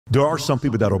There are some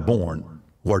people that are born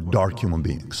who are dark human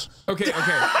beings. Okay.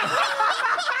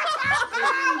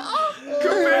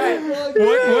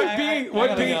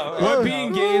 What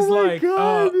being gay is like?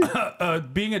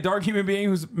 Being a dark human being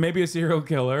who's maybe a serial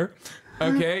killer.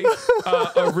 Okay,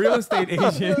 a real estate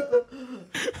agent,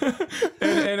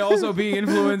 and also being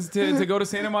influenced to go to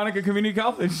Santa Monica Community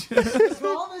College. The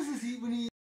problem is when he.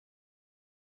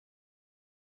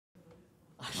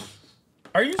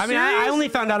 Are you serious? I mean, I only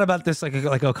found out about this like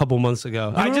a couple months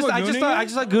ago. I just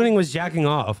thought gooning was jacking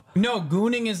off. No,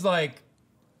 gooning is like,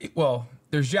 well,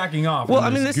 there's jacking off. Well, I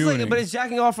mean, this is like, but it's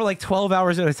jacking off for like 12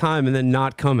 hours at a time and then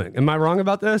not coming. Am I wrong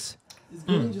about this? Is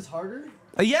gooning just harder?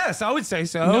 Yes, I would say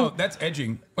so. No, that's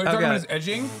edging. What you're talking about is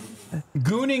edging.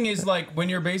 Gooning is like when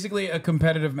you're basically a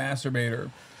competitive masturbator.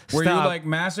 Where you like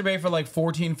masturbate for like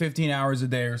 14, 15 hours a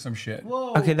day or some shit.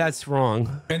 Whoa. Okay, that's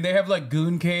wrong. And they have like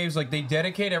goon caves. Like they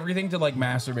dedicate everything to like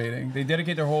masturbating. They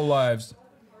dedicate their whole lives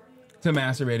to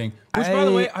masturbating. Which, by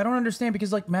the way, I don't understand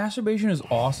because like masturbation is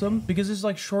awesome because it's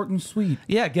like short and sweet.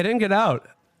 Yeah, get in, get out.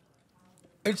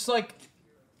 It's like,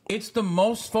 it's the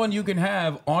most fun you can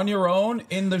have on your own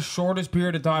in the shortest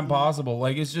period of time possible.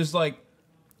 Like it's just like,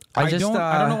 I don't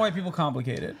know why people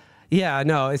complicate it. Yeah,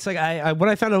 no, it's like when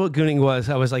I found out what gooning was,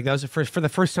 I was like, that was for the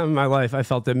first time in my life, I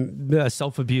felt that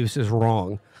self-abuse is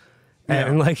wrong. Yeah.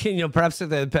 And like, you know, perhaps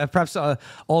all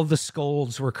of the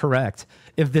scolds were correct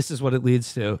if this is what it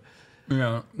leads to.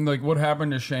 Yeah, like what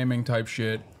happened to shaming type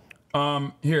shit.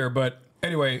 Here, but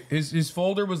anyway, his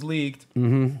folder was leaked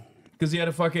because he had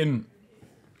a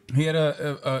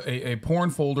porn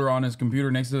folder on his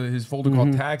computer next to his folder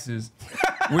called taxes.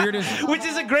 Weirdest, which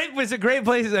is a great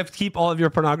place to keep all of your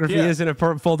pornography is in a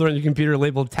folder on your computer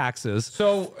labeled taxes.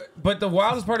 So, but the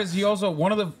wildest part is he also,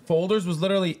 one of the folders was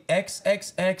literally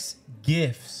XXX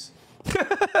gifs,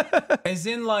 as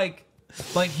in like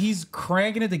he's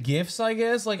cranking it to gifs. I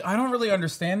guess like I don't really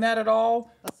understand that at all.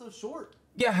 That's so short.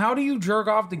 Yeah, how do you jerk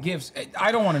off the gifs?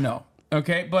 I don't want to know.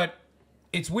 Okay, but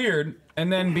it's weird.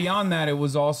 And then beyond that, it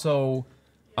was also.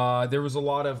 There was a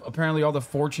lot of, apparently all the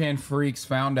 4chan freaks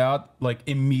found out like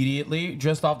immediately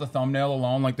just off the thumbnail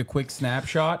alone, like the quick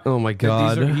snapshot. Oh my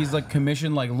God. He's like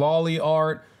commissioned like lolly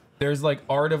art. There's like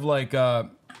art of like a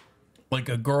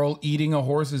girl eating a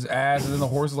horse's ass and then the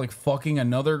horse is like fucking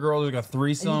another girl. There's like a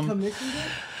threesome. And you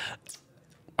commissioned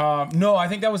it? No, I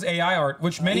think that was AI art,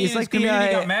 which many in his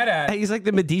community got mad at. He's like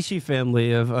the Medici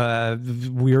family of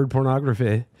weird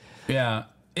pornography. Yeah.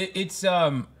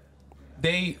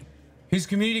 His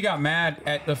community got mad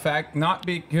at the fact, not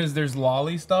because there's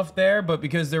lolly stuff there, but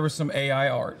because there was some AI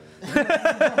art.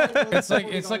 It's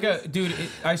like a, dude,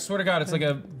 I swear to God, it's like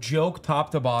a joke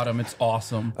top to bottom. It's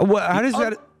awesome. How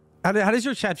does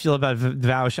your chat feel about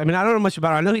Vaush? I mean, I don't know much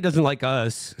about him. I know he doesn't like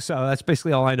us, so that's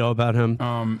basically all I know about him.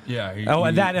 Yeah.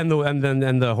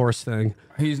 And the horse thing.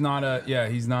 He's not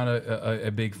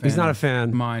a big fan. He's not a fan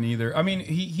of mine either. I mean,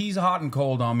 he's hot and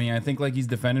cold on me. I think like he's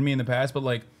defended me in the past, but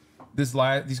like these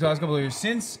last couple of years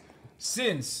since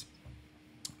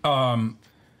the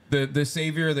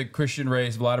savior of the Christian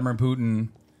race, Vladimir Putin,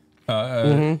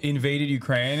 invaded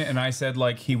Ukraine, and I said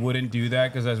like he wouldn't do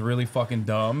that because that's really fucking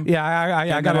dumb. Yeah,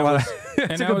 I got a lot.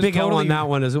 I took a big L on that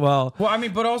one as well. Well, I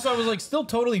mean, but also I was like still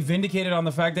totally vindicated on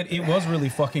the fact that it was really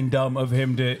fucking dumb of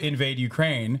him to invade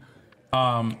Ukraine.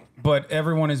 But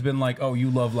everyone has been like, "Oh, you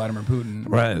love Vladimir Putin,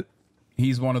 right?"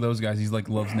 He's one of those guys. He's like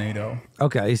loves NATO.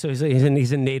 Okay, so he's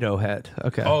a NATO head.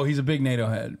 Okay. Oh, he's a big NATO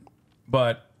head,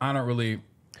 but I don't really.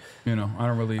 I don't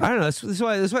know. This is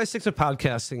why I stick to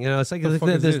podcasting. You know, it's like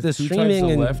the streaming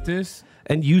and leftist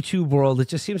and YouTube world. It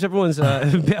just seems everyone's.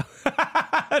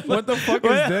 What the fuck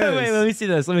is this? Wait, let me see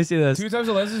this. Two types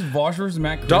of leftist: Vosh versus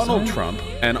Matt. Donald Trump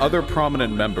and other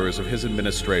prominent members of his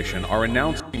administration are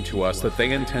announcing to us that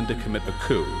they intend to commit a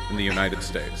coup in the United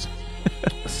States.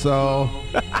 So,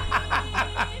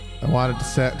 I wanted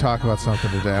to talk about something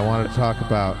today. I wanted to talk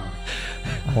about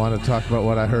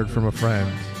what I heard from a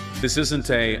friend. This isn't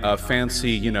a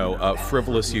fancy,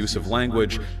 frivolous use of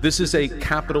language. This is a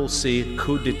capital C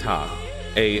coup d'etat,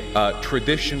 a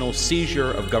traditional seizure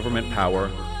of government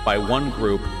power by one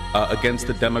group against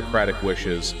the democratic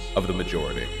wishes of the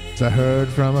majority. I heard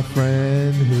from a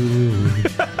friend who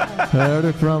heard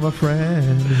it from a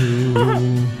friend who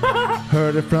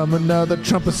heard it from another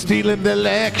Trump is stealing the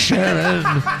election.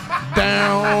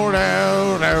 Down.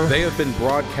 They have been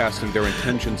broadcasting their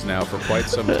intentions now for quite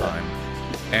some time.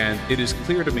 And it is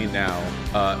clear to me now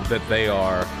that they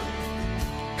are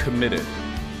committed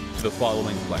to the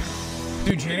following plan.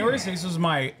 Dude, January 6th was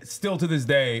still to this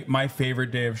day, my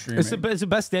favorite day of streaming. It's the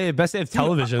best day of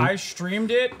television. Dude, I streamed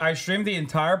it. I streamed the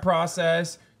entire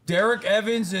process. Derek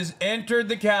Evans has entered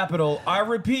the Capitol. I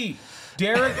repeat,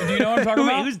 Derek, do you know what I'm talking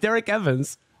about? Who's Derek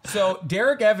Evans? So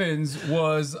Derek Evans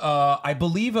was, I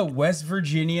believe, a West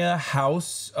Virginia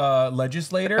House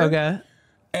legislator. Okay.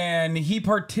 And he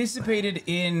participated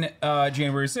in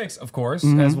January 6th, of course,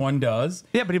 as one does.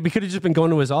 Yeah, but he could have just been going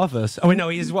to his office. Oh, wait, no,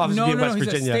 his office would be in West he's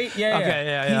Virginia. At state, yeah, okay,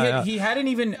 yeah. He hadn't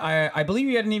even, I believe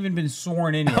he hadn't even been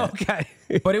sworn in yet. Okay.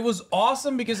 But it was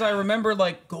awesome because I remember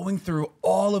like going through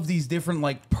all of these different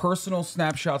like personal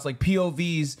snapshots, like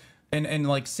POVs, and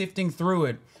like sifting through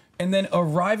it. And then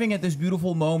arriving at this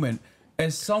beautiful moment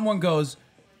as someone goes,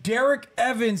 Derek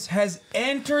Evans has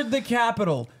entered the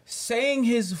Capitol, saying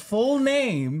his full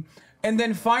name, and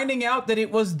then finding out that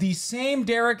it was the same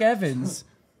Derek Evans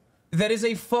that is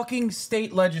a fucking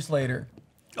state legislator.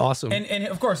 Awesome. And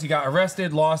of course he got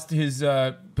arrested, lost his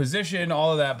position,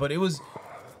 all of that, but it was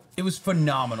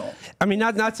phenomenal. I mean,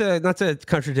 not to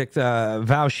contradict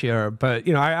Vaush here, but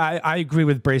you know, I agree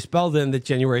with Brace Belden that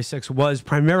January 6th was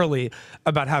primarily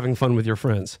about having fun with your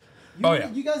friends.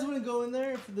 You guys wouldn't go in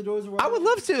there if the doors were open? I would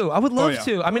love to. I would love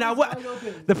to. I mean,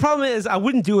 the problem is I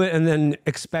wouldn't do it and then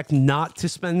expect not to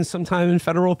spend some time in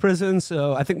federal prison.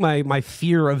 So I think my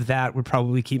fear of that would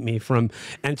probably keep me from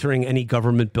entering any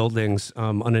government buildings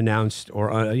unannounced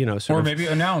or you know, or maybe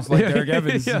announced like Derek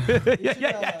Evans. Yeah.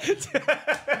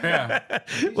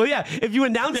 Well, yeah. If you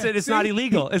announce it, it's not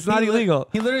illegal. It's not illegal.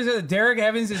 He literally said that Derek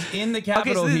Evans is in the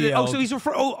Capitol.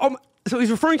 So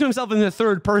he's referring to himself in the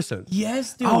third person.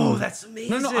 Yes, dude. Oh, that's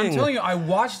amazing. No, I'm telling you, I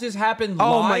watched this happen live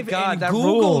Oh my God, and that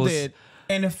Googled rules. it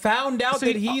and found out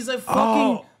that he's a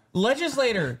fucking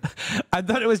legislator. I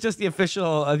thought it was just the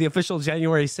official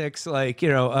January 6th, like, you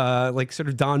know, like sort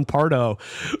of Don Pardo.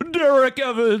 Derek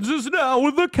Evans is now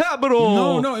in the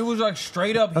Capitol. No, it was like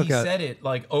straight up. He said it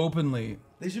like openly.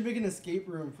 They should make an escape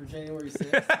room for January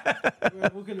 6th.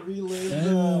 where we can relive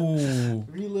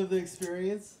the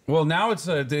experience. Well, now it's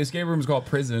the escape room is called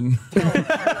prison,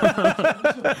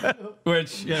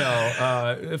 which you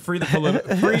know,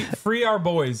 free our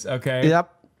boys. Okay.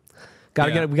 Yep.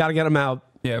 We gotta get them out.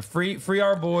 Yeah, free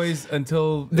our boys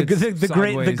until the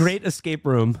great escape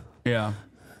room. Yeah.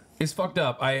 It's fucked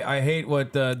up. I hate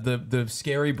what the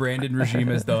scary Brandon regime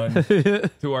has done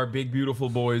to our big, beautiful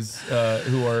boys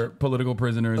who are political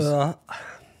prisoners.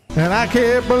 And I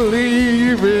can't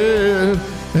believe it,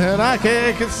 and I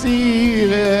can't conceive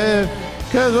it,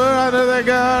 because we're under the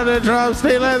gun and Trump's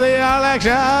stealing the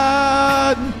election.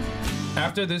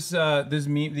 After these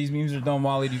memes are done,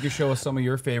 Wally, you can show us some of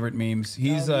your favorite memes.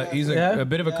 He's a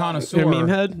bit of a connoisseur. You're a meme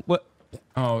head? What?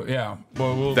 Oh, yeah.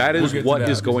 Well, that is what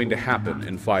is going to happen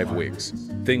in 5 weeks.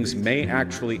 Things may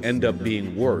actually end up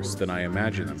being worse than I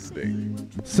imagine them to be.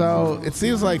 So it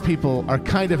seems like people are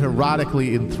kind of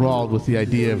erotically enthralled with the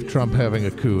idea of Trump having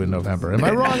a coup in November. Am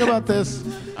I wrong about this?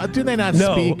 Do they not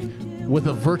speak with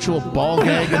a virtual ball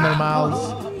gag in their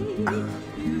mouths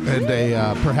and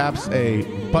perhaps a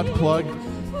butt plug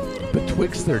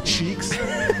betwixt their cheeks?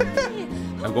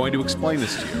 I'm going to explain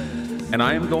this to you, and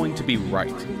I am going to be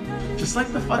right. Just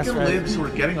like the fucking libs who are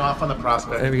getting off on the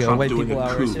prospect of Trump doing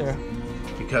a coup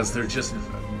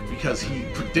because he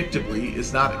predictably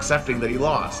is not accepting that he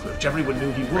lost, which everyone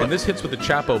knew he would. And this hits with the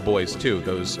Chapo boys too,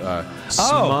 those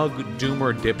smug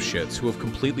doomer dipshits who have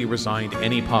completely resigned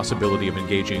any possibility of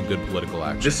engaging in good political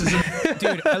action. This is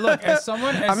dude. Look,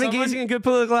 I'm engaging in good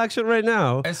political action right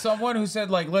now. As someone who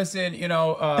said, like, listen, you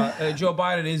know, Joe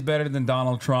Biden is better than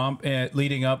Donald Trump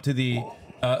leading up to the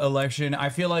election. I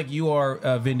feel like you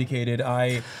are vindicated.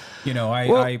 I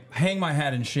hang my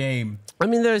hat in shame. I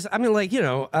mean, as I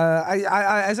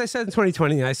said in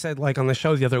 2020, I said like on the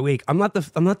show the other week, I'm not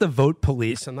the vote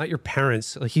police. I'm not your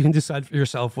parents. Like you can decide for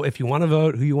yourself if you want to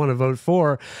vote, who you want to vote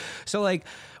for. So like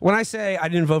when I say I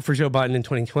didn't vote for Joe Biden in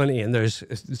 2020, and there's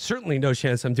certainly no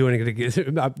chance I'm doing it again.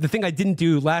 The thing I didn't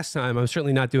do last time, I'm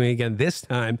certainly not doing again this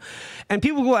time. And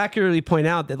people will accurately point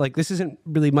out that like this isn't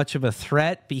really much of a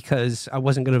threat because I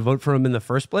wasn't going to vote for him in the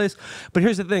first place. But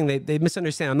here's the thing: they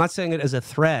misunderstand. I'm not saying it as a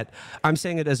threat. I'm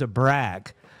saying it as a brag.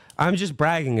 I'm just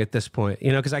bragging at this point,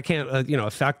 you know, because I can't, I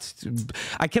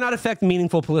cannot affect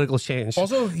meaningful political change.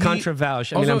 Also, contra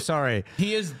Vaush. I mean, I'm sorry.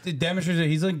 He is demonstrated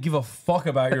he doesn't give a fuck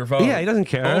about your vote. Yeah, he doesn't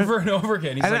care. Over and over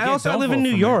again. He's and like, I also live in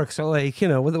New York, so like, you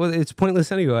know, it's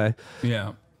pointless anyway.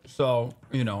 Yeah. So,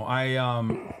 you know,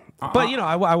 but you know,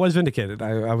 I was vindicated.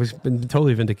 I was been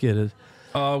totally vindicated.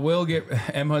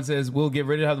 M HUD says we'll get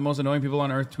ready to have the most annoying people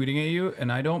on earth tweeting at you,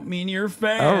 and I don't mean your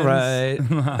fans.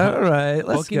 All right,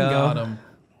 let's fucking go. Got him.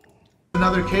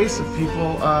 another case of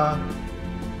people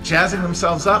jazzing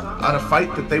themselves up on a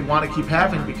fight that they want to keep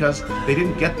having because they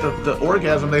didn't get the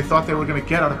orgasm they thought they were going to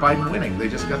get out of Biden winning. They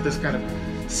just got this kind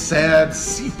of sad,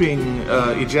 seeping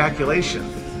ejaculation.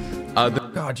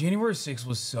 God, God, January 6th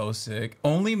was so sick.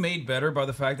 Only made better by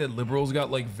the fact that liberals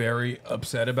got like very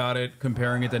upset about it,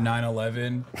 comparing it to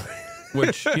 9/11.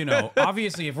 Which, you know,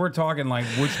 obviously, if we're talking like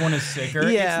which one is sicker,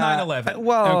 it's 9/11.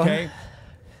 Well, okay.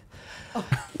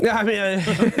 Yeah, I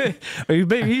mean,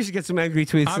 maybe you should get some angry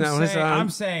tweets now. I'm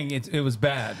saying it was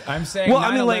bad. I'm saying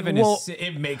 9/11 is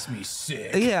it makes me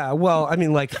sick. Yeah, well, I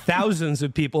mean, like thousands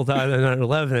of people died on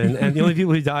 9/11, and the only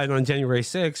people who died on January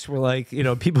 6th were like, you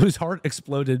know, people whose heart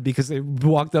exploded because they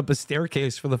walked up a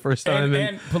staircase for the first time.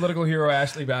 And political hero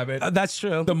Ashley Babbitt. That's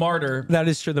true. The martyr. That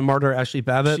is true. The martyr Ashley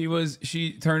Babbitt.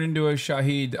 She turned into a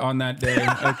shaheed on that day.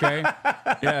 Okay.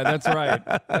 Yeah, that's right.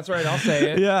 That's right. I'll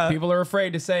say it. Yeah. People are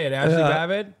afraid to say it. Ashley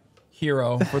Babbitt.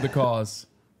 Hero for the cause.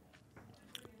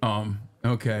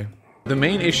 Okay. The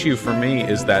main issue for me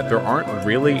is that there aren't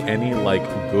really any like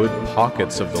good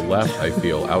pockets of the left, I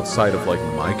feel, outside of like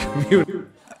my community.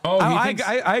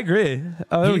 I agree.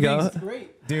 Oh, there we go.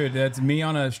 Great. Dude, that's me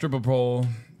on a stripper pole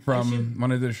from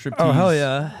one of the striptease. Oh, hell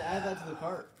yeah. Add that to the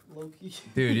cart, low key.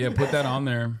 Dude, yeah, put that on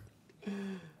there.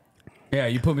 Yeah,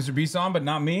 you put Mr. Beast on, but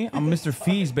not me. I'm Mr.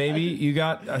 Fees, baby. You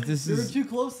got this. You were too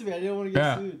close to me. I didn't want to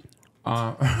get sued.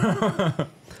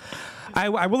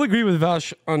 I will agree with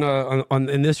Vaush on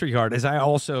in this regard, as I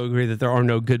also agree that there are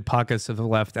no good pockets of the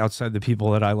left outside the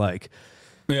people that I like.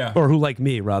 Yeah. Or who like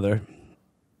me, rather.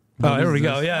 What there we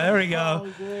this? go. Yeah, there we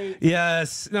go. Great.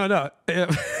 Yes. No.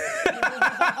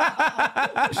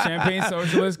 Champagne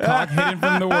socialist, cock hidden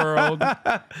from the world.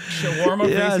 Shawarma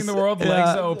facing the world,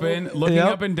 legs open, looking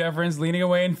up in deference, leaning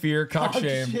away in fear, cock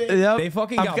shame. Yep. They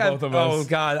fucking got both of us. Oh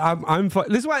God,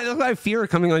 this is why I fear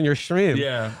coming on your stream.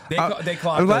 Yeah, they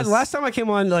clocked us. Last time I came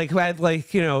on, like, I had like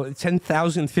 10,000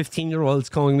 15-year-olds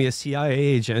calling me a CIA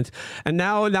agent, and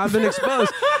now I've been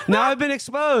exposed. Now I've been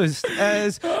exposed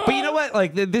as. But you know what?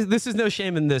 Like this is no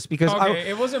shame in this because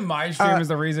it wasn't my stream is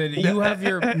the reason. You have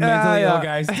your mentally ill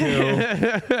guys too.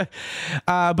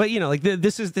 But you know, like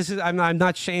this is. I'm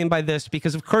not shamed by this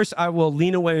because of course I will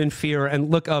lean away in fear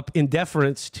and look up in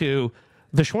deference to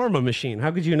the shawarma machine. How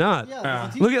could you not?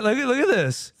 Yeah, look at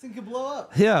this. This thing could blow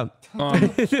up. Yeah.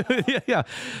 Yeah.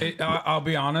 I'll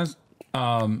be honest.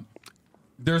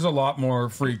 There's a lot more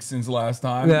freaks since last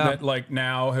time that like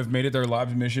now have made it their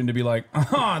lives mission to be like,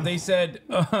 they said,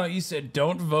 you said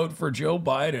don't vote for Joe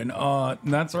Biden.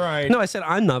 That's right. No, I said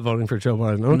I'm not voting for Joe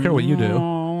Biden. I don't care what you do.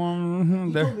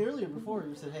 You told me earlier before,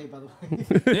 you said, hey, by the way.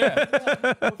 Yeah.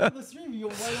 Before the stream, you go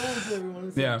right on to everyone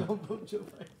and said, don't vote Joe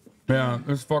Biden. Yeah, it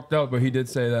was fucked up, but he did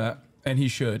say that. And he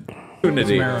should.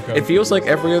 Community. It feels like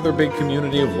every other big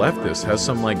community of leftists has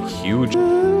some like huge.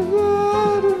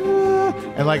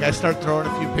 And like I start throwing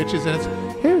a few pitches and it's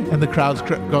and the crowd's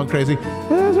going crazy.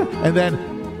 And then,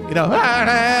 you know,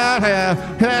 I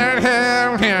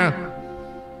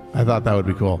thought that would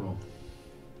be cool.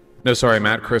 No, sorry,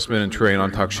 Matt Chrisman and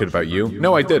Trayon talk shit about you.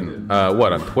 No, I didn't.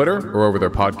 What, on Twitter or over their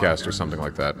podcast or something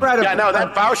like that? Yeah, no,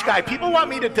 that Vaush guy. People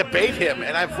want me to debate him,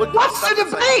 and I've looked. What's the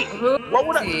debate? What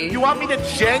would I? You want me to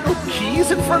jangle keys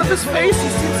in front of his face? He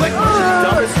seems like the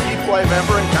dumbest people I've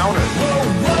ever encountered.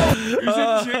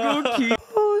 Jangle keys.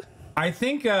 I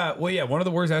think, one of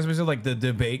the worst aspects of like the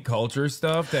debate culture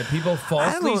stuff that people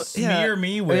falsely smear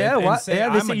me with and say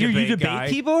I'm a debate guy.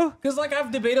 People? Because like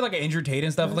I've debated like Andrew Tate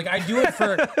and stuff. Like I do it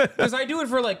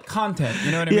for like content.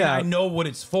 You know what I mean? Yeah. I know what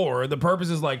it's for. The purpose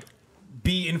is like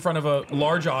be in front of a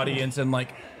large audience and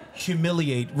like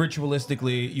humiliate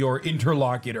ritualistically your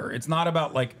interlocutor. It's not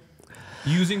about like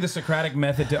using the Socratic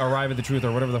method to arrive at the truth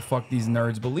or whatever the fuck these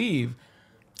nerds believe.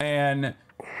 And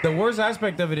the worst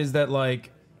aspect of it is that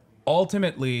like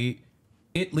ultimately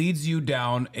it leads you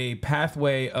down a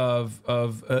pathway of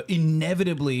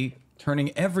inevitably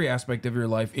turning every aspect of your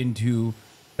life into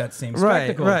that same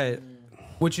spectacle, right?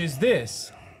 Which is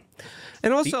this.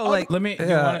 And also, like, let me. Do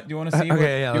you want to see?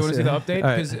 Okay, do you want to see the update?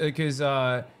 Right. Because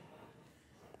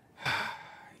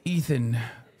Ethan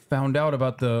found out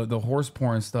about the horse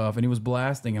porn stuff, and he was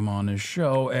blasting him on his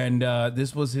show, and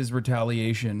this was his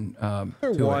retaliation.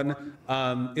 One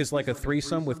is like a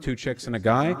threesome with two chicks and a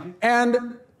guy,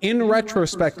 and in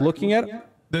retrospect, looking at it,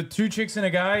 the two chicks and a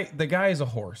guy, the guy is a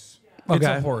horse. It's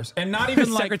a horse, and not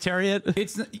even like Secretariat.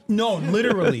 It's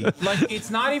literally like it's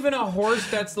not even a horse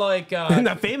that's like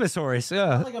the famous horse,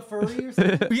 Like a furry or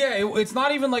something? yeah. It's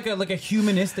not even like a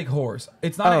humanistic horse.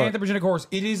 It's not an anthropogenic horse.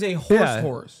 It is a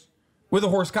horse with a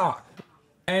horse cock,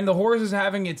 and the horse is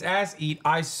having its ass eat.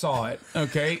 I saw it.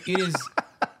 Okay,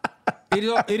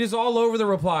 it is all over the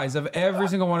replies of every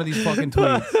single one of these fucking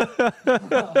tweets.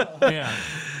 Yeah.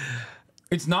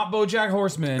 It's not BoJack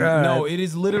Horseman. No, it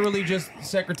is literally just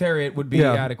Secretariat would be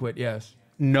adequate. Yes.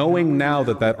 knowing now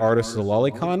that that artist is a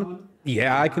lolicon,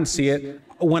 yeah, I can see it.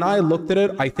 when I looked at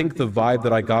it, I think the vibe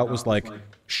that I got was like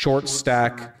short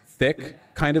stack, thick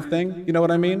kind of thing. You know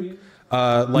what I mean?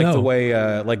 Like the way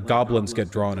like goblins get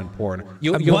drawn in porn.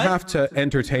 You'll have to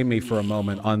entertain me for a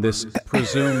moment on this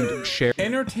presumed share.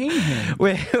 Entertain him.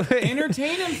 Wait.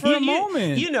 Entertain him for a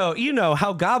moment. You know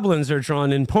how goblins are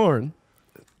drawn in porn.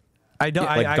 I don't.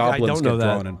 Like I goblins don't know get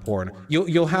that. drawn in porn.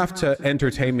 You'll have to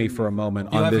entertain me for a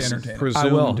moment You'll on have this to entertain.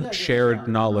 presumed shared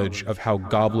knowledge of how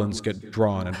goblins get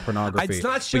drawn in pornography. It's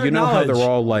not but shared you know knowledge. how they're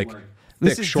all like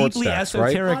This thick is short deeply stacks, right?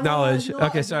 esoteric knowledge.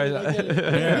 Okay, sorry.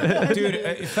 Yeah.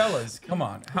 Dude, fellas, come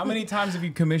on. How many times have you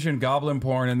commissioned goblin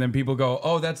porn and then people go,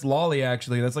 "Oh, that's Lolly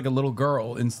actually. That's like a little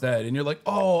girl instead." And you're like,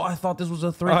 "Oh, I thought this was a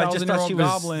I just thought 3,000-year-old she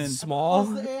goblin." was small.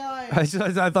 How's the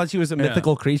AI? I thought she was a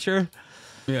mythical creature.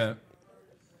 Yeah.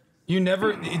 You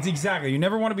never, it's exactly, you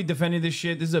never want to be defending this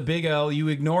shit. This is a big L. You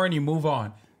ignore and you move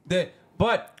on.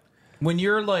 But when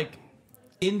you're like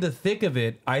in the thick of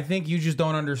it, I think you just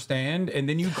don't understand, and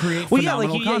then you create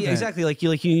phenomenal content. Yeah, exactly. Like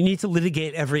you need to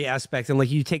litigate every aspect, and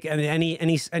like you take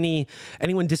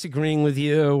anyone disagreeing with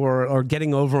you or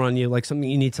getting over on you, like something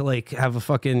you need to like have a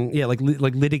fucking like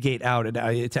litigate out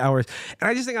to hours. And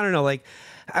I just think I don't know. Like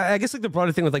I guess like the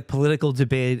broader thing with like political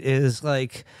debate is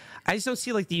like, I just don't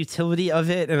see like the utility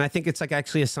of it, and I think it's like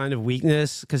actually a sign of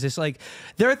weakness, because it's like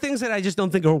there are things that I just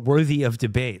don't think are worthy of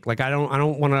debate. Like I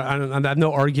have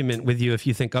no argument with you if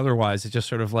you think otherwise. It's just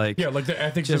sort of like like the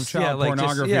ethics of child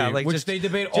pornography, which they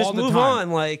debate all the time. Just move on,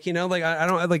 like like I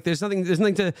don't like. There's nothing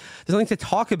to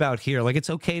talk about here. Like it's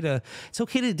okay to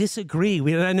disagree.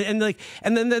 And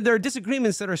then there are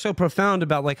disagreements that are so profound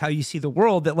about like how you see the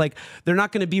world that like they're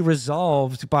not going to be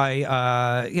resolved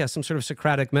by some sort of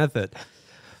Socratic method.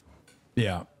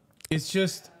 Yeah, it's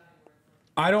just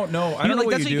I don't know. I don't know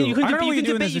what you do. You can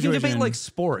debate like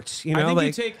sports. You know,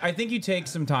 I think you take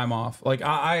some time off. Like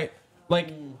I like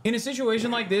in a situation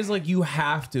like this, like you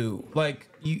have to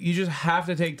you just have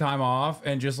to take time off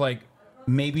and just like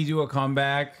maybe do a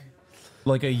comeback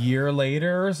like a year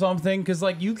later or something, because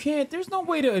like you can't. There's no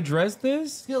way to address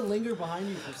this. It's gonna linger behind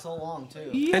you for so long too.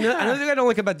 Yeah. Another thing I don't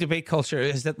like about debate culture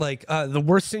is that like the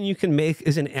worst thing you can make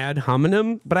is an ad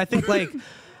hominem. But I think like.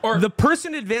 Or the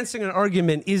person advancing an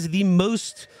argument is the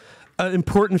most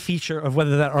important feature of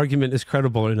whether that argument is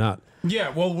credible or not. Yeah,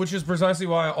 well, which is precisely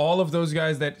why all of those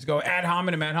guys that go ad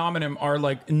hominem are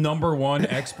like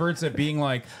 #1 experts at being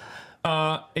like,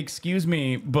 excuse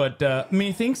me, but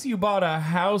methinks you bought a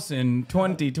house in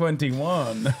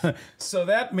 2021, so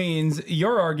that means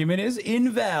your argument is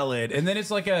invalid. And then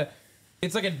it's like a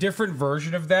different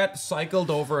version of that cycled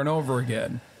over and over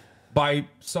again by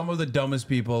some of the dumbest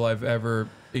people I've ever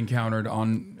encountered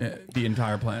on the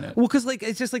entire planet. Well, because like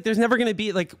it's just like there's never going to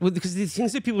be like, because the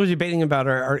things that people are debating about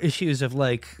are issues of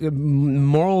like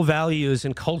moral values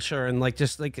and culture and like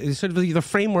just like sort of the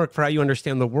framework for how you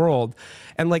understand the world,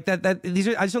 and like that I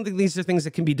just don't think these are things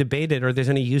that can be debated or there's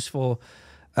anything useful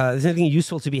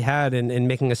to be had in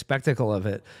making a spectacle of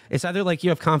it. It's either like you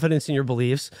have confidence in your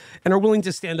beliefs and are willing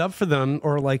to stand up for them,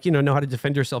 or like know how to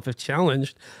defend yourself if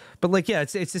challenged. But like, yeah,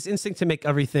 it's this instinct to make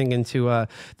everything into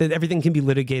that everything can be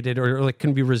litigated or like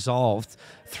can be resolved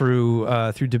through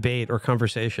debate or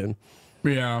conversation.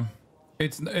 Yeah,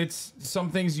 it's some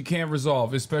things you can't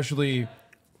resolve, especially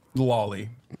lolly.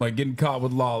 Like getting caught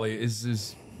with lolly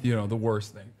is the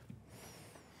worst thing.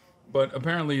 But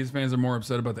apparently his fans are more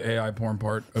upset about the AI porn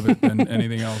part of it than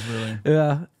anything else, really.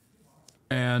 Yeah.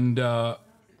 And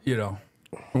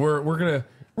we're gonna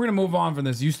move on from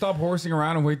this. You stop horsing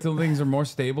around and wait till things are more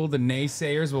stable. The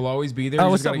naysayers will always be there. Oh, you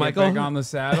what's just up, gotta Michael? get back on the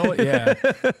saddle. Yeah.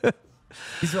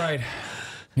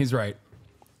 He's right.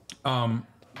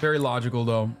 Very logical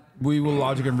though. We will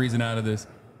logic and reason out of this.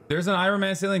 There's an Iron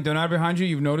Man sailing down behind you.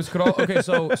 You've noticed, Kadal? Okay,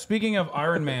 so speaking of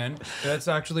Iron Man, that's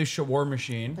actually Shawar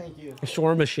Machine. Thank you.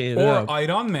 Shore machine. Or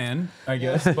Iron Man, I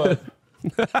guess. But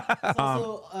It's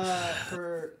also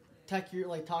for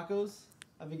like tacos.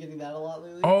 I've been getting that a lot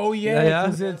lately. oh yeah, Yeah.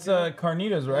 because it's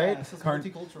carnitas, right? Yeah, so it's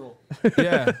multicultural.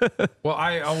 Yeah. Well,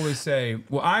 I always say,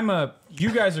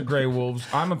 you guys are gray wolves.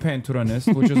 I'm a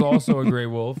panturanist, which is also a gray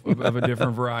wolf of a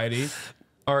different variety.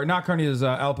 Or not carnitas,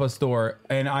 al pastor.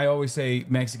 And I always say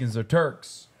Mexicans are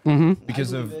Turks.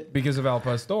 Because of al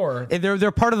pastor.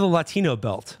 They're part of the Latino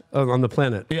belt on the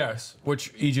planet. Yes,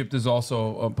 which Egypt is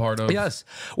also a part of. Yes.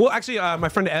 Well, actually, my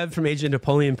friend Ev from Agent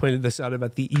Napoleon pointed this out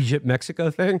about the Egypt-Mexico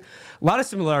thing. A lot of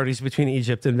similarities between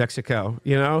Egypt and Mexico.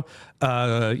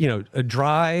 A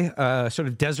dry, sort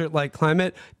of desert-like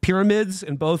climate, pyramids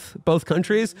in both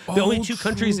countries. The only two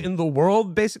countries in the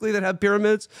world, basically, that have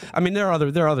pyramids. I mean, there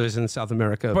are others in South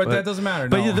America, but that doesn't matter.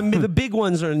 But no. the big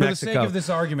ones are in Mexico. For the sake of this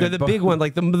argument, they're the big one.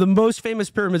 Like the most famous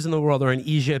pyramids in the world are in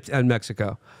Egypt and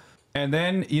Mexico. And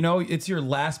then, you know, it's your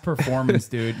last performance,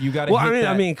 dude. You got to Well, hit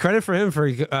I mean, credit for him for,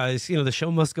 you know, the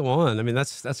show must go on. I mean,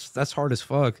 that's hard as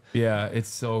fuck. Yeah,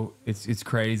 it's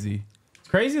crazy. It's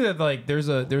crazy that like there's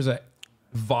a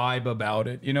vibe about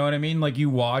it. You know what I mean? Like you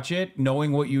watch it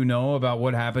knowing what you know about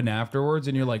what happened afterwards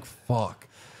and you're like, fuck.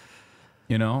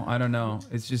 You know, I don't know.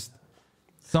 It's just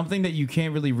something that you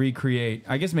can't really recreate.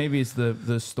 I guess maybe it's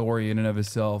the story in and of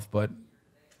itself, but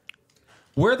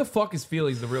where the fuck is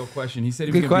Feely is the real question. He said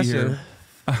he was going to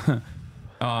be here.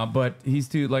 But he's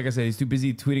too, like I said, he's too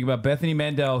busy tweeting about Bethany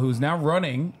Mandel, who's now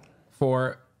running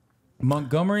for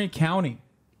Montgomery County.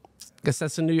 Guess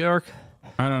that's in New York.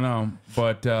 I don't know,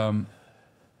 but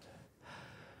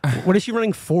what is she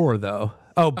running for, though?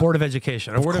 Oh, Board of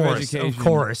Education. Of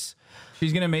course.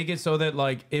 She's gonna make it so that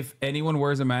like if anyone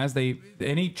wears a mask,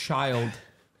 any child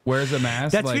wears a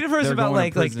mask. That tweet of hers about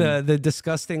like the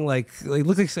disgusting like it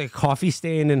looked like a coffee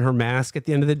stain in her mask at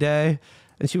the end of the day,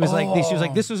 and she was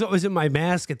like this was what was in my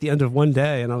mask at the end of one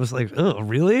day, and I was like, oh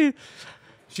really?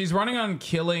 She's running on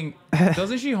killing.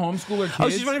 Doesn't she homeschool her kids? Oh,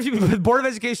 she's running for the Board of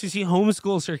Education. She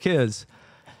homeschools her kids.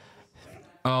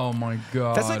 Oh my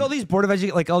god! That's like all these Board of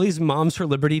Education, like all these Moms for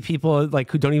Liberty people,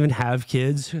 like who don't even have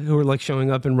kids, who are like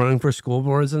showing up and running for school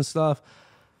boards and stuff.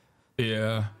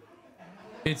 Yeah,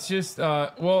 it's just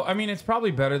well, I mean, it's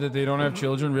probably better that they don't have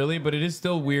children, really, but it is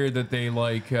still weird that they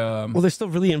like. Well, they're still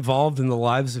really involved in the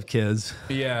lives of kids.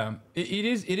 Yeah, it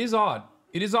is odd.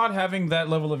 It is odd having that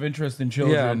level of interest in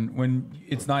children when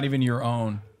it's not even your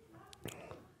own.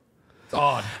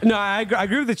 Odd. No, I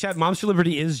agree with the chat. Moms for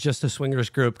Liberty is just a swingers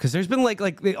group because there's been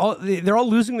they're all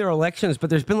losing their elections, but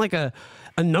there's been like a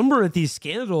number of these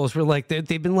scandals where like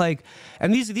they've been like,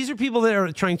 and these are people that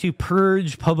are trying to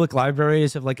purge public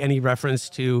libraries of like any reference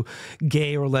to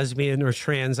gay or lesbian or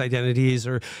trans identities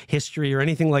or history or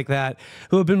anything like that,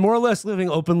 who have been more or less living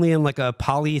openly in like a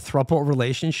polythrouple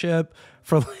relationship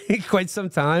for like quite some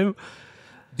time.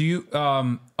 Do you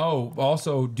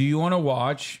also do you want to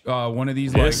watch one of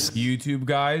these like YouTube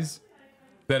guys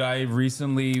that I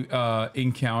recently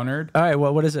encountered? All right,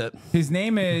 what is it? His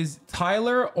name is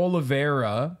Tyler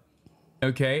Oliveira.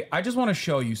 Okay, I just want to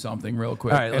show you something real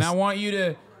quick, and I want you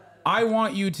to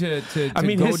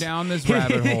go down this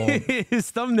rabbit hole.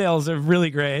 His thumbnails are really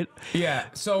great. Yeah.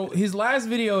 So his last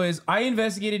video is I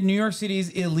investigated New York City's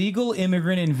illegal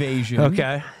immigrant invasion.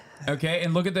 Okay. Okay,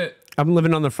 and look at the. I'm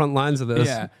living on the front lines of this.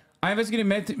 Yeah. I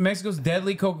investigated Mexico's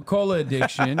deadly Coca-Cola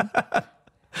addiction.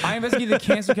 I investigated the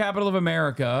cancer capital of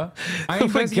America. Oh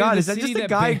my God, is that just a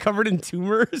guy covered in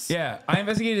tumors? Yeah. I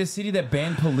investigated a city that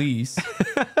banned police.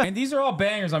 And these are all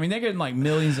bangers. I mean, they're getting like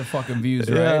millions of fucking views,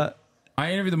 right? Yeah.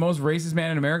 I interviewed the most racist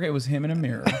man in America. It was him in a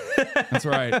mirror. That's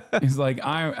right. He's like,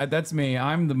 that's me.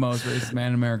 I'm the most racist man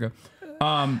in America.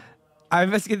 I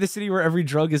investigated the city where every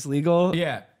drug is legal.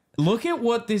 Yeah. Look at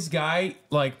what this guy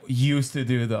like used to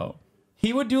do though.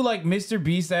 He would do like Mr.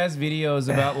 Beast ass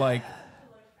videos about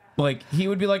like he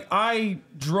would be like, I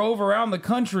drove around the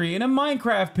country in a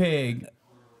Minecraft pig.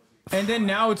 And then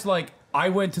now it's like, I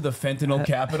went to the fentanyl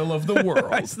capital of the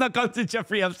world. I snuck onto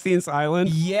Jeffrey Epstein's island.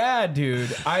 Yeah,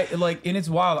 dude. And it's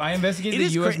wild. I investigated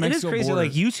the U.S. Mexico It is crazy. border.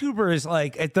 Like YouTubers,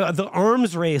 like at the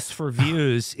arms race for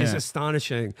views is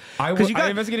astonishing. I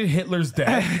investigated Hitler's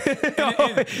death.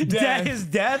 His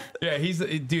death. Yeah,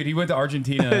 he went to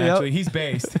Argentina. Actually, he's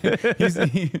based.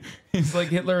 He's like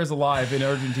Hitler is alive in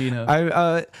Argentina.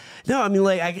 I mean,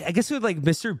 like I guess with like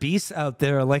Mr. Beast out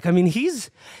there, like I mean,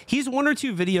 he's one or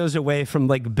two videos away from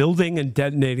like building and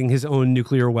detonating his own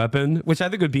nuclear weapon, which I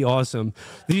think would be awesome.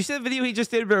 Did you see the video he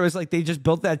just did where it was like they just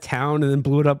built that town and then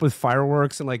blew it up with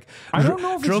fireworks and like I don't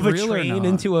know if drove it's a real train or not.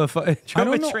 into a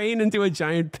train into a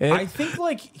giant pit? I think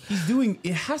like he's doing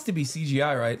it has to be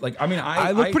CGI, right? Like I mean,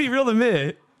 I look pretty real to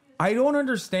me. I don't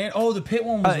understand. Oh, the pit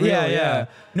one was real. Yeah.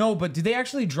 No, but did they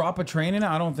actually drop a train in it?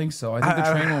 I don't think so. I think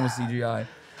the train one was CGI.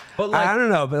 But like, I don't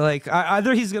know. But like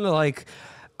either he's gonna like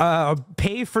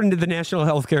pay for the national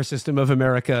healthcare system of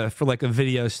America for like a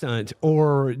video stunt,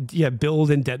 or build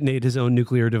and detonate his own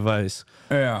nuclear device.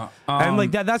 Yeah, and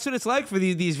like that's what it's like for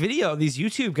these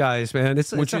YouTube guys, man.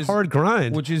 It's a hard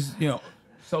grind. Which is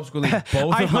subsequently both I of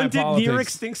my hunted politics. near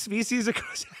extinct species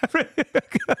across Africa.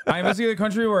 I investigated a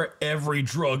country where every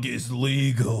drug is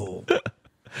legal.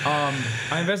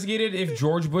 I investigated if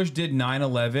George Bush did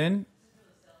 9/11.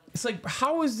 It's like,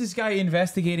 how is this guy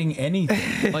investigating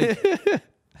anything? Like.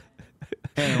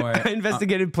 Anyway, I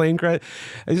investigated plane crash.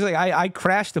 It's like I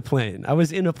crashed a plane. I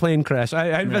was in a plane crash.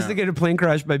 I investigated plane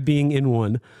crash by being in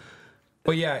one.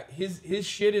 But yeah, his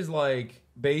shit is like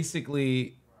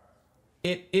basically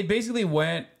it basically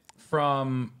went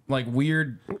from like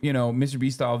weird, Mr.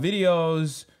 Beast style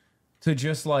videos to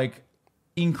just like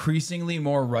increasingly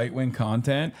more right-wing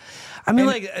content. I mean,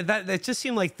 like that. It just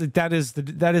seemed like that is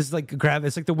like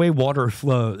It's like the way water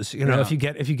flows. You know, if you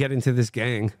get into this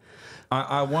gang.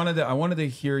 I wanted to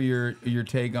hear your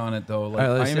take on it though. Like,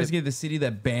 I investigated the city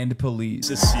that banned police.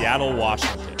 This is Seattle,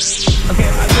 Washington.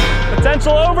 Okay.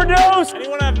 Potential overdose.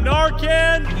 Anyone have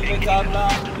Narcan?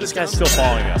 This guy's still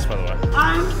following us, by the way.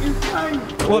 I'm insane.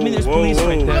 Well, I mean, there's police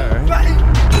right there.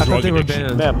 I thought they were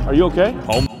banned. Ma'am, are you okay?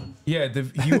 Home. Yeah,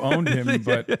 you owned him,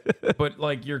 but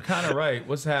like you're kind of right.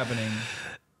 What's happening?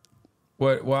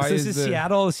 Why this is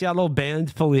Seattle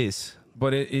banned police?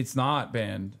 But it's not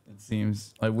banned. It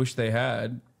seems. I wish they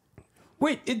had.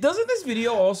 Wait, doesn't this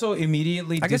video also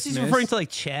immediately? I guess he's referring to like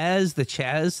the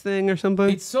Chaz thing or something.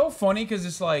 It's so funny because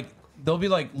it's like they'll be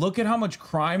like, look at how much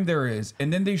crime there is,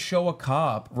 and then they show a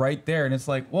cop right there, and it's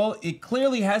like, well, it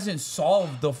clearly hasn't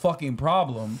solved the fucking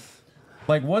problem.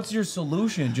 Like, what's your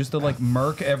solution? Just to like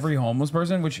murk every homeless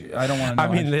person? Which I don't want to know.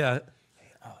 I mean, yeah.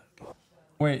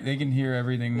 Wait, they can hear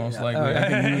everything most likely. I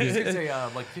can mute it.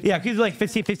 Yeah, could you do like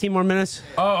 15 more minutes?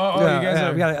 Oh, you guys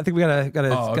are... I think we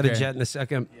got a jet in a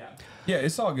second. Yeah,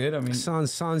 it's all good. I mean,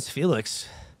 Sans Felix.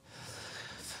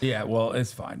 Yeah, well,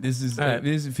 it's fine. This is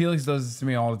Felix does this to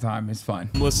me all the time. It's fine.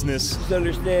 Homelessness. Just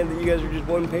understand that you guys are just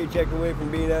one paycheck away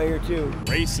from being out here too.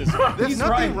 Racism. There's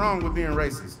nothing wrong with being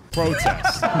racist.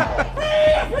 Protest.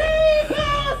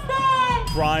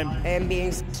 Crime. And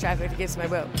being trafficked against my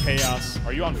will. Chaos.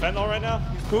 Are you on fentanyl right now?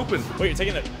 Pooping. Wait, you're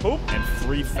taking the poop? And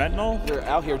free fentanyl? They're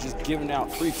out here just giving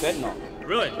out free fentanyl.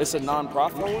 Really? It's a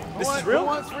non-profit. This is real? Who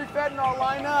wants free fentanyl?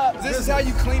 Line up. This is how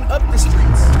you clean up the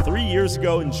streets. 3 years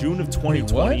ago in June of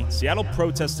 2020, Seattle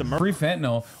protests emerged. Free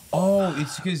fentanyl. Oh,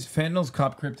 it's because fentanyl's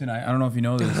cop kryptonite. I don't know if you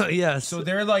know this. Yes. So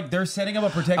they're setting up a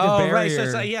protective barrier. Right. So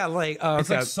it's like, yeah, like it's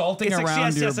like salting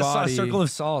around your body. A circle of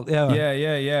salt. Yeah.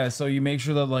 Yeah. So you make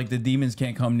sure that like the demons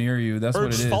can't come near you. That's what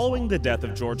it is. Following the death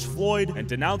of George Floyd and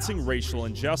denouncing racial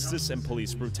injustice and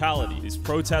police brutality. These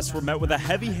protests were met with a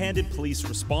heavy-handed police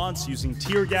response using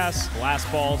tear gas, glass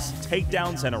balls,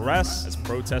 takedowns, and arrests as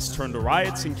protests turned to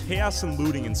riots and chaos and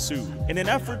looting ensued. In an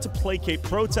effort to placate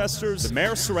protesters, the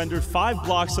mayor surrendered 5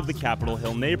 blocks of the Capitol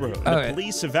Hill neighborhood. The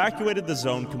police evacuated the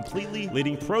zone completely,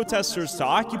 leading protesters to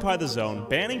occupy the zone,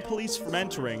 banning police from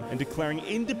entering, and declaring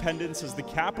independence as the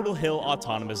Capitol Hill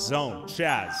Autonomous Zone,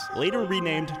 Chaz, later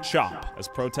renamed CHOP, as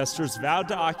protesters vowed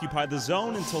to occupy the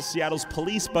zone until Seattle's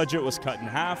police budget was cut in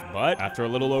half. But after a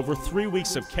little over 3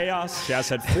 weeks of chaos, Chaz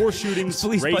had 4 shootings,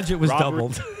 police rape, budget was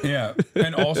doubled. Yeah,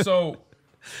 and also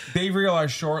they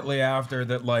realized shortly after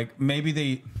that like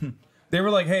maybe they were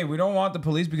like, hey, we don't want the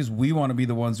police because we want to be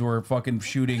the ones who are fucking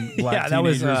shooting black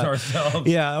teenagers ourselves.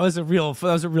 Yeah, that was a real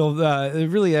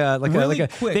really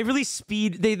quick. They really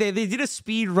they did a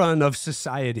speed run of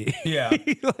society. Yeah.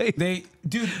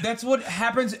 Dude, that's what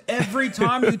happens every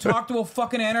time you talk to a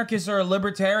fucking anarchist or a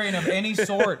libertarian of any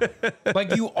sort.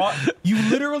 Like you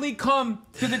literally come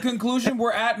to the conclusion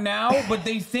we're at now, but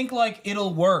they think like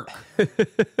it'll work.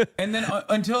 And then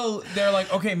until they're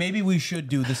like, okay, maybe we should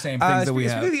do the same things that we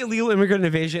have. Speaking of the illegal immigrant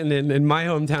invasion in my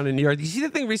hometown in New York, did you see the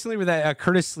thing recently where that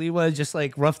Curtis Sliwa just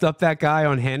like roughed up that guy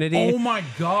on Hannity? Oh my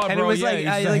god, and bro! It was yeah, like,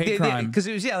 it's a hate crime. Because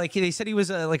it was like they said he was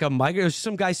like a migrant. It was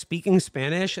some guy speaking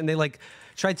Spanish, and they like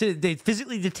they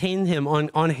physically detained him on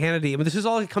Hannity. I mean, this is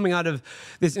all coming out of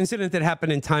this incident that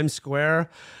happened in Times Square,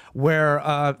 where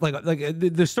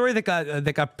the story that got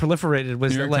proliferated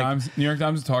was New York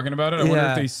Times is talking about it. I wonder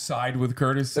if they side with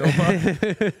Curtis Silva.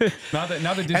 not that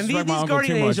disrespect and these my uncle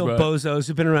guardian too much, angel but bozos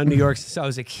who've been around New York since I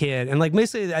was a kid, and like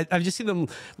basically I've just seen them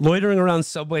loitering around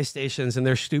subway stations in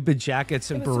their stupid jackets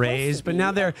and berets. But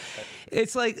now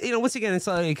it's like once again it's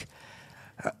like.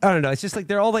 I don't know. It's just like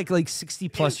they're all like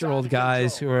 60-plus-year-old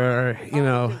guys who are,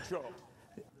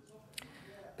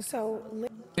 So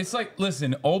it's like,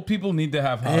 listen, old people need to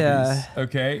have hobbies,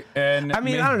 okay? And I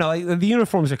mean, I don't know. Like, the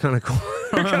uniforms are kind of cool.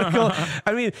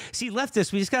 I mean, see,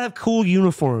 leftists, we just gotta have cool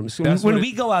uniforms. When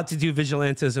we go out to do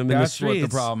vigilantism in the streets, that's what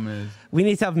the problem is. We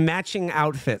need to have matching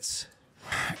outfits.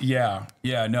 Yeah,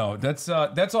 no, that's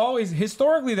always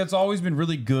historically that's always been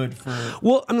really good for.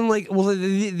 Well, I mean,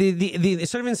 the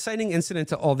sort of inciting incident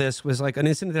to all this was like an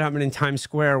incident that happened in Times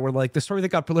Square, where like the story that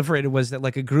got proliferated was that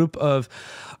like a group of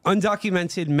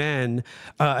undocumented men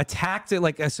attacked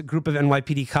like a group of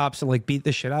NYPD cops and like beat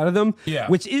the shit out of them. Yeah,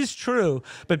 which is true,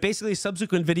 but basically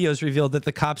subsequent videos revealed that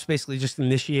the cops basically just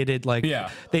initiated like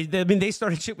they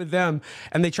started shit with them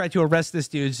and they tried to arrest this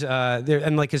dude's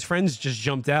and like his friends just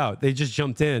jumped out. They just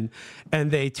jumped in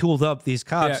and they tooled up these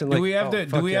cops. And do like, we have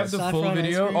the full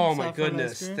video? Oh my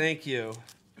goodness! Thank you.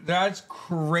 That's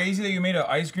crazy that you made an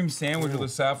ice cream sandwich with the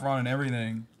saffron and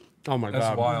everything. Oh my god,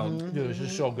 that's wild. Dude, this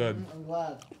is so good. I'm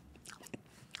glad.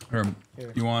 Here.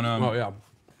 You want Oh yeah.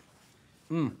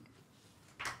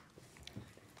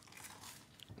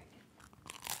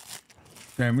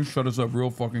 Damn, we shut us up real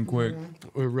fucking quick.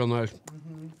 We're real nice.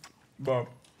 But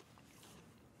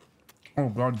oh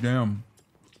god damn.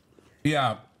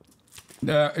 Yeah.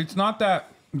 It's not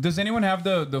that. Does anyone have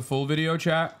the full video,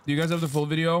 chat? Do you guys have the full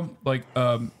video, like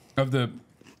of the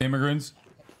immigrants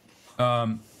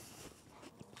that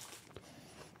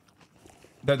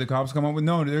the cops come up with?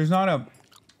 No, there's not a.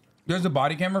 There's a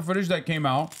body camera footage that came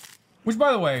out, which,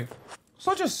 by the way,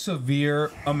 such a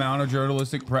severe amount of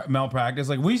journalistic malpractice.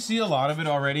 Like, we see a lot of it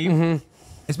already,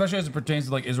 especially as it pertains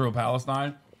to like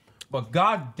Israel-Palestine. But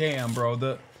goddamn,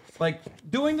 bro, like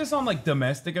doing this on like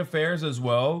domestic affairs as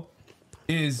well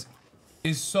is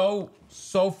so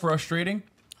frustrating.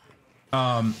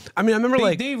 I mean, I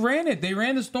remember they ran it. They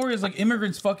ran the story as like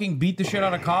immigrants fucking beat the shit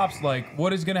out of cops. Like,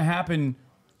 what is gonna happen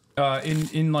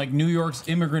in like New York's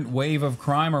immigrant wave of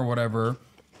crime or whatever?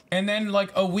 And then like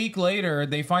a week later,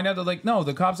 they find out that like no,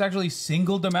 the cops actually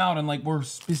singled them out and like were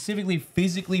specifically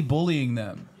physically bullying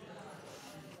them.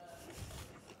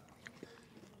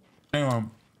 Anyway,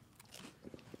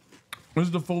 this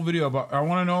is the full video, but I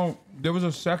want to know, there was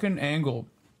a second angle.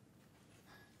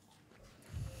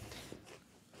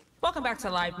 Welcome back to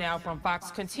Live Now from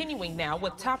Fox, continuing now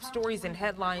with top stories and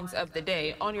headlines of the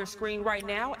day. On your screen right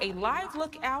now, a live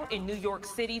look out in New York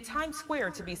City, Times Square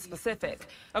to be specific.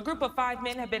 A group of 5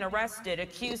 men have been arrested,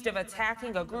 accused of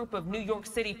attacking a group of New York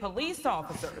City police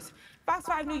officers. Fox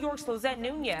 5 New York's Lizette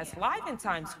Nunez live in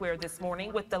Times Square this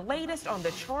morning with the latest on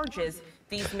the charges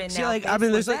these men now face. I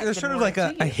mean, there's sort of like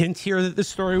a hint here that the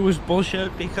story was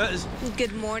bullshit because.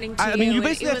 Good morning to you. I mean, you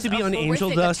basically have to be on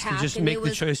angel dust to just make the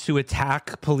choice to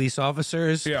attack police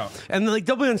officers. Yeah. And like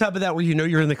doubling on top of that, where you know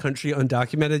you're in the country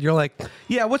undocumented, you're like,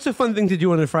 yeah, what's a fun thing to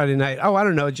do on a Friday night? Oh, I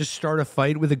don't know, just start a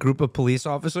fight with a group of police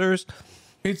officers.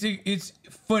 It's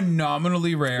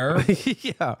phenomenally rare.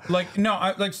 Yeah. Like,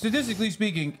 no, like statistically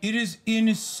speaking, it is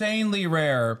insanely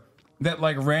rare that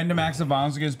like random acts of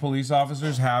violence against police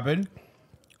officers happen.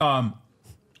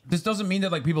 This doesn't mean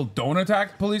that like people don't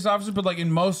attack police officers, but like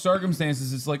in most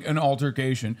circumstances, it's like an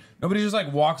altercation. Nobody just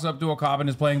like walks up to a cop and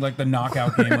is playing like the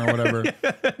knockout game or whatever.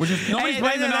 Which is nobody's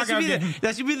playing the knockout game.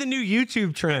 That should be the new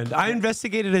YouTube trend. I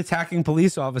investigated attacking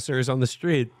police officers on the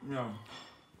street. Yeah.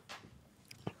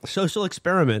 Social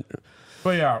experiment.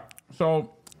 But yeah,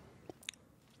 so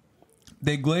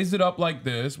they glazed it up like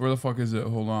this. Where the fuck is it?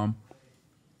 Hold on.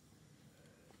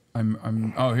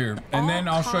 Oh, here. And then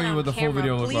I'll show you what the full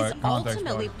video looks like.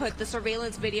 Ultimately put the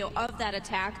surveillance video of that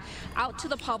attack out to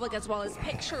the public, as well as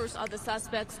pictures of the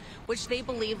suspects, which they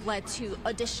believe led to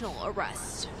additional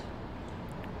arrests.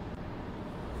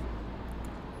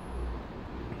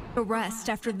 Arrest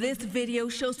after this video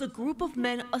shows a group of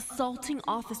men assaulting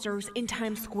officers in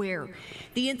Times Square.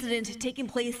 The incident taking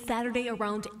place Saturday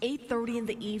around 8:30 in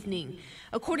the evening.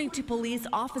 According to police,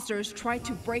 officers tried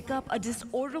to break up a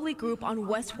disorderly group on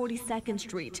West 42nd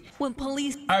Street. When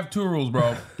police... I have 2 rules,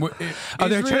 bro.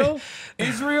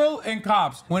 Israel and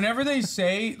cops, whenever they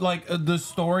say like the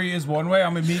story is one way,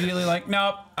 I'm immediately like,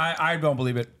 nope, I don't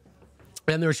believe it.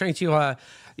 And they were trying to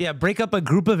break up a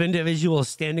group of individuals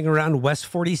standing around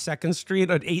West 42nd Street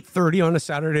at 8:30 on a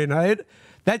Saturday night.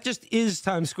 That just is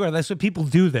Times Square. That's what people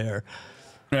do there.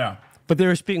 Yeah. But they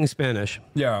were speaking Spanish.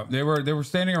 Yeah, they were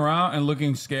standing around and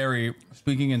looking scary,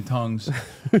 speaking in tongues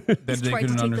that they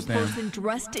couldn't understand. The person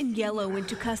dressed in yellow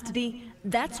into custody.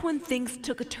 That's when things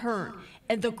took a turn,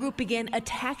 and the group began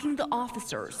attacking the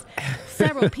officers.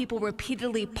 Several people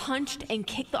repeatedly punched and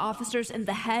kicked the officers in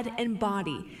the head and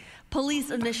body.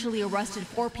 Police initially arrested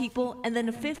 4 people and then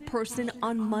a 5th person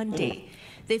on Monday.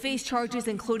 They face charges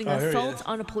including assault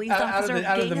on a police officer,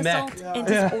 gang assault, and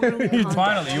disorderly conduct.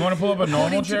 Finally, you want to pull up a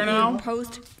normal chair now?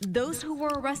 Post, those who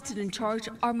were arrested and charged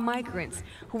are migrants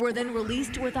who were then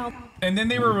released without... And then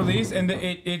they were released, and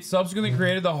it subsequently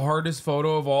created the hardest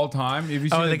photo of all time. If you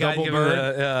see the double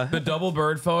bird, the double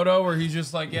bird photo where he's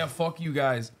just like, yeah, fuck you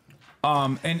guys.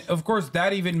 And of course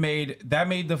that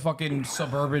made the fucking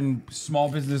suburban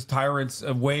small business tyrants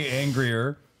way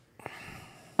angrier.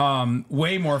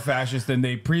 Way more fascist than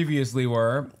they previously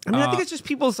were. I mean, I think it's just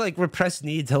people's like repressed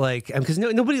need to like, because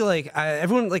nobody like,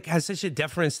 everyone like has such a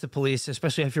deference to police,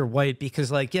 especially if you're white,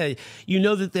 because like, yeah, you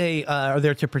know that they are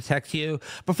there to protect you.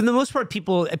 But for the most part,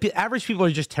 average people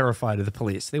are just terrified of the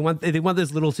police. They want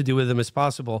as little to do with them as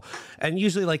possible. And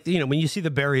usually like, you know, when you see the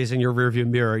berries in your rearview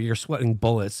mirror, you're sweating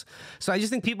bullets. So I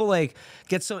just think people like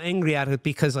get so angry at it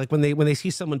because like when they see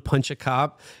someone punch a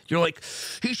cop, you're like,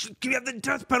 he should have the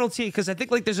death penalty. Because I think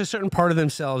like there's a certain part of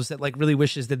themselves that like really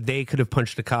wishes that they could have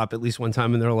punched a cop at least one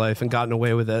time in their life and gotten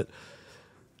away with it.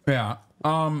 Yeah.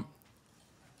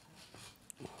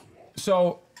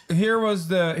 So here was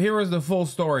the full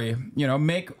story. You know,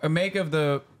 make of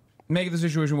the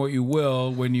situation what you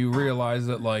will when you realize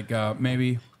that like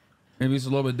maybe it's a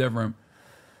little bit different.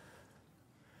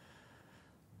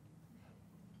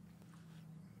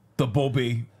 The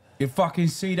Bobby, you fucking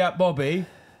see that Bobby?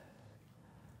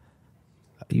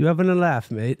 You having a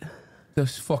laugh, mate?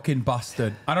 This fucking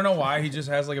bastard. I don't know why he just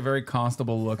has like a very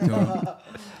constable look to him.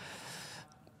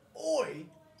 Oi.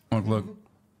 Look.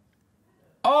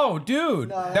 Oh, dude,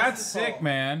 No, that's sick, fault.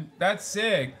 man. That's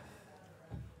sick.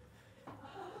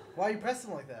 Why are you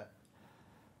pressing like that?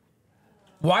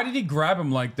 Why did he grab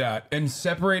him like that and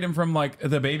separate him from like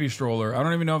the baby stroller? I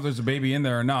don't even know if there's a baby in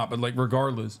there or not, but like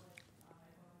regardless.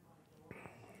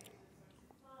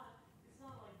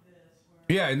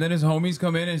 Yeah, and then his homies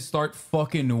come in and start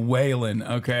fucking wailing,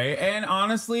 okay? And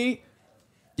honestly,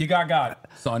 you got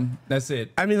son. That's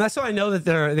it. I mean, that's how I know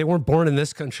that they weren't born in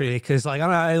this country. Because like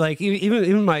I like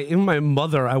even my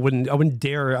mother, I wouldn't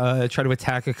dare try to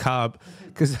attack a cop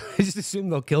because I just assume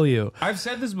they'll kill you. I've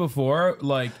said this before.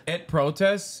 Like at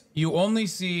protests, you only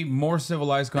see more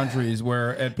civilized countries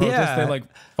where at protests they like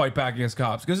fight back against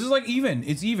cops because it's like even.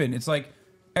 It's even. It's like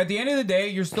at the end of the day,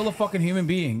 you're still a fucking human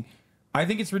being. I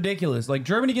think it's ridiculous. Like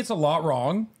Germany gets a lot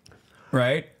wrong,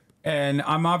 right? And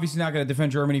I'm obviously not going to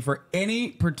defend Germany for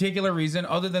any particular reason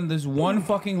other than this one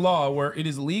fucking law where it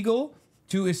is legal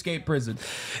to escape prison.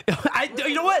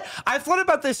 You know what? I've thought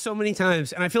about this so many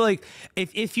times, and I feel like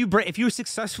if you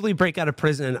successfully break out of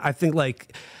prison, I think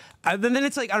like. Then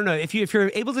it's like, I don't know, if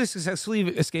you're able to successfully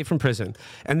escape from prison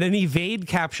and then evade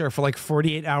capture for like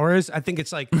 48 hours, I think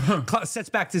it's like sets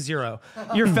back to zero.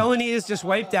 Your felony is just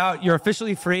wiped out. You're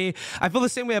officially free. I feel the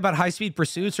same way about high-speed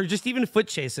pursuits or just even foot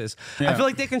chases. Yeah. I feel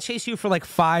like they can chase you for like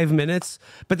 5 minutes,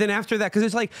 but then after that, because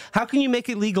it's like, how can you make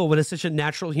it legal when it's such a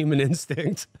natural human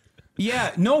instinct?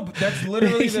 Yeah, no, that's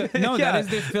literally Yeah. that is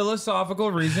the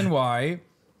philosophical reason why.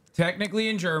 Technically,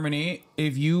 in Germany,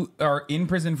 if you are in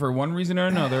prison for one reason or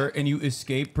another and you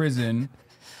escape prison,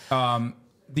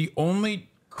 the only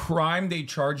crime they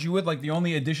charge you with, like the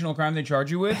only additional crime they charge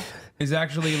you with, is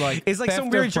actually like it's like theft some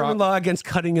weird of German law against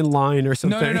cutting in line or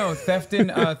something. No, theft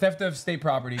of state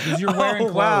property because you're wearing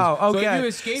clothes. Wow, okay. So if you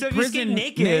escape So if you prison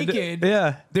escape naked,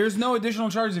 yeah, there's no additional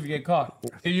charges if you get caught.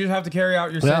 You just have to carry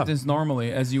out your sentence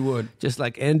normally as you would, just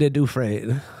like Andy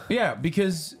Dufresne. Yeah,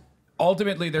 because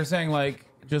ultimately they're saying like.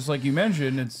 Just like you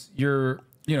mentioned, it's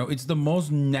it's the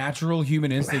most natural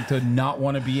human instinct to not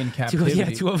want to be in captivity.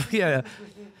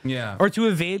 Yeah. Or to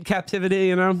evade captivity,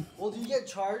 you know? Well, do you get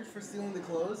charged for stealing the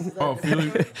clothes? Is Oh,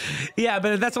 yeah,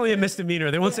 but that's only a misdemeanor.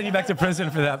 They won't send you back to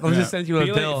prison for that. They'll just send you a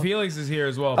bill. Felix is here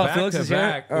as well. Oh, back Felix to is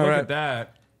back. here? Look All right. at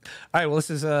that. All right, well, this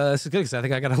is good because I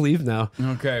think I got to leave now.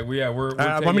 Okay, well, yeah, we're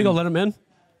want me to go let him in?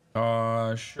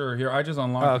 Sure. Here, I just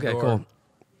unlocked the door. Cool.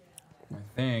 I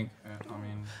think. I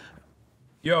mean...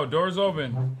 Yo, door's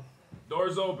open.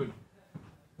 Door's open.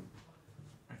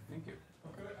 I think it.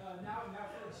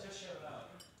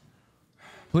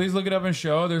 Please look it up and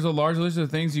show. There's a large list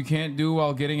of things you can't do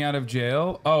while getting out of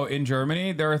jail. Oh, in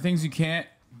Germany, there are things you can't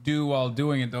do while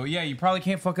doing it though. Yeah, you probably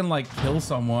can't fucking like kill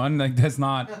someone. Like that's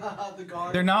not.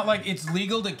 They're not like it's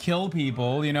legal to kill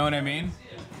people. You know what I mean?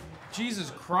 Jesus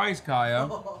Christ, Kaya.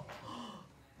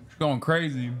 It's going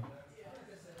crazy.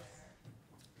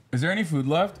 Is there any food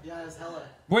left? Yeah, there's hella.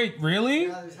 Wait, really?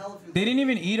 Yeah, there's hella food. They didn't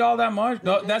even eat all that much?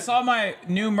 That's all my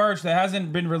new merch that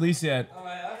hasn't been released yet. Oh,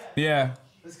 yeah? Yeah.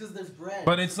 It's because there's bread.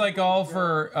 But it's like all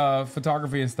for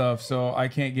photography and stuff, so I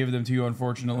can't give them to you,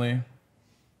 unfortunately.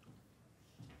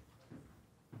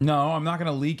 No, I'm not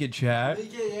gonna leak it, chat.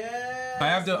 Leak it, yeah. I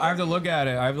have to look at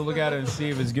it. I have to look at it and see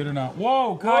if it's good or not.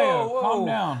 Whoa, Kaya, calm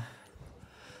down.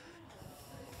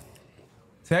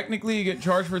 Technically, you get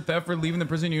charged for theft for leaving the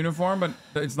prison uniform, but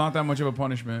it's not that much of a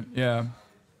punishment. Yeah.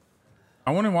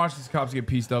 I want to watch these cops get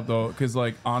pieced up, though, because,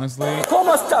 like, honestly... Wait,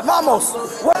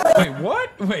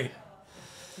 what? Wait.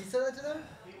 He said that to them?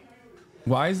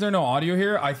 Why is there no audio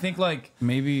here? I think, like,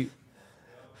 maybe...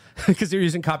 Because they're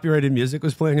using copyrighted music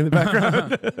was playing in the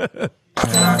background.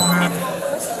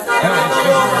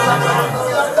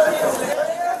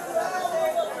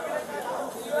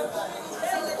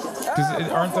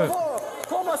 Aren't the...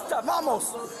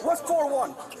 Vamos! West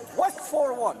 4-1. West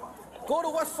 4-1. Go to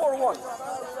West 4-1.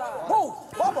 Move!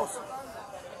 Vamos!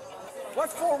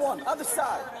 West 4-1. Other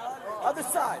side. Other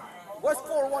side. West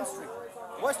 4-1 Street.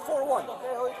 West 4-1.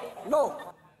 No.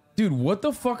 Dude, what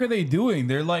the fuck are they doing?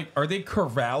 They're like, are they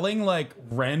corralling like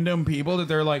random people that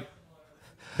they're like,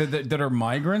 that are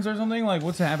migrants or something? Like,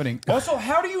 what's happening? Also,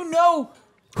 how do you know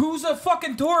who's a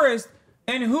fucking tourist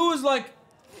and who's like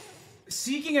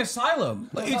seeking asylum?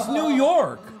 Like, it's New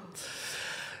York.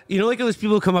 You know, like those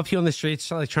people who come up to you on the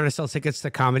streets, like trying to sell tickets to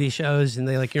comedy shows, and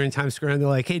you're in Times Square, and they're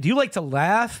like, "Hey, do you like to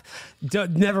laugh?"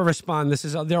 Never respond.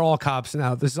 They're all cops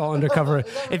now. This is all undercover.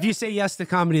 If you say yes to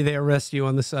comedy, they arrest you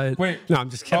on the site. Wait, no, I'm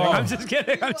just kidding. Oh. I'm just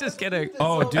kidding. I'm just kidding.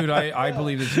 Oh, dude, I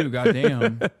believe it too.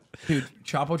 Goddamn, dude,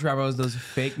 Chapotraphouse does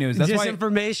fake news. That's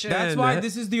disinformation. That's why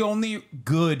this is the only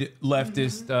good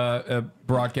leftist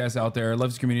broadcast out there,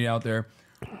 leftist community out there.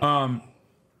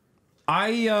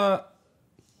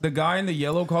 The guy in the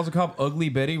yellow calls a cop Ugly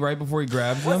Betty right before he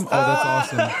grabs him. Oh,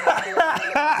 that's awesome.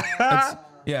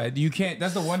 Yeah, you can't.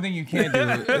 That's the one thing you can't do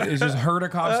is just hurt a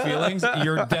cop's feelings.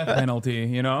 Your death penalty,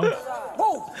 you know.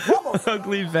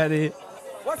 Ugly Betty.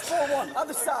 What's 4-1?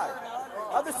 Other side.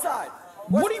 Other side.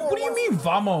 What do you mean,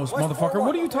 vamos, motherfucker?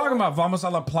 What are you talking about? Vamos a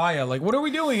la playa. Like, what are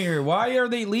we doing here? Why are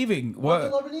they leaving?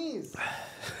 What? Lebanese.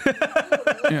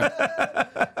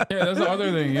 Yeah, that's the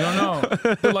other thing. You don't know.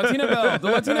 The Latina bell. The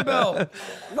Latina bell.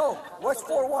 No, West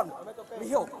 4-1.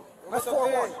 Mijo. West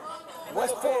 4-1.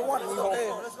 West 4-1, mijo.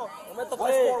 West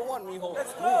 4-1, mijo.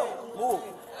 Let's go. Move.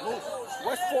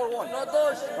 West 4-1.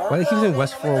 Why do they keep saying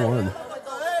West 4-1?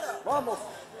 Vamos.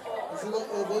 Is it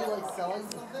like selling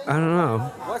something? I don't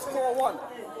know. West 4-1.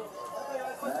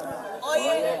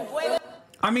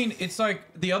 I mean, it's like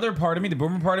the other part of me, the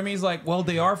boomer part of me is like, well,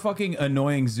 they are fucking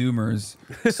annoying Zoomers.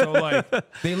 So like,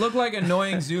 they look like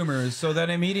annoying Zoomers. So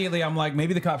then immediately I'm like,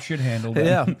 maybe the cops should handle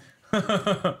them.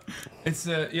 Yeah. It's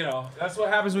you know, that's what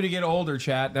happens when you get older,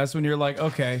 chat. That's when you're like,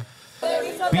 okay,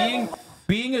 being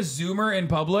a Zoomer in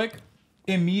public,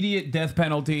 immediate death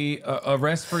penalty,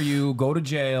 arrest for you, go to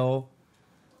jail.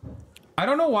 I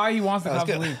don't know why he wants the cops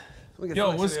to leave.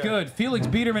 Yo, what's good? Felix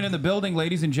Biederman in the building,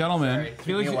 ladies and gentlemen. Sorry, it took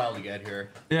me a while to get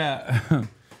here. Yeah.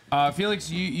 Felix,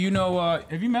 you know,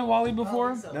 have you met Wally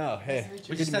before? No, hey.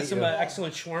 We just had some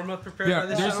excellent shawarma prepared. Yeah, by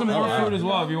this there's some more food as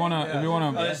well if you wanna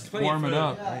warm it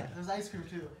up. Yeah, there's ice cream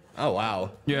too. Oh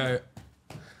wow. Yeah.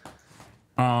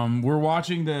 We're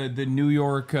watching the New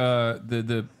York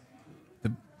the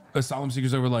asylum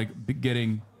seekers that were like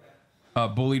getting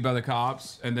bullied by the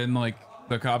cops, and then like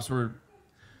the cops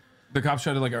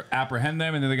tried to like apprehend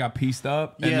them, and then they got pieced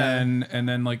up, and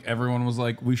then like everyone was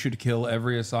like, we should kill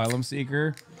every asylum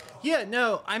seeker. Yeah,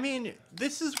 no, I mean,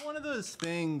 this is one of those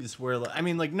things where I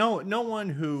mean, like no one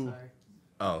who. Sorry.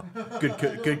 Oh,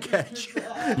 good catch.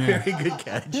 Very good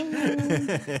catch.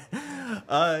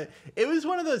 It was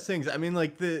one of those things. I mean,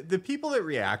 like the people that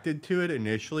reacted to it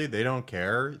initially, they don't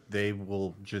care. They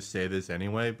will just say this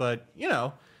anyway. But you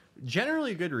know,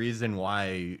 generally a good reason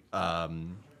why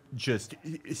just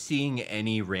seeing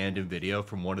any random video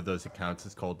from one of those accounts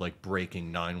is called like breaking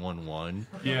 911.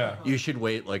 Yeah. You should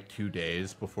wait like 2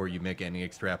 days before you make any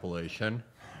extrapolation.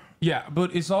 Yeah,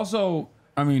 but it's also,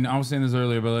 I mean, I was saying this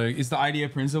earlier, but like, it's the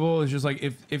IDF principle. It's just like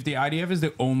if the IDF is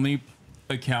the only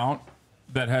account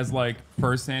that has like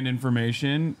first-hand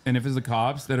information, and if it's the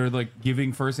cops that are like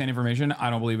giving first-hand information, I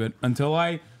don't believe it until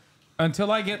I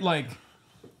get like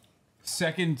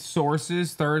second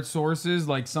sources, third sources,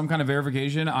 like some kind of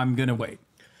verification. I'm gonna wait.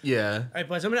 Yeah. All right,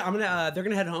 boys. I'm gonna. They're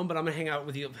gonna head home, but I'm gonna hang out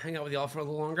with y'all for a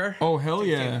little longer. Oh hell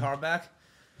yeah! Take the car back.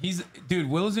 Dude,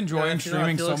 Will is enjoying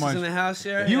streaming so much. In the house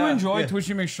here. You enjoy Twitch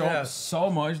streaming so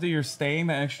much that you're staying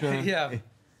the extra. Yeah.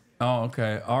 Oh,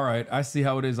 okay. All right. I see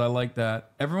how it is. I like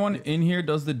that. Everyone in here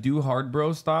does the do hard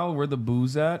bro style. Where the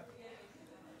booze at?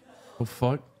 Oh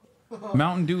fuck.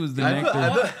 Mountain Dew is the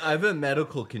nectar. I have a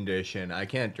medical condition. I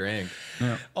can't drink.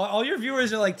 Yeah. All your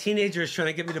viewers are like teenagers trying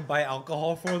to get me to buy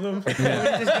alcohol for them.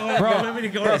 Yeah. Just go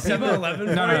to 7-Eleven.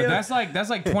 No, that's like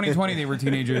 2020. They were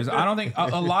teenagers. I don't think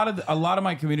a lot of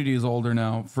my community is older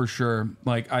now for sure.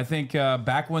 Like I think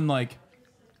back when like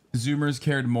Zoomers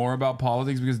cared more about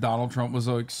politics because Donald Trump was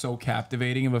like so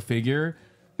captivating of a figure.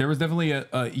 There was definitely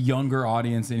a younger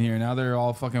audience in here. Now they're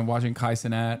all fucking watching Kai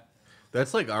Cenat.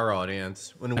 That's like our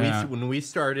audience. When we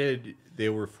started, they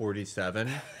were 47,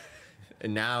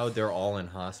 and now they're all in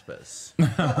hospice.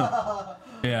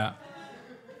 Yeah.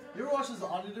 You ever watch those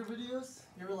auditor videos?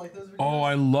 You ever like those videos? Oh,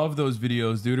 I love those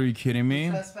videos, dude. Are you kidding me?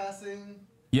 Trespassing.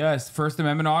 Yes, First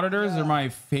Amendment auditors are my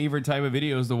favorite type of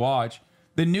videos to watch.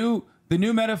 The new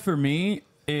meta for me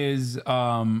is wait,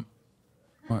 hold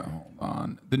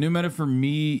on. The new meta for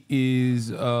me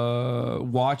is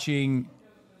watching.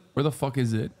 Where the fuck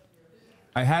is it?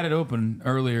 I had it open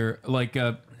earlier, like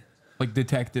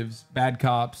detectives, bad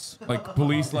cops, like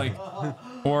police, like,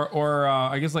 or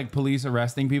I guess like police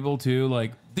arresting people too.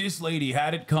 Like this lady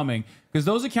had it coming, because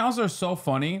those accounts are so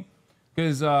funny.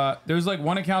 Because there's like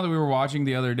one account that we were watching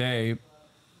the other day,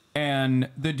 and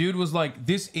the dude was like,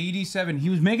 this 87. He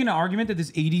was making an argument that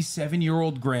this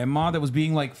 87-year-old grandma that was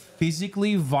being like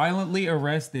physically, violently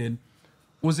arrested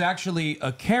was actually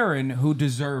a Karen who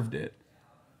deserved it.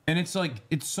 And it's like,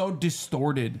 it's so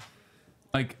distorted.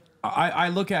 Like, I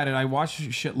look at it, I watch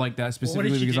shit like that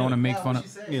specifically because I want to make fun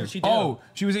of. Oh,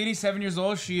 she was 87 years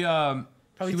old. She was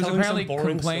apparently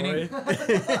complaining.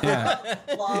 Yeah.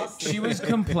 She was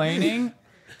complaining.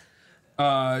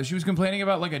 She was complaining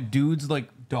about like a dude's like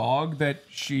dog that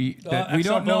we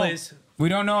don't know. We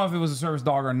don't know if it was a service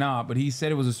dog or not, but he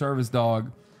said it was a service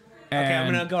dog. Okay,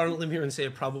 I'm gonna go on a limb here and say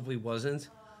it probably wasn't.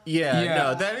 Yeah,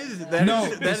 no, that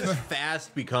is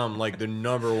fast become like the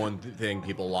 #1 thing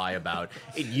people lie about.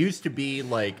 It used to be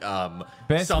like some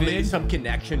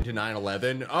connection to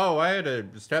 9/11. Oh, I had a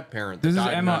step parent. This is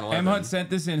Emma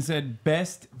sent this in and said,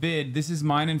 "Best vid. This is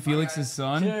mine and Felix's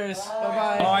son." Cheers. Bye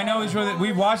bye. Oh, I know.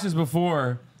 We watched this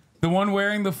before. The one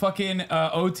wearing the fucking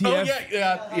OTF.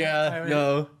 Oh yeah.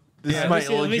 No. This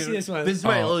is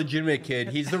my illegitimate kid.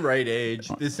 He's the right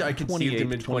age. I conceived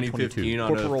him in 2015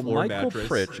 on a floor mattress. Corporal Michael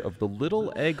Pritch of the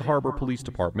Little Egg Harbor Police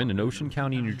Department in Ocean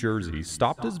County, New Jersey,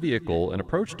 stopped his vehicle and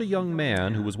approached a young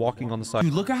man who was walking on the side.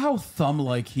 Dude, look at how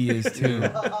thumb-like he is, too.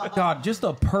 God, just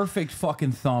a perfect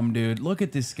fucking thumb, dude. Look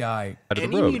at this guy. Of the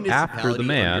road after the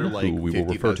man, who we will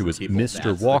refer to as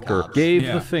Mr. Walker, gave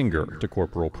the finger to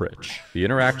Corporal Pritch. The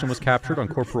interaction was captured on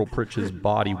Corporal Pritch's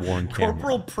body-worn camera.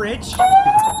 Corporal Pritch?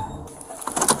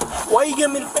 Why you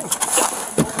giving me the finger?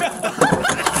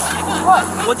 What?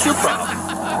 What's your problem?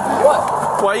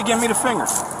 What? Why you giving me the finger?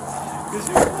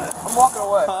 I'm walking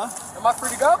away. Huh? Am I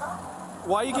free to go?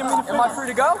 Why you giving me the finger? Am I free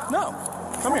to go? No.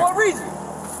 Come here. For what reason?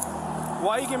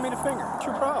 Why you giving me the finger? What's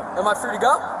your problem? Am I free to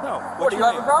go? No. What, do you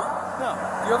have a problem? No.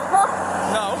 Do you have a problem?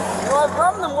 No. You don't have a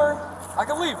problem? Then I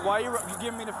can leave. Why you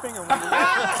giving me the finger when you leave?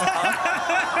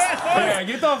 Yeah,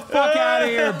 get the fuck out of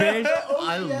here, bitch.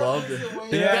 I love it.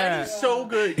 Yeah. That is so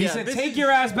good. He said, take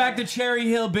your ass back to Cherry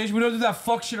Hill, bitch. We don't do that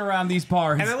fuck shit around these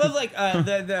parts. And I love, like,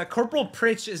 the Corporal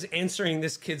Pritch is answering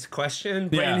this kid's question,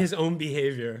 but in his own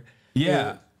behavior.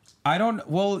 Yeah. I don't,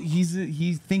 well, he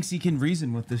thinks he can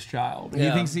reason with this child. He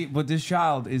thinks but this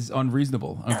child is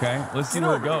unreasonable, okay? Let's see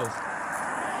where it goes.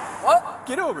 What?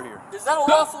 Get over here. Is that a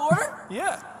lawful order?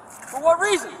 Yeah. For what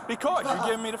reason? Because you're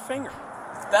giving me the finger.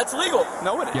 That's legal.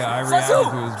 No, it isn't. Yeah, I Says reacted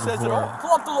who? to his Says it before. all.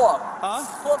 Pull up the law.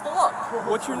 Huh? Pull up the law.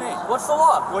 What's your name? What's the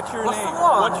law? What's your What's name? the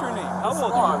law? What's your name? How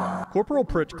old are you? Corporal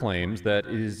Pritch claims that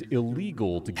it is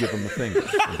illegal to give him the finger,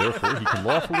 and therefore he can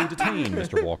lawfully detain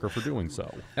Mr. Walker for doing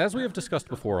so. As we have discussed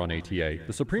before on ATA,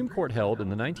 the Supreme Court held in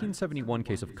the 1971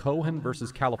 case of Cohen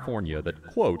versus California that,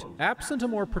 quote, absent a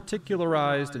more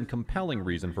particularized and compelling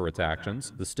reason for its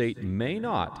actions, the state may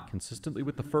not, consistently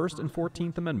with the First and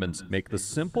 14th Amendments, make the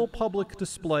simple public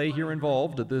display here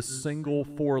involved of this single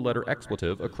four-letter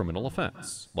expletive a criminal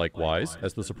offense. Likewise,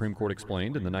 as the Supreme Court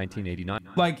explained in the 1989...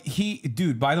 Like,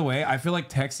 dude, by the way, I feel like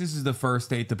Texas is the first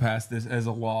state to pass this as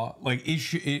a law. Like,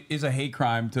 it is a hate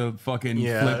crime to fucking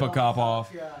flip a cop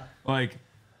off. Yeah. Like,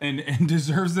 and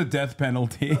deserves the death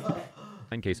penalty.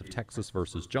 In case of Texas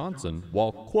versus Johnson,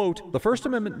 while, quote, the First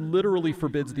Amendment literally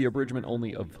forbids the abridgment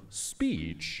only of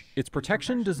speech, its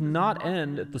protection does not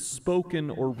end at the spoken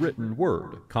or written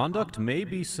word. Conduct may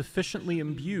be sufficiently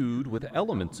imbued with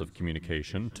elements of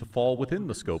communication to fall within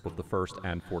the scope of the First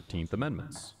and 14th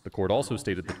Amendments. The court also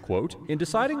stated that, quote, in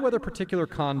deciding whether particular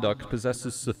conduct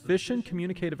possesses sufficient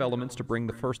communicative elements to bring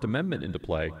the First Amendment into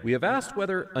play, we have asked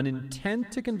whether an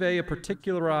intent to convey a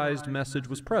particularized message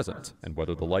was present, and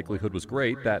whether the likelihood was great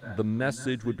that the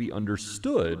message would be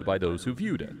understood by those who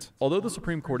viewed it. Although the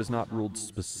Supreme Court has not ruled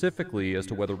specifically as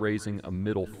to whether raising a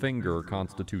middle finger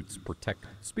constitutes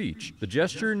protected speech, the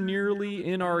gesture nearly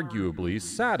inarguably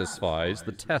satisfies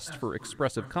the test for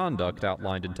expressive conduct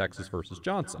outlined in Texas versus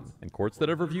Johnson. And courts that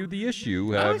have reviewed the issue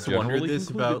have generally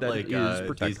concluded that it is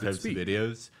protected speech.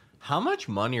 Videos. How much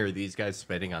money are these guys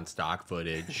spending on stock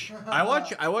footage? I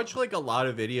watch like a lot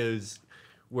of videos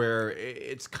where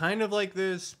it's kind of like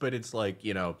this, but it's like,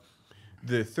 you know,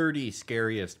 the 30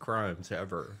 scariest crimes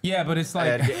ever. Yeah, but it's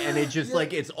like... And it's just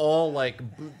like, it's all like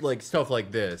stuff like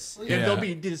this. Yeah. And they'll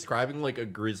be describing like a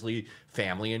grisly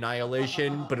family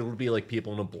annihilation, but it'll be like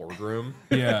people in a boardroom.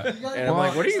 Yeah. And I'm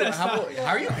like, what are you, how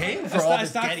are you paying for all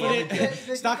this Getty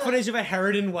images? Stock footage of a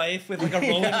Harridan wife with like a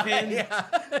rolling pin. Yeah.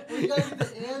 Well, you gotta get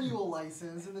the annual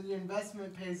license, and then your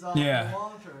investment pays off in the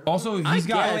long term. Also, he's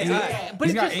got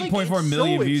 8.4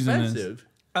 million views in this.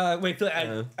 Wait,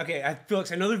 Felix,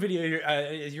 Felix, I know the video.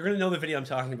 You're gonna know the video I'm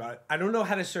talking about. I don't know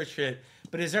how to search it,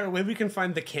 but is there a way we can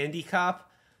find the candy cop?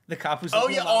 The cop who's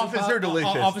Officer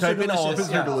Delicious. Type in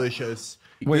Officer Delicious.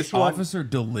 Wait, Officer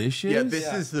Delicious? Yeah,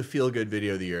 this is the feel-good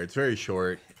video of the year. It's very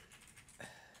short.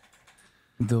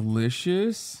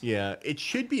 Delicious. Yeah, it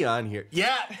should be on here.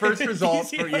 Yeah, first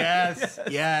results for yes.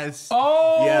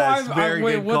 Oh, yes, very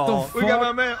wait, good what call. the fuck? We got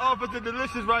my man Officer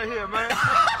Delicious right here, man.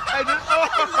 Hey,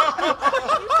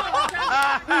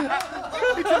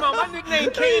 you talking about my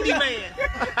nickname, Candy Man?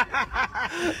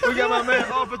 We got my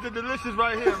man Officer Delicious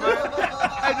right here, man.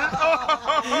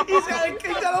 He's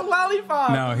got a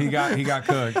lollipop. No, he got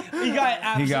cooked. He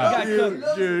got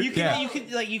cooked. Dude.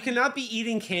 You cannot be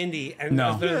eating candy and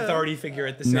No. an authority figure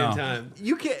at the same time.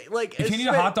 You can't like. You can't eat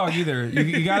a hot dog either.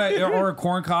 You gotta, or a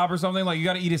corn cob or something. Like you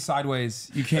gotta eat it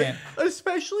sideways. You can't.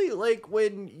 Especially like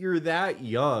when you're that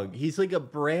young. He's like a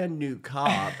brand new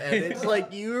cop, and it's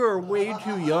like you are way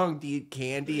too young to eat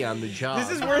candy on the job.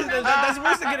 This is worse. That's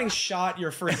worse than getting shot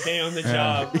your first day on the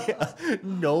job. Yeah.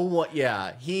 No one.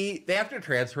 Yeah, they have to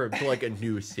transfer him to like a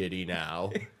new city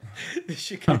now. This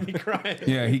shit got me crying.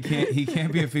 Yeah, he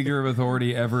can't be a figure of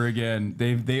authority ever again.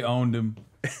 They owned him.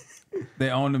 They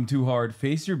owned him too hard.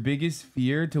 Face your biggest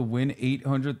fear to win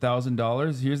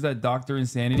 $800,000. Here's that Dr.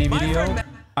 Insanity video.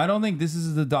 I don't think this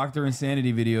is the Dr.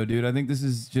 Insanity video, dude. I think this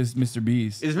is just Mr.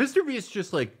 Beast. Is Mr. Beast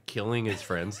just like killing his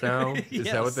friends now? Is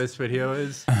that what this video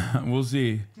is? We'll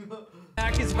see.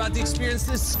 Mac is about to experience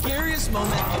the scariest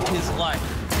moment of his life.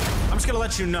 I'm just gonna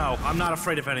let you know, I'm not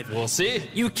afraid of anything. We'll see.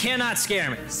 You cannot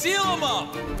scare me. Seal him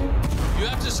up! You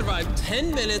have to survive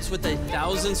 10 minutes with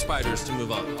 1,000 spiders to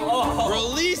move up.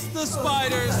 Release the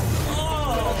spiders!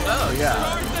 Oh, yeah.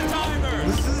 Start the timer!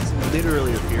 This is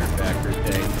literally a fear factor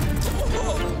thing.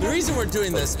 The reason we're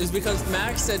doing this is because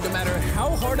Max said no matter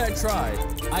how hard I try,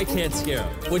 I can't scare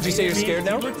him. Would you say you're scared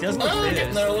now?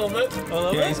 Getting there a little bit.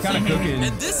 Yeah, he's kind of cooking.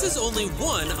 And this is only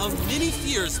one of many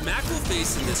fears Mac will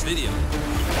face in this video.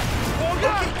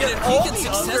 And if he can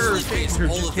successfully face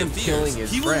all of the fears,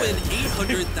 he will win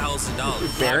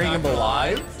 $800,000. Burying him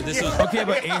alive? This was Okay,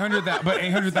 but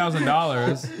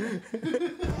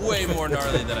 $800,000. way more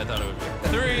gnarly than I thought it would be.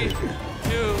 3, 2,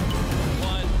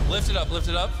 1. Lift it up, lift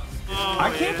it up.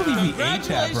 I can't believe he ate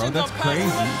that, bro. That's crazy.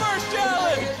 First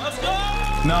challenge. Let's go.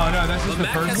 No, that's just the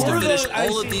Mac first has to one. finish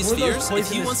all of these fears if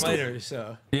he wants to.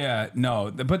 So. Yeah,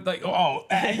 no, but like, you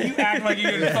act like you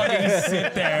can fucking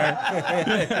sit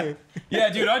there. Yeah,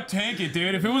 dude, I'd tank it,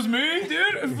 dude. If it was me,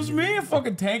 I'd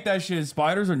fucking tank that shit.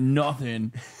 Spiders are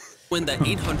nothing. Win that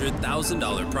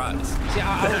 $800,000 prize. See,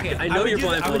 I know you're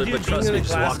blindfolded, but trust me,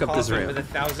 just walk up this ramp. With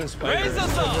 1,000 spiders. Raise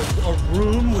us up. A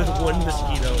room with one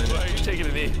mosquito in it. You're taking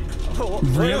a knee.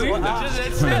 Really?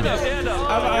 Stand up.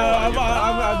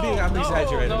 I'm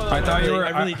exaggerating. I thought you were.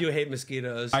 I really do hate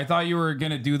mosquitoes. I thought you were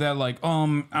gonna do that, like,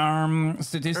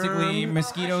 statistically,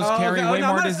 mosquitoes carry way more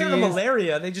I'm not disease. scared of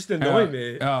malaria. They just annoy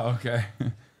me. Oh, okay.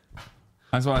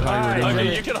 That's what I thought you were doing.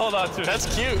 Okay, you can hold on to it. That's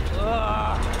cute.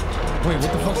 Wait,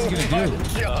 what the fuck's he gonna do?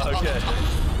 Okay.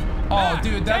 Oh,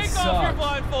 dude, that Take off your sucks.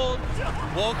 blindfold.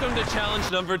 Welcome to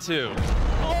challenge number 2.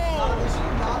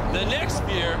 The next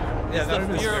fear is the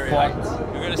fear of heights.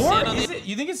 You're gonna stand on the.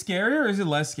 You think it's scarier or is it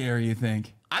less scary, you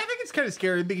think? I think it's kind of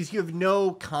scary because you have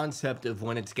no concept of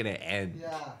when it's gonna end.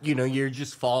 Yeah. You know, you're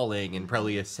just falling, and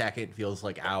probably a second feels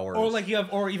like hours. Or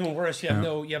even worse, you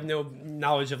have no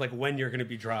knowledge of like when you're gonna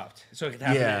be dropped. So it could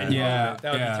happen at any moment.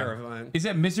 That would be terrifying. Is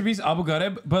that Mr. Beast Abu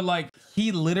Ghraib? But like,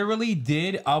 he literally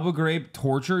did Abu Ghraib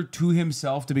torture to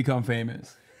himself to become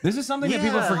famous. This is something that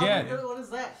people forget. What is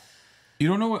that? You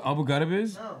don't know what Abu Ghraib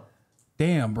is? No.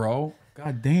 Damn, bro.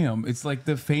 God damn. It's like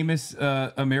the famous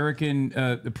American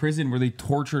prison where they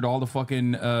tortured all the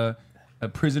fucking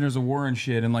prisoners of war and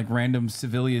shit and like random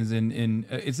civilians in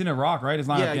it's in Iraq, right? It's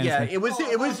not Afghanistan. It was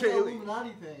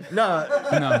Illuminati thing. no.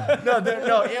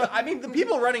 I mean, the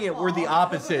people running it were the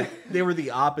opposite. They were the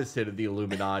opposite of the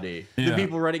Illuminati. Yeah. The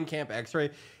people running Camp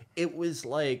X-Ray, it was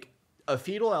like a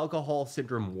fetal alcohol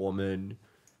syndrome woman,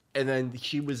 and then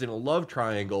she was in a love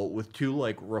triangle with 2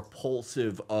 like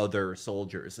repulsive other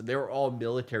soldiers, and they were all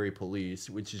military police,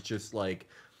 which is just like,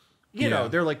 you know,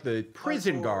 they're like the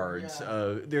prison guards.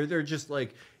 They're just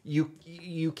like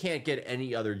you can't get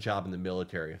any other job in the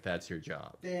military if that's your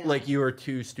job. Damn. Like you are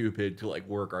too stupid to like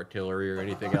work artillery or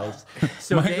anything else.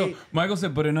 So Michael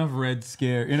said, but enough Red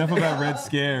Scare. Enough about Red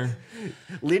Scare.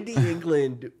 Lindy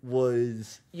England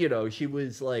was, you know, she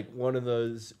was like one of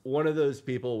those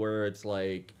people where it's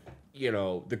like, you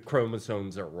know, the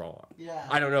chromosomes are wrong. Yeah.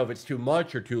 I don't know if it's too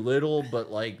much or too little,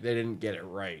 but like they didn't get it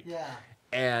right. Yeah.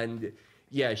 And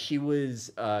yeah, she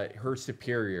was her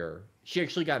superior. She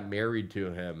actually got married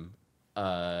to him.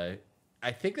 I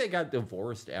think they got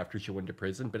divorced after she went to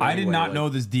prison. But I anyway, did not like, know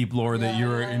this deep lore that you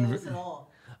were in.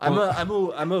 I'm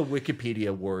a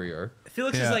Wikipedia warrior.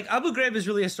 Felix is like, Abu Ghraib is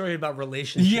really a story about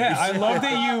relationships. Yeah, I love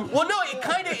that you. Well, no, it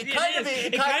kind of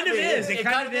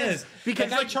is.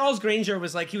 Because like Charles Granger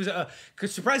was like, he was a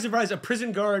surprise, a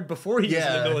prison guard before he was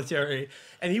in the military,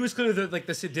 and he was kind of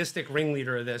the sadistic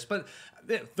ringleader of this. But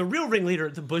the real ringleader,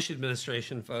 the Bush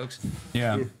administration, folks.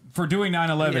 Yeah, for doing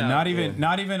 9/11,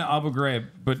 not even Abu Ghraib,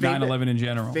 but 9/11 in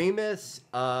general. Famous.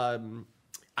 I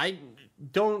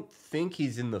don't think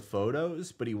he's in the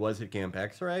photos, but he was at Camp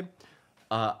X-Ray.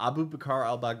 Abu Bakr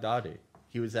al-Baghdadi.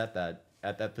 He was at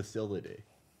that facility.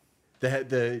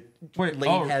 The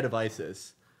late head of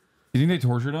ISIS. You think they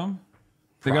tortured him?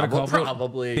 They got a couple.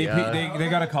 Probably. They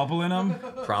got a couple in them.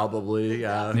 Probably.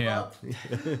 Yeah. Yeah.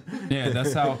 Yeah.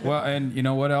 That's how. Well, and you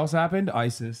know what else happened?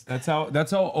 ISIS. That's how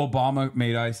Obama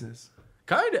made ISIS.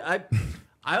 Kind of.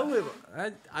 I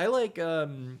like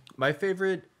my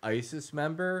favorite ISIS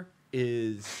member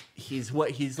is he's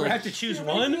like. Do I have to choose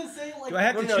one? Do I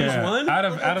have to choose one?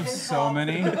 Out of so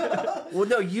many. Well,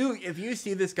 no. If you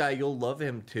see this guy, you'll love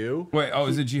him too. Wait. Oh,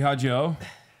 is it Jihad Joe?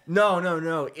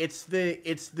 No. It's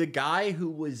the guy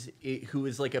who was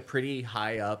like a pretty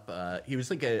high up. He was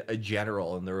like a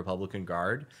general in the Republican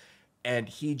Guard, and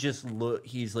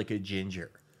he's like a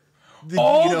ginger. The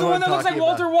one that looks like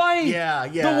Walter White. Yeah.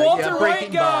 The Walter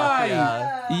White guy.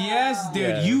 Yeah. Yes,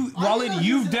 dude. Yeah. Walid,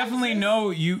 you definitely know.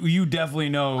 You definitely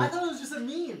know. I thought it was just a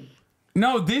meme.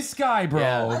 No, this guy, bro.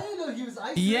 Yeah. I didn't know he was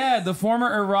ISIS. Yeah, the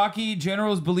former Iraqi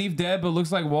general is believed dead, but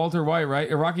looks like Walter White, right?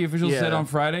 Iraqi officials said on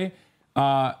Friday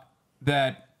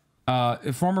that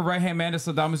former right-hand man of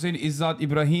Saddam Hussein, Izzat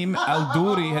Ibrahim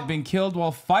al-Duri, had been killed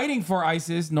while fighting for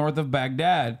ISIS north of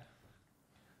Baghdad.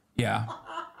 Yeah.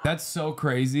 That's so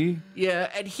crazy. Yeah,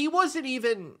 and he wasn't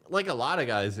even like a lot of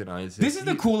guys in ISIS. This is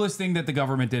the coolest thing that the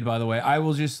government did, by the way.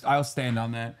 I'll stand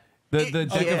on that. The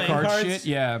deck of cards shit,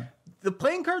 yeah. The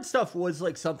playing card stuff was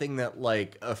like something that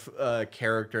like a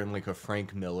character in like a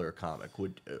Frank Miller comic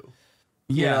would do.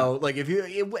 Yeah. You know, like if you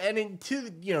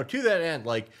to that end,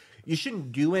 like you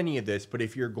shouldn't do any of this, but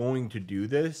if you're going to do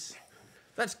this,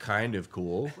 that's kind of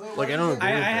cool. Like I don't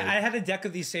agree with it. I had a deck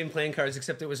of these same playing cards,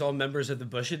 except it was all members of the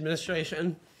Bush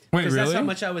administration. Wait, Because really? that's how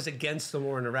much I was against the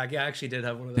war in Iraq. Yeah, I actually did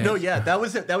have one of those. No, yeah, that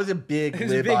was a big It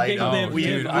was a lib big item. lib.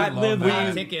 Dude, I love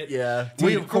that. ticket. Yeah, Dude,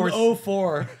 we of course from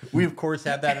 04. we of course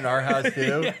had that in our house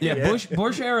too. Yeah,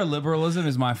 Bush era liberalism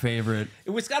is my favorite.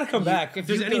 It's got to come back if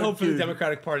there's any hope for the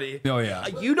Democratic Party. Oh yeah.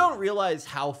 You don't realize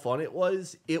how fun it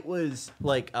was. It was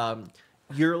like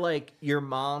your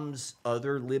mom's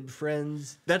other lib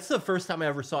friends. That's the first time I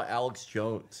ever saw Alex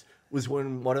Jones. Was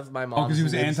when one of my mom's... Oh, because he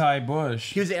was libs,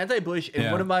 anti-Bush. He was anti-Bush, and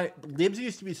Yeah. one of my... Libs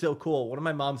used to be so cool. One of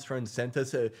my mom's friends sent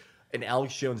us an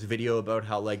Alex Jones video about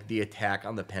how, like, the attack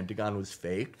on the Pentagon was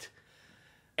faked.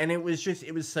 And it was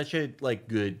such a, like,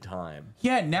 good time.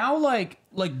 Yeah, now, like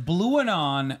Blue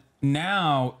Anon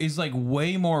now is, like,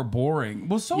 way more boring.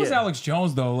 Well, so is Alex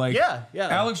Jones, though. Like, Yeah.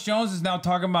 Alex Jones is now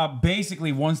talking about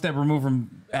basically one step removed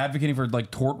from advocating for,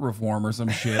 like, tort reform or some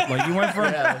shit. Like, he went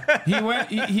from...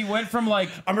 he went from, like...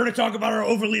 I'm going to talk about our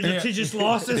overly litigious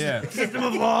law system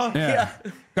of law. Yeah.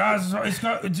 Guys,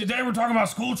 today we're talking about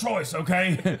school choice,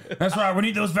 okay? That's right. We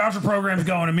need those voucher programs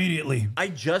going immediately. I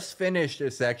just finished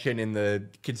a section in the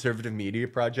Conservative Media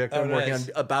Project I'm working on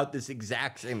about this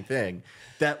exact same thing.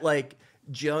 That, like,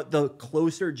 the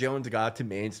closer Jones got to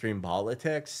mainstream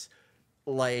politics,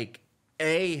 like,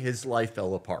 his life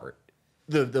fell apart.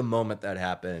 The moment that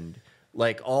happened,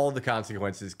 like, all the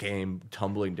consequences came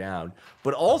tumbling down.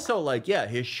 But also, like,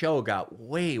 his show got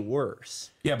way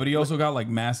worse. Yeah, but he also got, like,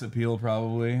 mass appeal,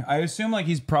 probably. I assume, like,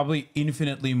 he's probably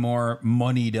infinitely more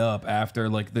moneyed up after,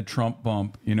 like, the Trump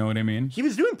bump. You know what I mean? He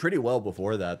was doing pretty well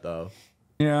before that, though.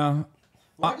 Yeah.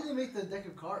 Why did they make the deck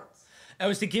of cards? That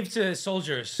was to give to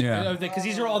soldiers. Yeah. Because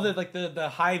these are all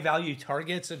the high value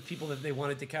targets of people that they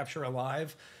wanted to capture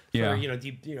alive for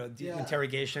deep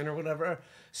interrogation or whatever.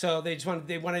 So they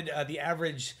wanted the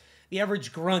average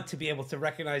grunt to be able to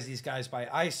recognize these guys by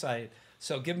eyesight.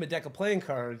 So give them a deck of playing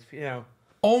cards. You know.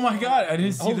 Oh my God! I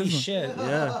didn't see Holy this. shit!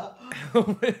 Yeah.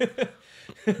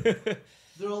 They're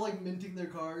all like minting their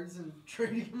cards and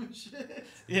trading them and shit.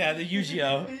 Yeah, the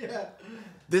Yu-Gi-Oh. Yeah.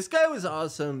 This guy was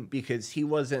awesome because he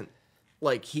wasn't.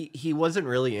 Like, he wasn't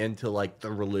really into, like,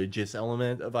 the religious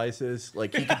element of ISIS.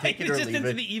 Like, he could take it or just leave into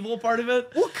it. the evil part of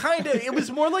it? Well, kind of. It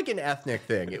was more like an ethnic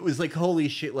thing. It was like, holy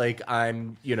shit, like,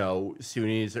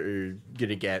 Sunnis are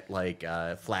gonna get, like,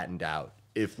 flattened out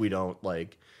if we don't,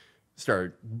 like,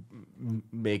 start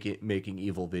making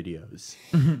evil videos.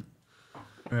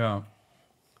 Yeah.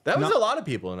 That was a lot of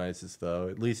people in ISIS, though.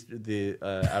 At least the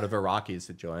out of Iraqis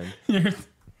that joined.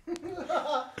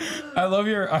 I love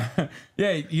your.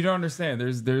 Yeah, you don't understand.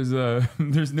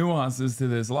 There's nuances to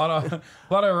this. A lot of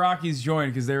Iraqis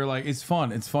joined because they were like, it's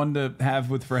fun. It's fun to have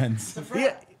with friends.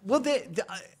 Yeah. Well,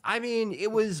 I mean,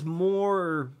 it was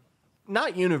more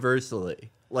not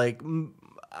universally like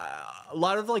a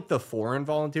lot of like the foreign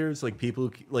volunteers, like people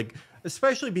who, like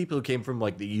especially people who came from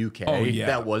like the UK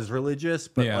that was religious,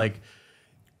 but like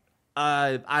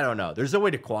I don't know. There's no way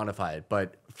to quantify it,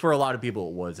 but for a lot of people,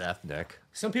 it was ethnic.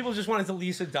 Some people just wanted to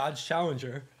lease a Dodge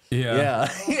Challenger. Yeah.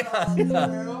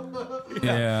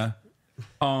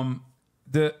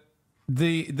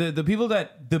 The people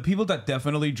that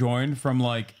definitely joined from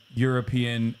like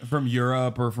from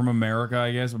Europe or from America,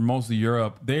 I guess, or mostly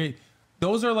Europe,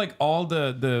 those are like all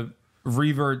the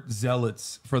revert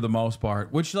zealots for the most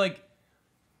part, which like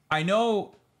I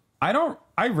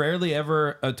rarely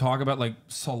ever talk about like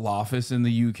Salafists in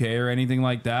the UK or anything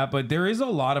like that, but there is a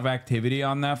lot of activity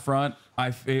on that front. I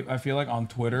feel like on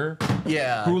Twitter,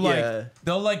 who like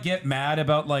they'll like get mad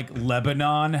about like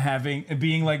Lebanon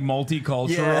being like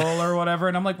multicultural or whatever,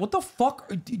 and I'm like, what the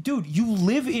fuck, dude? You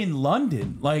live in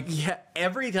London, like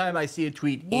Every time I see a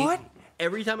tweet,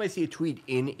 every time I see a tweet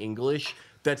in English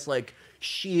that's like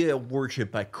Shia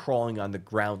worship by crawling on the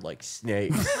ground like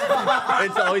snakes.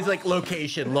 It's always like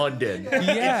location London.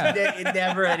 Yeah. It's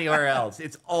never anywhere else.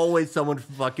 It's always someone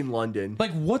from fucking London.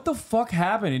 Like, what the fuck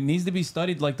happened? It needs to be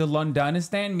studied. Like, the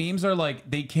Londonistan memes are like,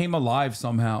 they came alive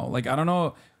somehow. Like, I don't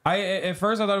know. At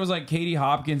first I thought it was like Katie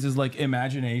Hopkins' like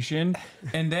imagination.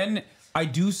 And then I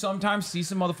do sometimes see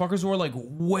some motherfuckers who are like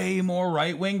way more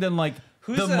right-wing than like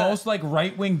the most like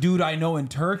right-wing dude I know in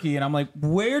Turkey, and I'm like,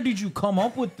 where did you come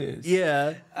up with this?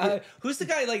 Yeah. Who's the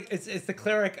guy? Like, it's the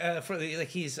cleric for the, like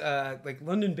he's like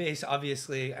London-based,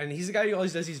 obviously, and he's the guy who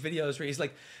always does these videos where he's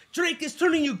like, Drake is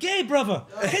turning you gay, brother.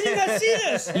 Can you not see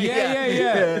this?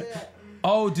 Yeah.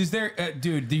 Oh, does there,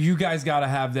 dude? You guys gotta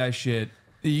have that shit.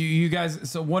 You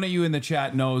guys. So one of you in the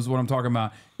chat knows what I'm talking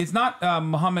about. It's not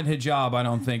Muhammad Hijab, I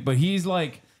don't think, but he's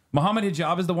like. Muhammad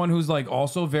Hijab is the one who's like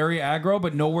also very aggro,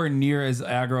 but nowhere near as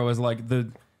aggro as like the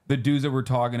dudes that we're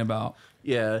talking about.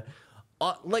 Yeah.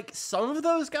 Like some of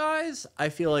those guys, I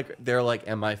feel like they're like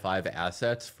MI5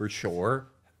 assets for sure.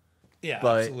 Yeah,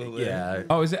 but, absolutely. Yeah.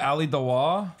 Oh, is it Ali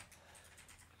Dawa?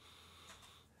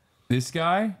 This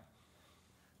guy?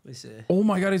 Let me see. Oh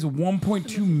my God, he's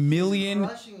 1.2 million.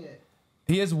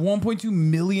 He has 1.2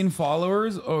 million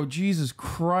followers. Oh, Jesus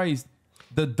Christ.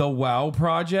 The Wow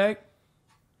Project.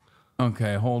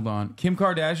 Okay, hold on. Kim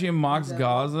Kardashian mocks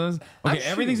Gaza's. Okay,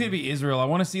 everything's gonna be Israel. I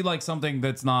want to see like something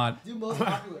that's not. Do most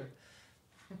popular.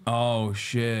 Oh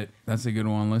shit, that's a good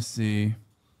one. Let's see.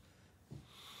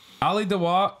 Ali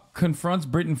Dawa confronts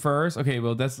Britain first. Okay,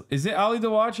 well is it Ali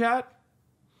Dawa, chat?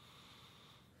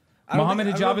 Muhammad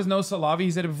Hijab is no Salafi. He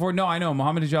said it before. No, I know.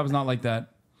 Muhammad Hijab is not like that.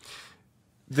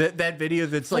 That video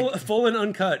that's like full and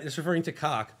uncut is referring to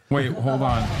cock. Wait, hold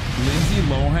on. Lindsay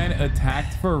Lohan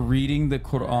attacked for reading the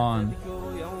Quran.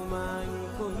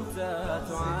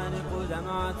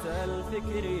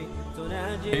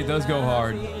 It does go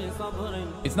hard.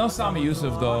 It's no Sami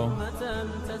Yusuf though.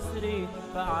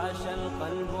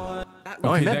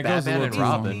 Okay, that goes a little too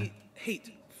long. Hate,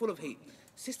 full of hate.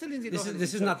 Sister Lindsay Lohan.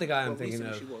 This is not the guy I'm thinking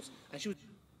of. She was.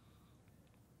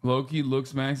 Loki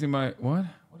looks maxing my what?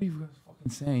 What are you guys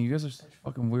fucking saying? You guys are such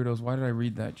fucking weirdos. Why did I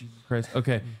read that? Jesus Christ.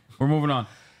 Okay, we're moving on.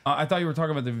 I thought you were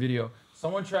talking about the video.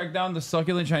 Someone tracked down the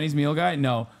succulent Chinese meal guy.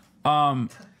 No,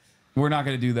 we're not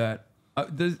gonna do that.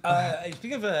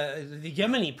 Speaking of the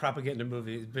Yemeni propaganda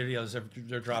movie videos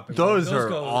they're dropping. Those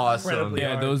are awesome.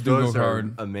 Yeah, hard. those do those go are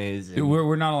hard. Amazing. Dude,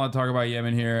 we're not allowed to talk about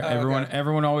Yemen here. Okay.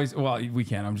 Everyone always. Well, we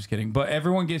can. I'm just kidding. But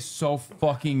everyone gets so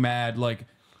fucking mad. Like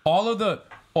all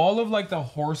of like the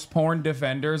horse porn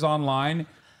defenders online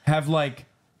have like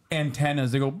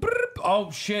antennas. They go,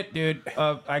 oh shit, dude.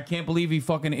 I can't believe he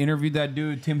fucking interviewed that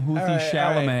dude, Timothée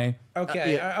Chalamet.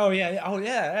 Okay. Oh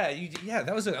yeah.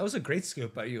 That was a great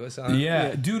scoop by you, Hasan.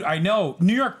 Yeah, dude. I know.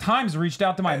 New York Times reached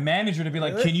out to my manager to be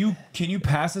like, can you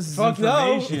pass us this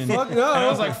information? Fuck no. And I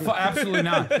was like, absolutely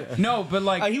not. No, but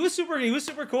like he was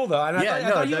super cool though. And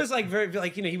I thought he was like very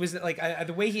like he was like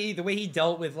the way he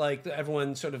dealt with like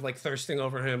everyone sort of like thirsting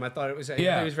over him. I thought it was he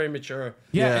was very mature.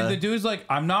 Yeah, and the dude's like,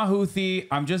 I'm not Houthi.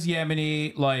 I'm just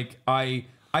Yemeni. Like I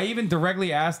even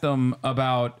directly asked him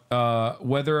about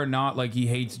whether or not like he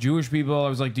hates Jewish people. I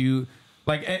was like, do you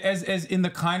like as in the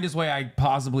kindest way I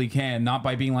possibly can, not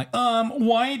by being like,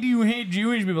 why do you hate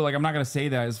Jewish people? Like I'm not gonna say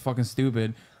that. It's fucking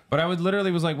stupid. But I would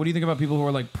literally was like, what do you think about people who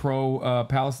are like pro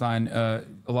Palestine? A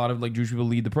lot of like Jewish people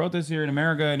lead the protests here in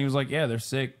America, and he was like, yeah, they're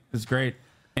sick. It's great.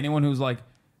 Anyone who's like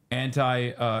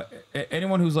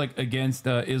anyone who's like against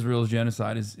Israel's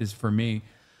genocide is for me.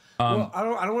 Well, I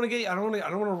don't want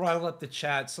to rile up the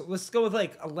chat. So let's go with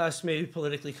like a less maybe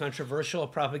politically controversial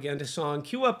propaganda song.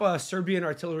 Cue up "Serbian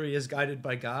artillery is guided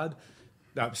by God."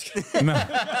 No, I'm just kidding.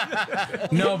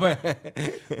 No, but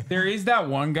there is that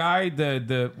one guy,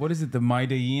 the what is it, the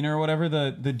Maidain or whatever,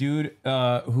 the dude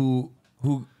who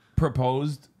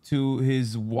proposed to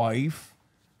his wife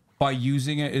by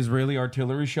using an Israeli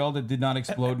artillery shell that did not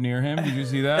explode near him. Did you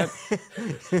see that?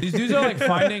 These dudes are like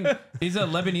finding. He's a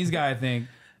Lebanese guy, I think.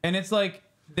 And it's like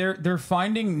they're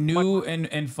finding new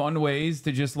and fun ways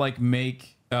to just like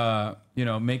make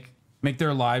make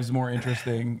their lives more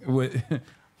interesting with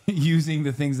using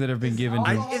the things that have been given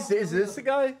to them. Is this the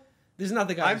guy? This is not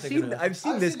the guy. I've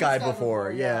seen this guy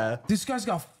before. Yeah. This guy's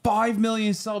got 5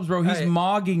 million subs, bro. He's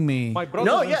mogging me.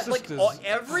 No, yeah, like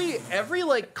every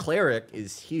like cleric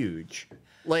is huge.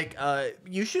 Like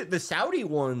the Saudi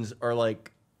ones are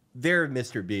like they're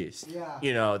Mr. Beast. Yeah.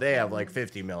 You know, they have like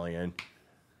 50 million.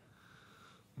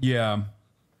 Yeah.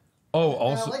 Oh, And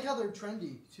also I like how they're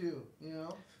trendy too. You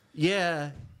know.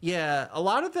 Yeah, yeah. A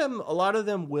lot of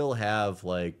them will have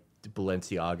like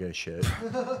Balenciaga shit.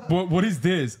 what is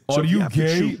this? So Are you have to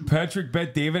gay? choose. Patrick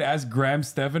bet David asked Graham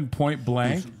Stephan point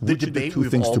blank. Which of the two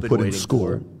things to put in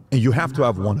school? And you have to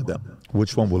have one of them.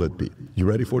 Which one will it be? You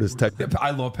ready for this tech?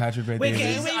 I love Patrick bet Wait,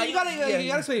 David. you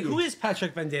gotta explain. Who is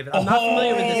Patrick Ben David? I'm not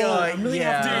familiar with this. I'm really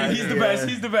not familiar Dude, with he's this. the best.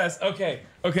 He's the best. Okay.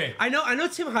 I know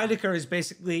Tim Heidecker is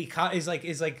basically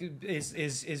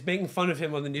is making fun of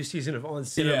him on the new season of On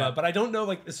Cinema, Yeah. but I don't know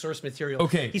like the source material.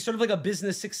 Okay. He's sort of like a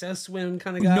business success win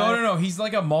kind of guy. No. He's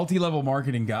like a multi-level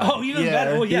marketing guy. Oh, even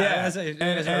better. Oh, yeah. As I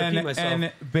repeat myself.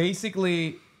 And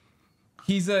basically,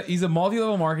 he's a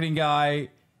multi-level marketing guy,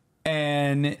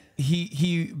 and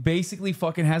he basically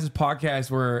fucking has his podcast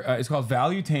where it's called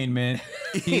Valuetainment.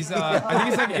 He's I think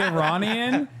it's like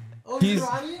Iranian. Oh, He's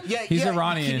Iranian? Yeah, he's yeah.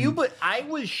 Iranian. But I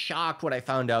was shocked when I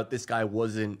found out this guy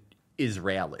wasn't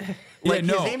Israeli. Yeah, Like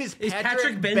no. his name is Is Patrick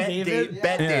Patrick Ben David?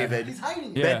 Bet Yeah. David. He's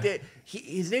hiding. Yeah.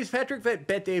 His name's Patrick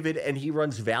Bet David, and he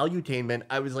runs Valuetainment.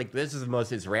 I was like, this is the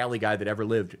most Israeli guy that ever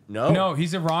lived. No,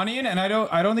 he's Iranian, and I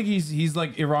don't think he's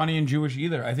like Iranian Jewish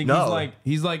either. I think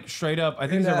he's like straight up. I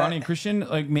think he's Iranian Christian,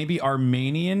 like maybe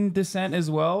Armenian descent as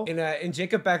well. In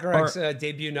Jacob Bacharach's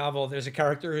debut novel, there's a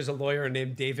character who's a lawyer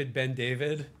named David Ben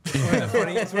David.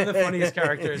 It's one of the funniest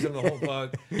characters in the whole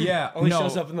book. Yeah, Only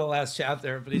shows up in the last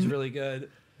chapter, but he's really good.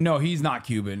 No, he's not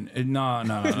Cuban. No.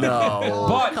 No,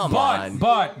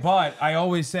 But I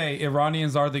always say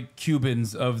Iranians are the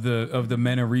Cubans of the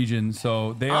MENA region,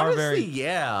 so they are honestly,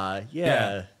 very.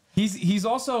 yeah. He's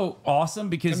also awesome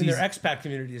because their expat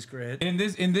community is great. in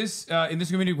this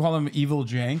community we call him Evil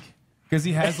Jank because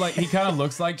he has like he kind of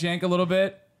looks like Jank a little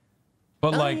bit,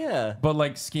 but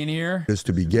like skinnier. Is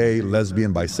to be gay,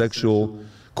 lesbian, bisexual,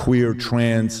 queer,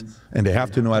 trans, and they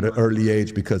have to know at an early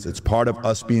age because it's part of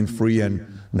us being free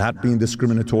and not being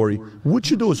discriminatory.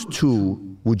 Which of those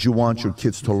two would you want your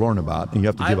kids to learn about? And you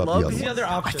have to give up the other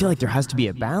one. I feel like there has to be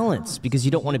a balance because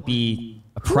you don't want to be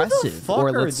oppressive or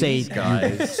let's say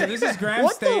guys. So this is Graham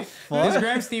This is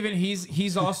Graham Stephan.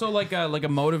 He's also like a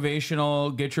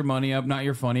motivational, get your money up, not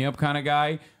your funny up kind of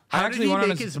guy. How did he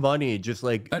make his money? Just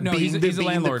like no, he's a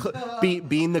landlord.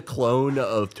 Being the clone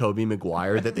of Tobey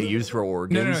Maguire that they use for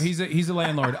organs. No, he's a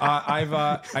landlord.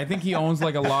 I think he owns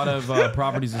like a lot of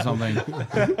properties or something.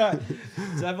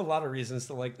 So I have a lot of reasons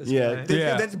to like this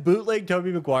guy. That's bootleg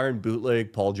Tobey Maguire and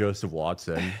bootleg Paul Joseph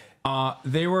Watson.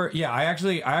 They were I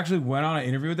actually went on an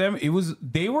interview with them.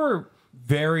 They were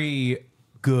very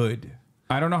good.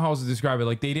 I don't know how else to describe it.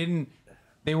 Like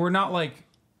they were not like.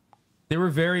 They were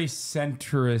very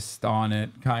centrist on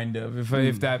it, kind of,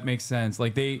 if that makes sense.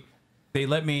 Like they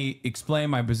let me explain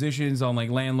my positions on like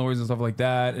landlords and stuff like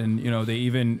that, and they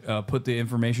even put the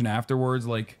information afterwards,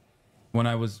 like when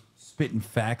I was spitting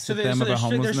facts at them about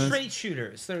homelessness. They're straight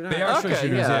shooters. They are straight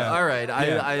shooters. Yeah. All right.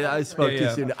 I spoke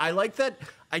too soon. I like that.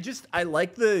 I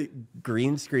like the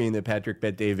green screen that Patrick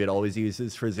Bet David always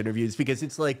uses for his interviews because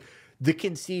it's like. The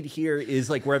conceit here is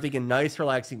like we're having a nice,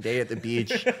 relaxing day at the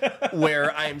beach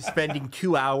where I'm spending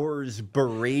 2 hours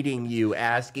berating you,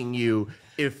 asking you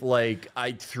if like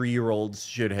 3-year-olds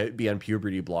should be on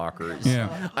puberty blockers.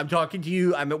 Yeah. I'm talking to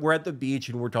you. We're at the beach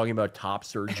and we're talking about top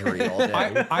surgery all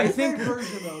day. I think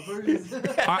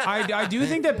I do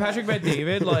think that Patrick Bet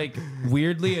David, like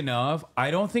weirdly enough,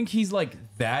 I don't think he's like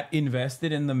that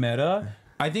invested in the meta.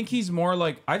 I think he's more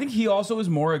like I think he also is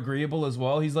more agreeable as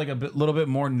well. He's like little bit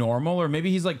more normal, or maybe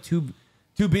he's like too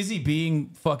busy being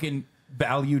fucking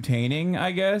valuetaining,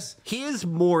 I guess. He is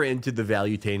more into the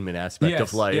valuetainment aspect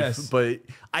of life. Yes. But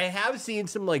I have seen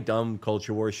some like dumb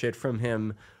culture war shit from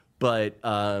him. But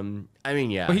I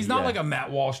mean, yeah. But he's not like a Matt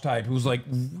Walsh type who's like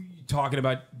talking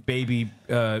about baby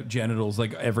genitals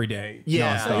like every day.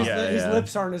 His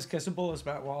lips aren't as kissable as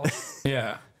Matt Wallace.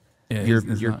 Yeah.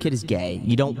 Your kid is gay.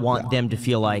 You don't want them to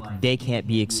feel like they can't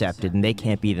be accepted and they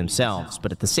can't be themselves.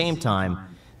 But at the same time,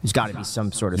 there's got to be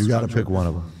some sort of. You got to pick one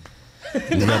of them.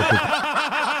 You got to pick.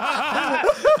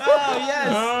 Oh yes.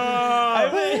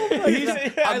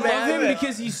 I love him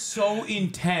because he's so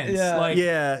intense.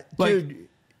 Yeah. Dude.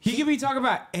 He can be talking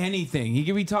about anything. He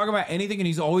can be talking about anything, and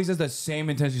he's always has that same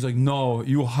intensity. He's like, no,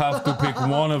 you have to pick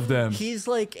one of them. He's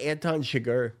like Anton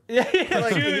Chigurh.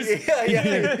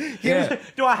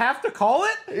 Do I have to call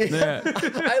it? Yeah.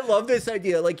 I love this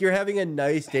idea. Like, you're having a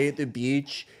nice day at the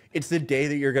beach. It's the day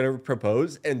that you're gonna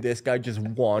propose, and this guy just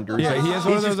wanders. Yeah, he has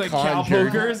one of those like cow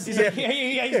pokers. He's got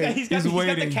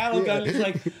the cattle gun. He's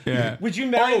like, would you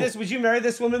marry this? Would you marry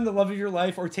this woman, the love of your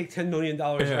life, or take $10 million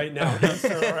right now? Or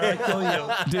I kill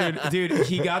you. Dude,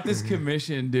 he got this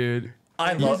commission, dude.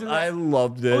 I love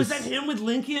this. Oh, is that him with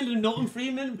Lincoln and Milton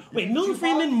Friedman? Wait, Milton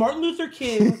Friedman, Martin Luther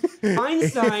King,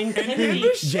 Einstein, Kennedy,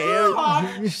 and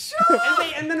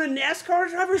then a NASCAR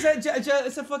driver? Is that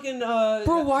it's a fucking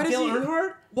bro? Why does Dale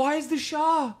Earnhardt? Why is the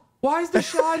Shah? Why is the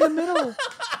Shah in the middle?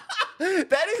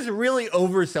 That is really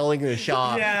overselling the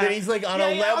Shah. Yeah. That he's like on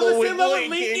a level with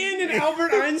Lincoln and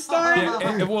Albert Einstein.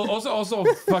 And well, also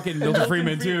fucking Milton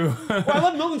Freeman too. Well, I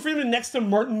love Milton Friedman next to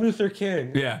Martin Luther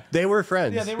King. Yeah, they were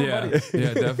friends. Yeah, they were buddies.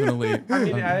 Yeah, definitely.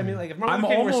 I mean, like if Martin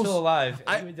Luther King were still alive,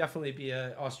 he would definitely be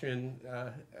Austrian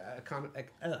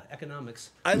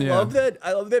economics. I love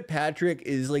that Patrick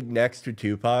is like next to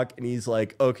Tupac, and he's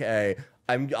like, okay.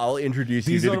 I'll introduce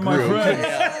you to the group. My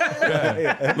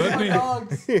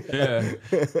friends.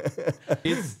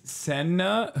 It's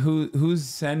Senna. Who's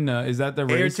Senna? Is that the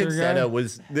racer Ayrton guy? Senna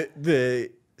was the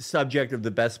subject of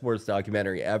the best sports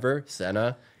documentary ever.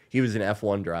 Senna. He was an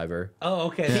F1 driver. Oh,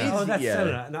 okay. That's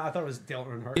Senna. No, I thought it was Dale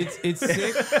Earnhardt. It's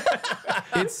sick.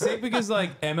 It's sick because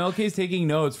like MLK's taking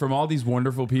notes from all these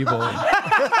wonderful people.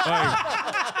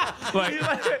 Like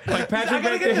Patrick.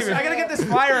 I gotta get this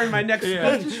flyer in my next speech.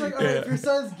 It's just like, all right, if your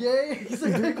son's gay, he's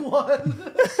like, pick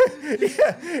one.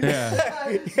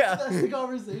 That's the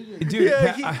conversation. Dude,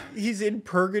 he's in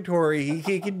purgatory.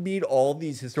 He can meet all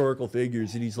these historical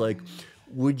figures, and he's like,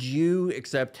 would you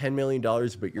accept $10 million,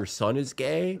 but your son is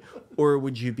gay? Or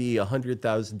would you be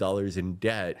 $100,000 in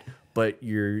debt, but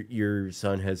your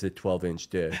son has a 12-inch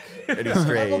dick and he's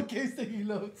straight? I'm okay taking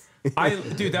notes.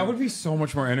 Dude, that would be so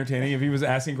much more entertaining if he was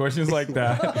asking questions like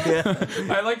that.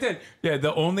 I like that. Yeah,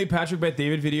 the only Patrick Bet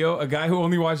David video, a guy who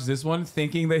only watched this one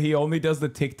thinking that he only does the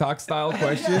TikTok style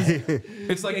questions.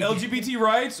 It's like LGBT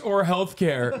rights or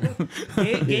healthcare.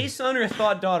 Gay son or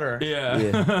thought daughter?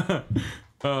 Yeah.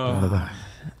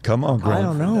 Come on, Grant. I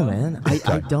don't know, man.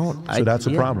 I don't. So that's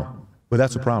a problem. Well,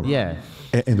 that's a problem. Yeah.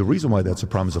 And the reason why that's a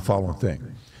problem is the following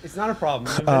thing. It's not a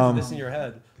problem. You invented this in your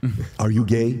head. Are you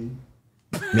gay? Me?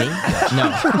 No.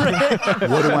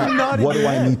 What do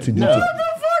I need to do? What the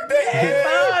fuck?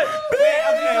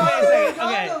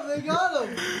 They got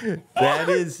him. That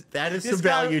is some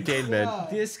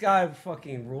valuetainment. This guy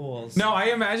fucking rules. No, I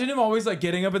imagine him always like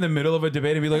getting up in the middle of a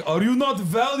debate and be like, "Are you not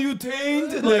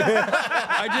value-tained?" Like,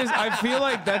 I feel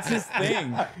like that's his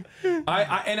thing.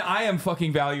 I am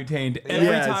fucking value-tained every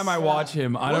time I watch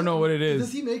him. I don't know what it is.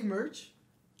 Does he make merch?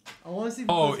 I want to see.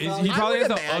 Oh, he probably has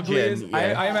the ugliest.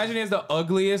 I imagine he has the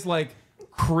ugliest like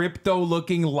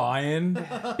crypto-looking lion.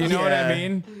 You know what I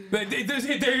mean?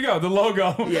 There you go, the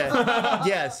logo. Yeah.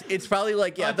 Yes, it's probably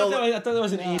like I thought that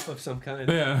was an ape of some kind.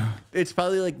 Yeah. It's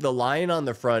probably like the lion on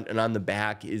the front and on the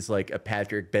back is like a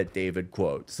Patrick Bet David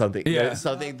quote. Something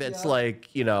that's like,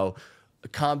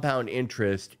 compound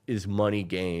interest is money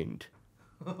gained.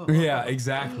 Yeah,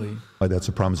 exactly. That's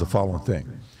a problem is the following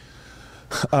thing.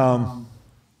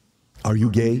 Are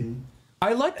you gay?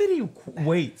 I like that he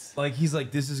waits. Like he's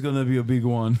like, this is gonna be a big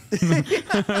one. Are you gay?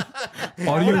 I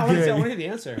want to hear the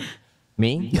answer.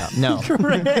 Me? No.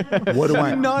 What do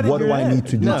I need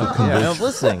to do to convert?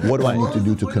 Listening. What do I need to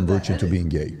do to convert you to being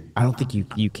gay? I don't think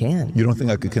you can. You don't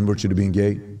think I could convert you to being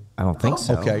gay? I don't think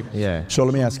so. Okay. Yeah. So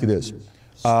let me ask you this. Dude,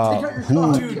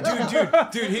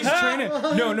 he's trying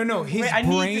to. No. His brain. I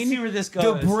need to see where this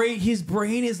goes. His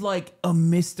brain is like a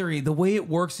mystery. The way it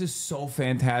works is so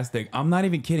fantastic. I'm not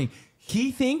even kidding.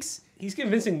 He thinks he's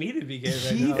convincing me to be gay.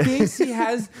 He thinks he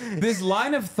has this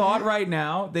line of thought right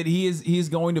now that he is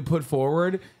going to put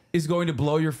forward is going to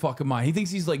blow your fucking mind. He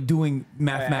thinks he's like doing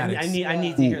mathematics. I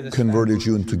need to hear this. Who converted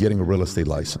you into getting a real estate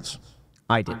license?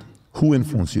 I did. Who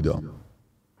influenced you though?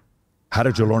 How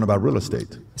did you learn about real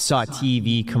estate? Saw a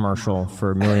TV commercial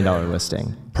for $1 million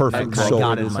listing. Perfect. I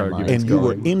got it in my mind. And you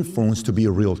were influenced to be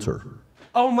a realtor.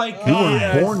 Oh my God. You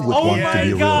were born with one to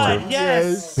be a realtor.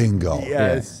 Yes. Bingo.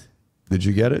 Yes. Did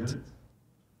you get it?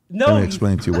 No. Let me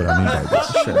explain to you what I mean by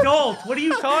this. Fucking adult. What are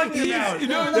you talking about? He's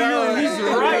right. He's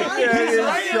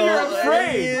right and you're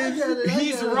afraid.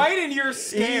 He's right and you're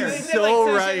scared. He's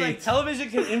so right. Like, television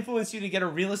can influence you to get a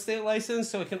real estate license,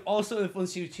 so it can also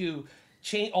influence you to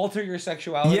alter your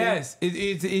sexuality. Yes,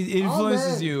 it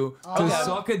influences you to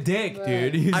suck a dick,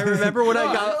 dude. I remember when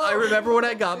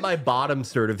I got my bottom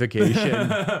certification.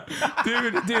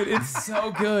 dude, it's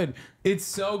so good. It's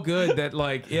so good that,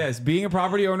 like, yes, being a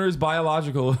property owner is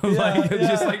biological,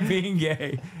 just like being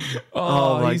gay.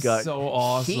 Oh my God, so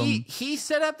awesome. He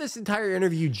set up this entire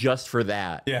interview just for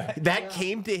that. Yeah, that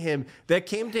came to him. That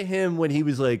came to him when he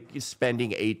was like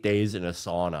spending 8 days in a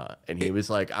sauna, and he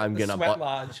was like, "I'm gonna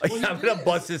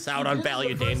bust this out on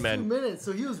Valuetainment." 2 minutes,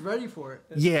 so he was ready for it.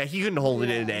 Yeah, he couldn't hold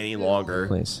it in any longer.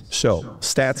 Please. So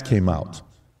stats came out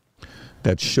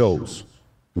that shows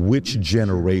which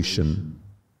generation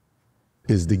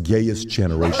is the gayest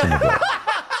generation of all.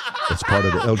 It's part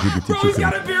of the LGBTQ Bro, he's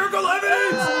got community. empirical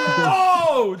evidence!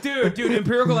 Oh, dude,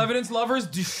 empirical evidence lovers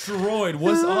destroyed.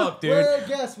 What's up, dude? Well,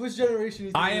 guess which generation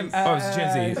is I am. It's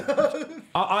Gen Z.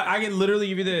 I can literally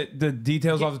give you the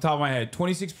details off the top of my head.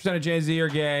 26% of Gen Z are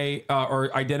gay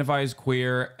or identify as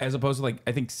queer, as opposed to, like,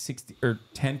 I think 60 or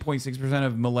 10.6%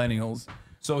 of millennials.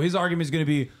 So his argument is going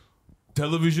to be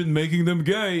television making them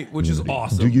gay, which is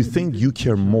awesome. Do you think you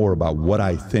care more about what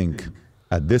I think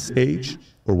at this age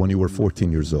or when you were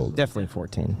 14 years old? Definitely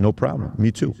 14. No problem.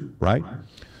 Me too, right?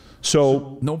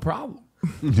 So no problem.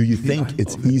 Do you think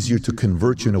it's easier to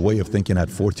convert you in a way of thinking at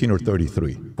 14 or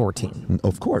 33? 14.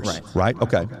 Of course, right?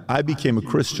 Okay. I became a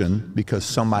Christian because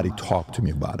somebody talked to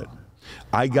me about it.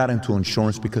 I got into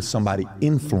insurance because somebody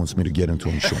influenced me to get into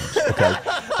insurance. Okay,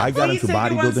 I got into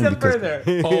bodybuilding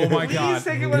because. Oh my God!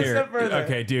 Take it one step further.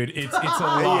 Okay, dude, it's a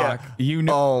lock. You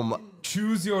know,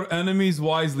 choose your enemies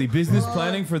wisely. Business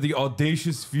planning for the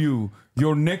audacious few.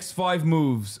 Your next 5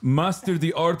 moves. Master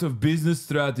the art of business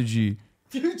strategy.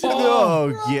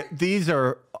 Yeah, these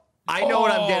are. I know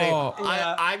what I'm getting.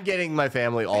 I'm getting my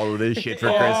family all of this shit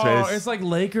for Christmas. It's like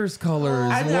Lakers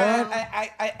colors.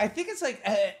 I think it's like.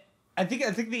 I think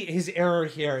his error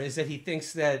here is that he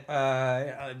thinks that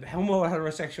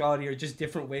heterosexuality are just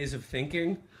different ways of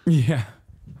thinking. Yeah.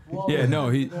 Yeah,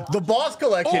 no, the Boss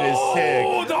Collection is sick.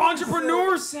 Oh, the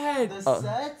entrepreneur set. The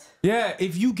set? Yeah,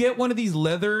 if you get one of these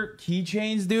leather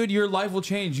keychains, dude, your life will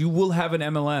change. You will have an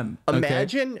MLM. Okay?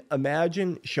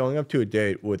 Imagine showing up to a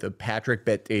date with a Patrick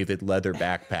Bet-David leather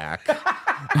backpack.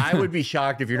 I would be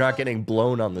shocked if you're not getting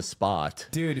blown on the spot.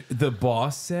 Dude, the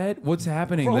Boss set? What's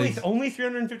happening? For only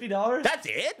 $350? That's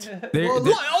it?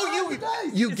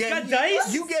 You get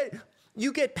dice?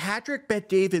 You get Patrick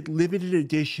Bet-David limited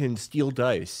edition steel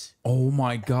dice. Oh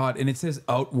my God. And it says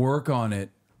outwork on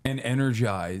it and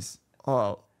energize.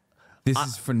 Oh. This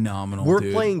is phenomenal, We're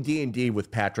dude. playing D&D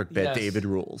with Patrick Bet-David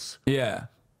rules. Yeah.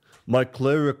 My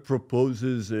cleric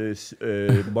proposes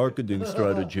a marketing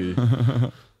strategy.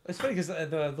 It's funny because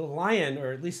the lion,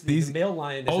 or at least the male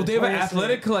lion. Oh, they have an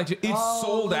athletic collection. It's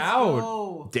sold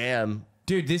out. Damn.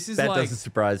 Dude, this is that like... doesn't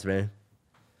surprise me.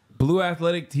 Blue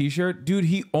athletic t-shirt. Dude,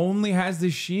 he only has the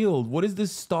shield. What is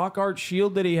this stock art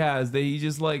shield that he has that he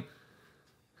just like...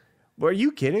 Well, are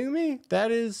you kidding me? That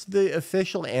is the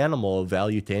official animal of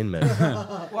Valuetainment.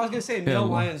 Well, I was going to say, male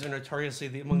lions are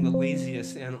notoriously among the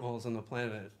laziest animals on the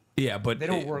planet. Yeah, but they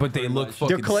don't work. But they look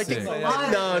fucking They're collecting.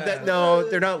 sick. No,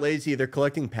 they're not lazy. They're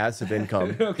collecting passive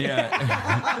income.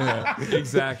 Yeah,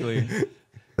 exactly.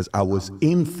 I was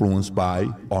influenced by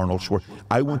Arnold Schwarzenegger.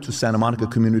 I went to Santa Monica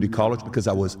Community College because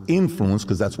I was influenced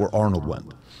because that's where Arnold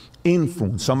went.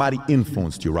 Influence. Somebody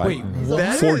influenced you, right? Wait,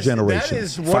 what? 4 generations. That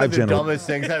is one of the dumbest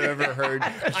things I've ever heard.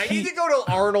 I need to go to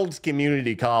Arnold's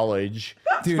Community College.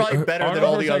 Dude, it's probably better than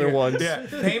all the other ones. Yeah,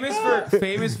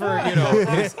 famous for you know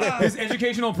his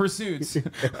educational pursuits.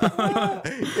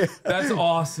 That's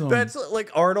awesome. That's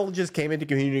like Arnold just came into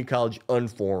community college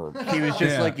unformed. He was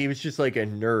just like a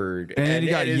nerd. And then he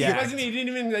got He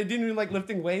didn't even like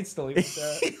lifting weights till he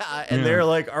was and they're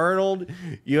like, Arnold,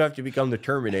 you have to become the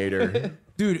Terminator.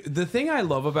 Dude, the thing I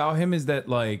love about him is that,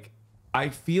 like, I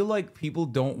feel like people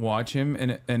don't watch him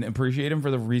and appreciate him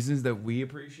for the reasons that we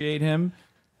appreciate him.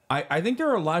 I think there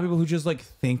are a lot of people who just like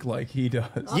think like he does.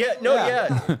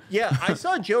 Yeah. I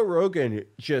saw Joe Rogan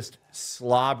just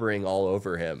slobbering all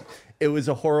over him. It was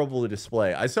a horrible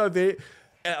display. I saw a video.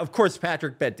 Of course,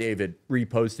 Patrick Bet-David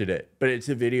reposted it, but it's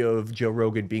a video of Joe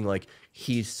Rogan being like,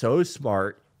 he's so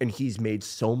smart and he's made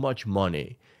so much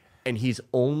money and he's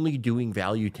only doing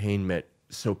valuetainment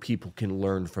so people can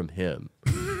learn from him.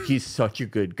 He's such a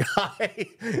good guy.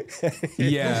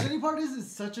 Yeah. The shitty part is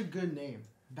it's such a good name.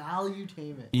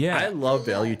 Valuetainment. Yeah, I love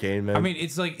valuetainment. I mean,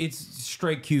 it's like it's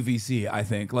straight QVC. I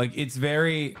think like it's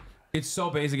so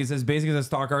basic. It's as basic as a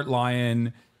stock art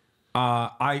lion.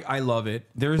 I love it.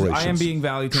 I am being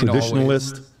valuetained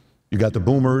traditionalist. always. You got the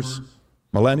boomers,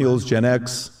 millennials, Gen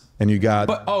X, and you got.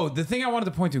 But the thing I wanted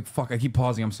to point to. Fuck, I keep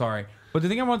pausing. I'm sorry. But the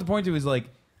thing I wanted to point to is like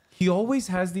he always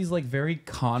has these like very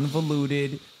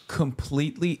convoluted,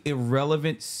 completely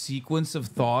irrelevant sequence of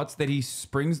thoughts that he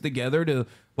springs together to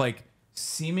like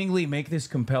seemingly make this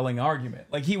compelling argument.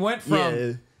 Like he went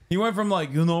from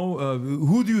like, you know,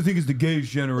 who do you think is the gayest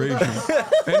generation?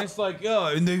 And it's like,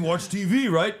 yeah, and they watch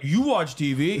TV, right? You watch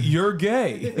TV, you're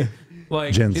gay.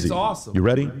 Like, Gen Z. it's awesome. You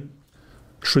ready?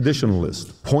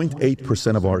 Traditionalists,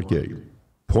 0.8% of are gay.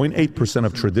 0.8%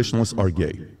 of traditionalists are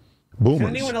gay. Boomers,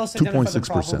 Can anyone else identify the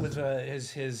problem 2.6%.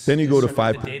 with his Then you go to the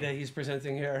 5%. data he's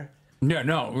presenting here? Yeah,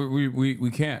 no,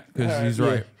 we can't because he's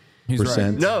right. He's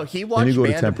right. No, he Then watched you go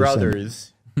to Band of 10%.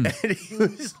 Brothers, and he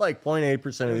was like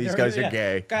 0.8% of these guys are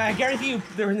gay. I guarantee you,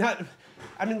 they're not.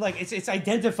 I mean, like it's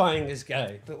identifying this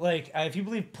guy, but like if you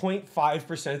believe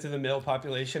 0.5% of the male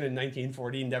population in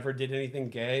 1940 never did anything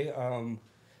gay,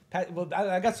 well,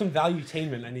 I got some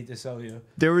valuetainment I need to sell you.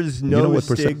 There was no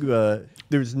stigma.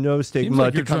 There was no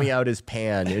stigma to coming out as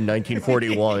pan in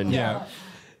 1941. Yeah.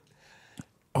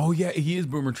 Oh yeah, he is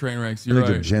boomer train wrecks. I You're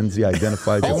think right. Gen Z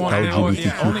identifies as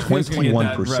LGBT,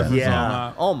 21%.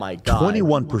 Yeah. Oh my God.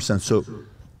 21%. So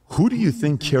who do you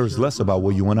think cares less about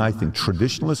what you and I think?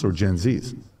 Traditionalists or Gen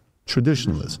Zs?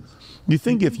 Traditionalists. You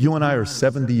think if you and I are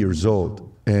 70 years old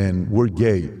and we're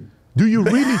gay, do you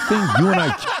really think you and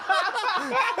I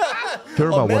care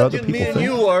about what other people think?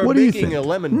 You are what do you making think? a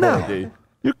lemon No. party.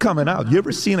 You're coming out. You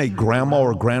ever seen a grandma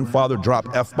or grandfather drop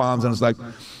F-bombs and it's like,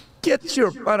 get your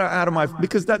butt out of my,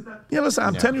 because that, listen,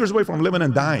 I'm 10 years away from living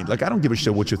and dying. Like, I don't give a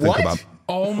shit what you think about.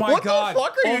 Oh my What the God.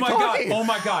 fuck are Oh you my talking? God. Oh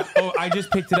my God. Oh, I just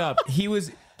picked it up.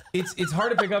 It's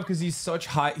hard to pick up because he's such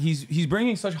high. He's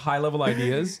bringing such high level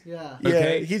ideas. Yeah.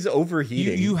 Okay. Yeah, he's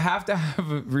overheating. You have to have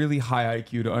a really high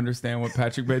IQ to understand what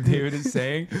Patrick Bet-David is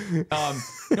saying.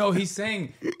 No, he's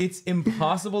saying it's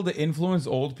impossible to influence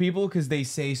old people because they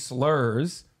say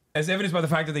slurs, as evidenced by the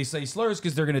fact that they say slurs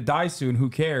because they're going to die soon. Who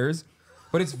cares?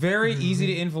 But it's very easy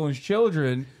to influence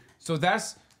children. So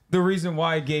that's the reason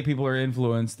why gay people are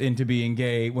influenced into being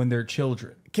gay when they're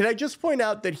children. Can I just point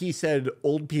out that he said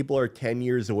old people are 10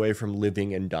 years away from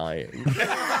living and dying?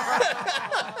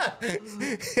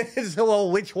 So, well,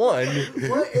 which one?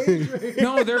 What age range?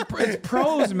 No, it's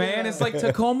prose, man. It's like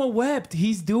Tacoma wept.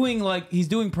 He's doing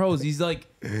prose. He's like,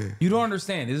 you don't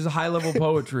understand. This is high level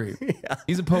poetry. Yeah.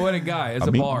 He's a poetic guy. It's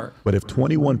a bar. But if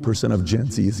 21% of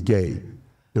Gen Z is gay,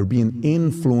 they're being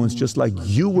influenced just like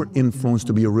you were influenced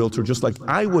to be a realtor, just like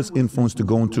I was influenced to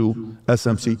go into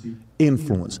SMC.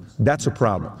 Influence. That's a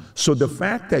problem. So the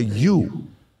fact that you,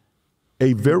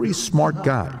 a very smart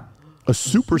guy, a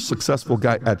super successful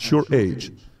guy at your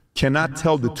age, cannot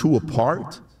tell the two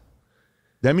apart,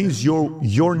 that means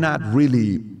you're not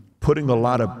really putting a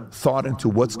lot of thought into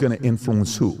what's going to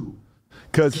influence who.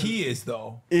 Because he is,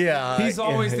 though. Yeah. He's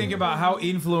always thinking about how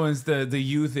influenced the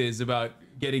youth is about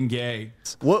getting gay.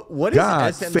 What is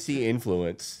SMC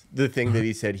influence? The thing that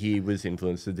he said he was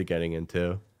influenced into getting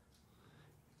into.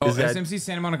 SMC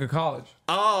Santa Monica College.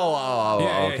 Oh,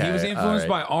 yeah, okay. He was influenced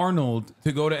by Arnold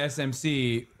to go to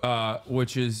SMC,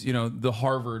 which is, the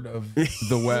Harvard of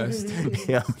the West.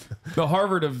 Yeah. The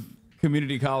Harvard of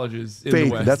community colleges in Faith,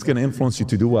 the West. that's going to influence you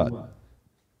to do what?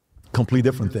 Complete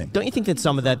different thing. Don't you think that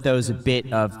some of that, though, is a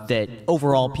bit of that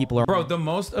overall people are... Bro, the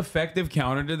most effective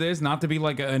counter to this, not to be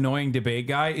like an annoying debate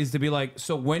guy, is to be like,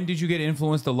 so when did you get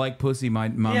influenced to like pussy, my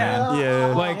man?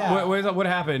 Yeah. Like, what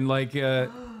happened? Like,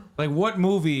 what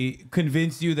movie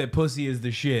convinced you that pussy is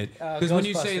the shit? Because when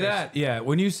you say that,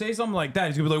 when you say something like that,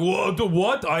 he's gonna be like,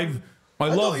 what? I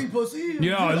love pussy.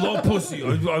 Yeah, I love pussy.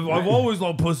 I've always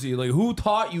loved pussy. Like, who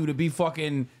taught you to be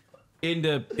fucking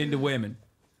into women?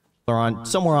 are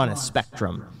somewhere on a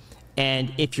spectrum.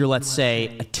 And if you're, let's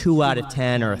say, a 2 out of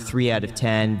 10 or a 3 out of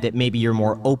 10, that maybe you're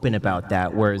more open about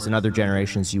that, whereas in other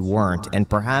generations you weren't. And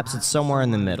perhaps it's somewhere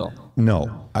in the middle.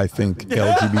 No, I think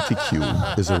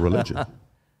LGBTQ is a religion.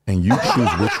 And you choose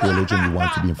which religion you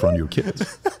want to be in front of your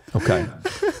kids. Okay?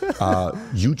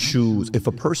 You choose, if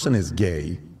a person is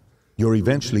gay, you're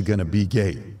eventually going to be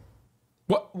gay.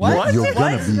 What? You're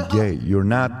going to be gay. You're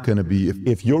not going to be,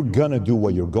 if you're going to do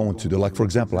what you're going to do. Like, for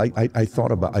example, I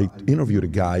interviewed a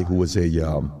guy who was a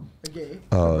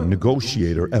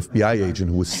negotiator, FBI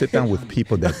agent, who would sit down with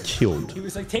people that killed. He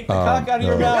was like, take the cock out of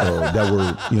your mouth. That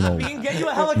were, We can get you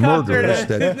a helicopter murderers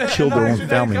that killed their own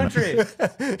family members.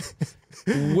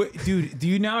 Dude, do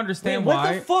you now understand Wait, why?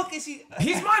 what the fuck is he?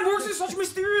 His mind works in such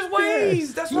mysterious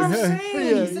ways. That's what I'm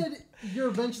saying. He said you're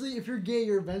eventually, if you're gay,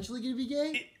 you're eventually gonna be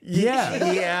gay.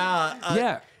 Yeah.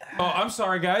 Yeah. Oh, I'm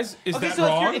sorry, guys. Is Okay, that so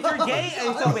wrong?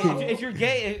 if you're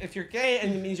gay, if you're gay,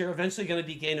 and it means you're eventually going to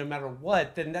be gay no matter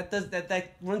what, then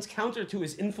that runs counter to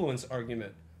his influence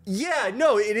argument. Yeah,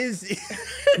 no, it is.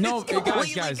 No,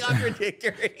 completely guys.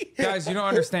 contradictory. Guys, you don't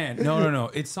understand. No.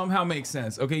 It somehow makes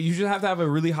sense. Okay, you just have to have a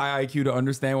really high IQ to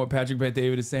understand what Patrick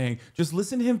Bet-David is saying. Just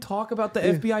listen to him talk about the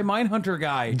FBI Mindhunter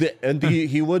guy.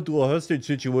 He went to a hostage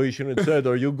situation and said,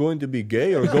 "Are you going to be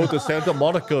gay or go to Santa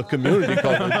Monica Community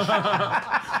College?"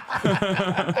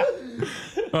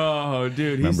 Oh,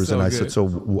 dude, he's Members, so and I good. said, so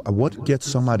what gets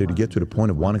somebody to get to the point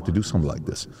of wanting to do something like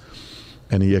this?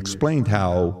 And he explained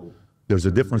how there's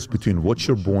a difference between what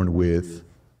you're born with,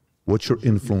 what you're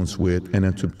influenced with, and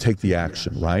then to take the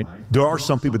action, right? There are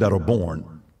some people that are born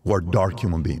who are dark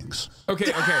human beings.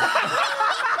 Okay.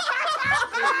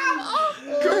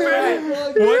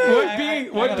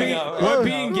 What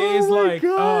being gay is like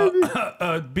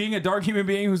being a dark human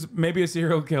being who's maybe a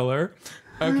serial killer,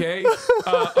 okay,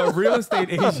 a real estate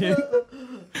agent,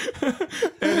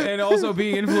 and also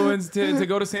being influenced to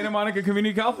go to Santa Monica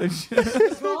Community College.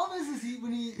 The problem is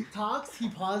when he talks, he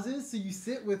pauses, so you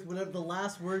sit with whatever the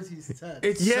last words he said.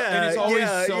 It's always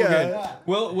so good.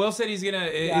 Will said he's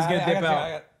gonna dip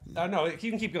out. No,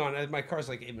 you can keep going. My car's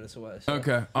like 8 minutes away. So.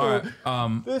 Okay, all right.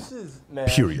 This is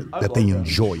Period. That they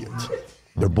enjoy it.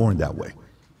 They're born that way.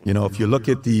 You know, if you look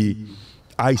at the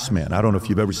Iceman, I don't know if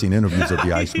you've ever seen interviews of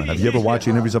the Iceman. Have you ever watched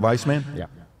interviews of Iceman? Yeah.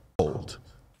 Old.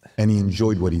 And he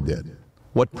enjoyed what he did.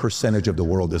 What percentage of the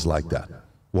world is like that?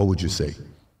 What would you say?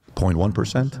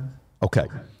 0.1%? Okay.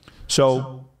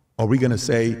 So are we going to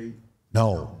say,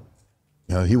 no,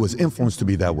 you know, he was influenced to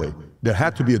be that way? There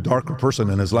had to be a darker person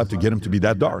in his life to get him to be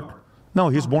that dark. No,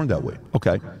 he's born that way.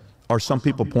 Okay. Are some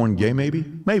people born gay? Maybe.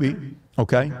 Maybe.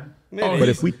 Okay. Oh, but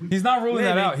if he's not ruling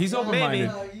that out. He's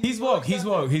open-minded. He's woke. He's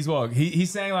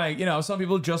saying, like, you know, some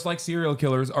people, just like serial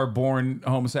killers, are born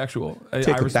homosexual.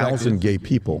 Take 1,000 gay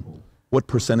people. What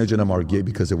percentage of them are gay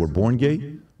because they were born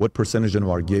gay? What percentage of them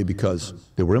are gay because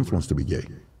they were influenced to be gay?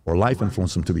 Or life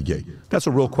influenced them to be gay? That's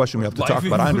a real question we have to talk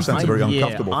about. I understand it's a very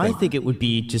uncomfortable thing. I think it would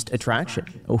be just attraction.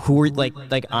 Who are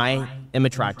like I am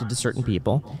attracted to certain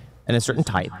people and a certain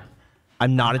type.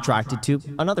 I'm not attracted to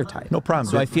another type. No problem.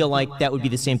 So I feel like that would be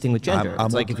the same thing with gender.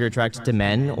 It's like if you're attracted to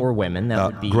men or women, that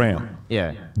would be... Graham,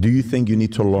 yeah. Do you think you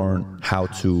need to learn how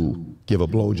to give a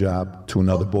blowjob to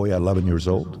another boy at 11 years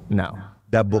old? No.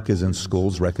 That book is in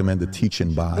schools, recommended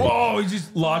teaching by... Whoa, he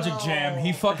just logic jam.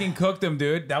 He fucking cooked him,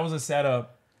 dude. That was a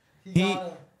setup.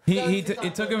 It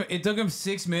took him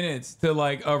 6 minutes to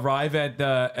like arrive at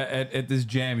this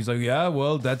jam. He's like, yeah,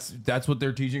 well, that's what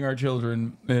they're teaching our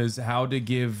children, is how to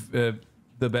give the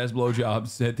best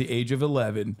blowjobs at the age of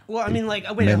 11. Well, I mean, like,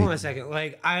 wait, hold on a second.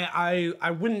 Like,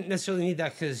 I wouldn't necessarily need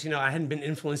that because, you know, I hadn't been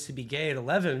influenced to be gay at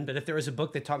 11. But if there was a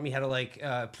book that taught me how to, like,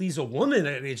 please a woman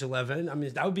at age 11, I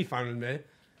mean, that would be fine with me.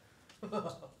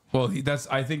 Well,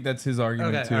 I think that's his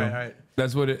argument, okay, too. all right.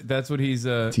 That's what he's...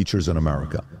 Teachers in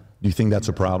America. Do you think that's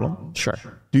a problem? Sure.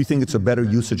 Do you think it's a better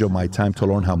usage of my time to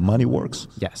learn how money works?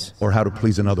 Yes. Or how to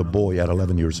please another boy at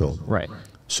 11 years old? Right.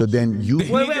 So then you...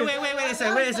 Wait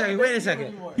a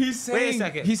second. He's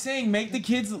saying make the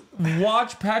kids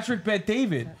watch Patrick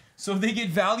Bet-David so they get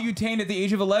value-tained at the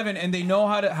age of 11 and they know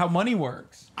how money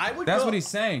works. That's what he's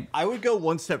saying. I would go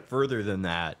one step further than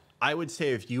that. I would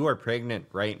say if you are pregnant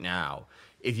right now,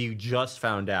 if you just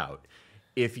found out,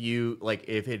 if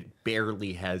it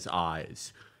barely has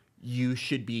eyes, you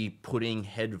should be putting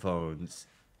headphones,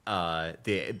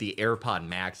 the AirPod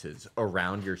Maxes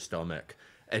around your stomach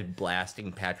and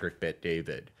blasting Patrick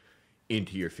Bet-David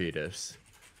into your fetus.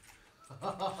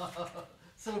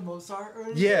 So Mozart?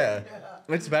 Or Yeah,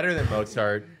 it's better than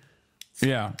Mozart.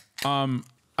 Yeah.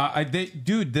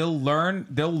 They'll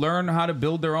learn how to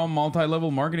build their own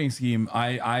multi-level marketing scheme.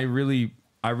 I really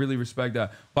respect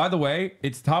that. By the way,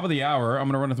 it's top of the hour. I'm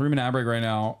gonna run a 3-minute ad break right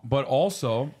now. But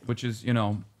also, which is, you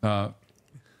know,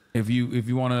 if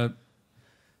you want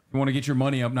to get your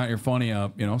money up, not your funny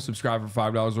up, you know, subscribe for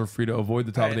 $5 or free to avoid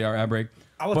the top of the hour ad break.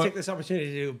 I will take this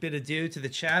opportunity to bid adieu to the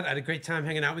chat. I had a great time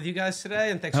hanging out with you guys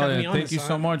today, and thanks for having me on. Thank you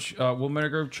so much, Will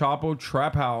Menaker,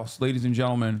 Chapotraphouse, ladies and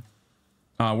gentlemen.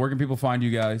 Where can people find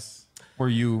you guys? Or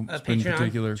you in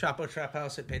particular?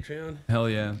 Chapotraphouse at Patreon. Hell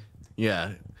yeah.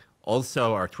 Yeah.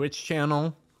 Also, our Twitch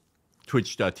channel,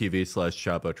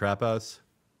 twitch.tv/Chapotraphouse.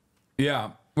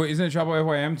 Yeah. Wait, isn't it Chapo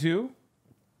FYM too?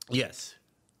 Yes.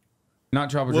 Not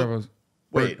Chapotraphouse.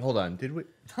 Wait, hold on. Did we?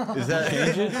 Is that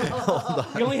change it?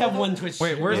 You only have one Twitch.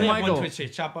 Wait, where's you only have Michael? One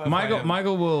Twitch chat. Chapo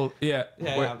Michael will. Yeah.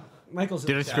 Yeah. Michael's in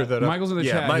Did I the screw chat. that up? Michael's in the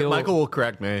yeah, chat. Michael will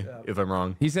correct me if I'm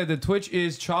wrong. He said the Twitch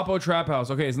is Chapotraphouse.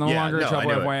 Okay, it's no Yeah, longer no, I Chapo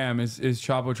knew it. FYM. Is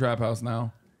Chapotraphouse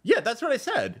now? Yeah, that's what I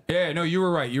said. Yeah, no, you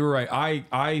were right. You were right.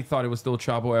 I thought it was still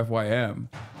Chapo FYM,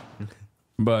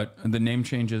 but the name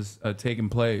changes taking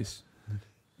place.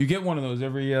 You get one of those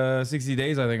every 60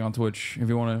 days, I think, on Twitch if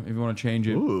you want to change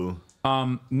it. Ooh.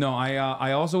 No,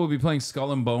 I also will be playing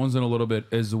Skull and Bones in a little bit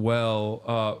as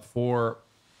well for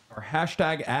our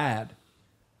hashtag ad.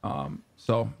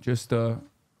 So just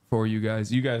for you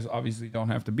guys obviously don't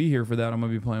have to be here for that. I'm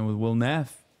gonna be playing with Will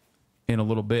Neff in a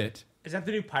little bit. Is that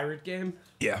the new pirate game?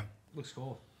 Yeah. Looks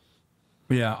cool.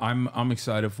 Yeah, I'm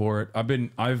excited for it.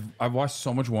 I've watched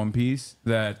so much One Piece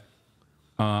that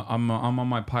I'm on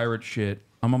my pirate shit.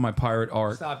 I'm on my pirate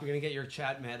arc. Stop! You're gonna get your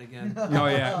chat mad again. Oh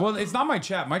yeah. Well, it's not my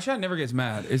chat. My chat never gets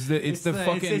mad. It's the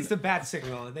fucking. It's the bat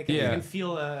signal. They can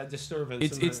feel a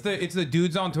disturbance. It's the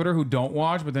dudes on Twitter who don't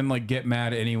watch but then like get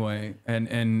mad anyway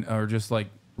and are just like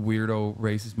weirdo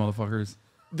racist motherfuckers.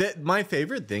 My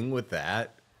favorite thing with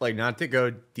that, like, not to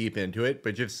go deep into it,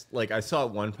 but just like I saw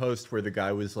one post where the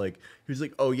guy was like,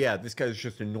 oh yeah, this guy's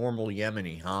just a normal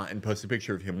Yemeni, huh? And post a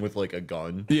picture of him with like a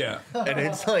gun. Yeah. And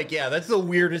it's like, yeah, that's the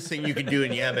weirdest thing you can do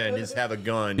in Yemen is have a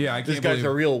gun. Yeah, I this can't guy's believe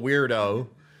a real weirdo.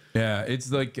 Yeah,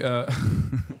 it's like,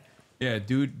 yeah,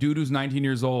 dude who's 19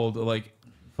 years old, like,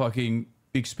 fucking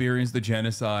experienced the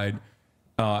genocide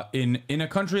in a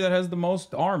country that has the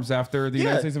most arms after the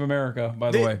United States of America.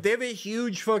 By the way, they have a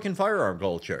huge fucking firearm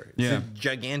culture. It's a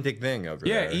gigantic thing over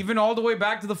there. Yeah, even all the way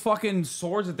back to the fucking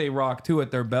swords that they rock too at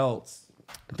their belts.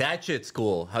 That shit's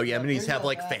cool. How Yemenis have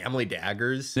like family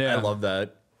daggers. Yeah. I love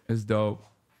that. It's dope.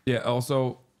 Yeah.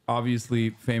 Also, obviously,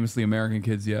 famously, American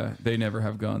kids. Yeah, they never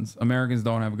have guns. Americans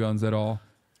don't have guns at all.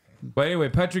 But anyway,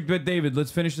 Patrick Bet David,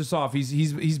 let's finish this off.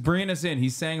 He's bringing us in.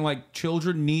 He's saying like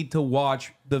children need to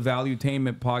watch the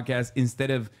Valuetainment podcast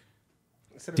instead of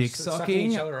dick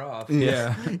sucking each other off.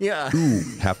 Yeah. Yeah. You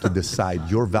have to decide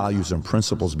your values and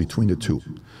principles between the two.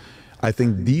 I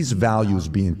think these values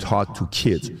being taught to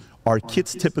kids, are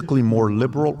kids typically more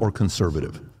liberal or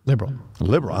conservative? Liberal.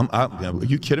 Liberal. Are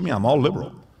you kidding me? I'm all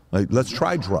liberal. Like, let's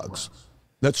try drugs.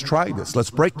 Let's try this. Let's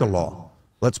break the law.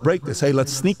 Let's break this. Hey,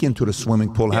 let's sneak into the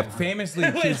swimming pool.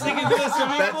 Famously, kids.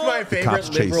 That's my favorite Cops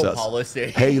chase liberal us.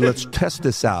 policy. Hey, let's test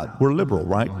this out. We're liberal,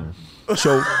 right?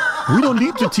 So we don't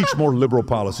need to teach more liberal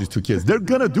policies to kids. They're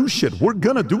gonna do shit. We're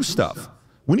gonna do stuff.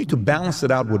 We need to balance it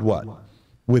out with what?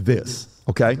 With this,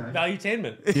 okay?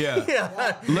 Valuetainment.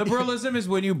 Yeah. Liberalism is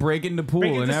when you break into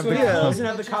pool and have the and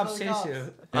have the cops chase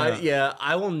you.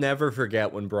 I will never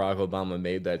forget when Barack Obama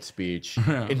made that speech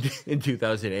in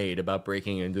 2008 about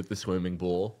breaking into the swimming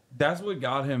pool. That's what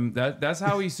got him. That's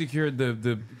how he secured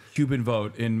the Cuban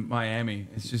vote in Miami.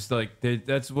 It's just like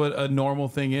that's what a normal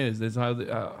thing is. That's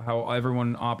how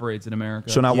everyone operates in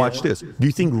America. So now watch this. Do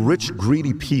you think rich,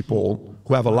 greedy people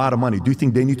who have a lot of money, do you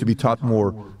think they need to be taught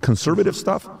more conservative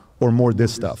stuff or more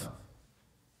this stuff?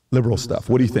 Liberal stuff.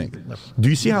 What do you think? Do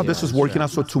you see how this is working out?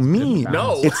 So to me,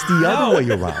 it's the other way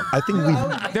around. I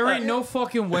think there ain't no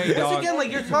fucking way, dog. Again,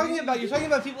 like you're talking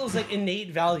about people's like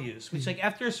innate values, which like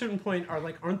after a certain point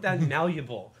aren't that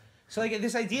malleable. So like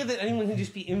this idea that anyone can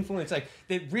just be influenced, like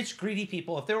that rich greedy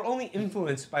people, if they were only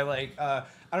influenced by like I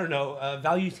don't know,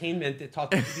 valuetainment that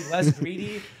taught them to be less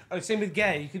greedy, or same with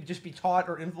gay, you could just be taught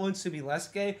or influenced to be less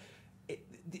gay.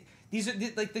 These are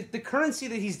like the currency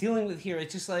that he's dealing with here.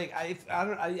 It's just like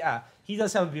he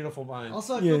does have a beautiful mind.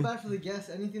 Also, I feel bad for the guests.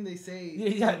 Anything they say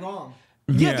is wrong.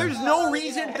 Yeah, there's no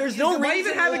reason. There's no reason. Why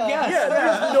even have a guest? Yeah,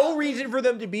 there's no reason for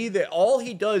them to be there. All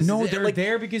he does. No, is, they're like,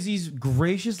 there because he's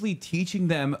graciously teaching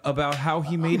them about how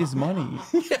he made his money.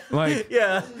 Like,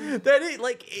 yeah, that is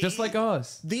like just like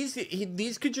us. These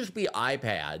could just be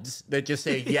iPads that just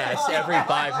say yes every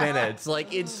 5 minutes.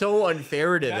 Like, it's so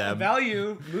unfair to them.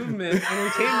 Value, movement,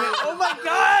 entertainment. Oh my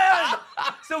god!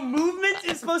 So movement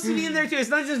is supposed to be in there too. It's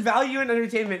not just value and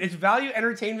entertainment. It's value,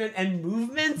 entertainment, and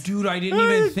movement. Dude, I didn't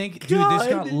even think. Dude, this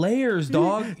got layers,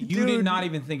 dog. You did not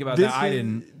even think about that. I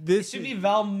didn't. This should be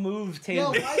Val move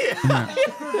tainment.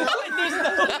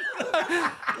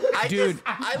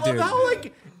 I love how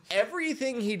like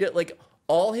everything he did, like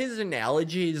all his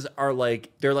analogies are like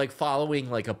they're like following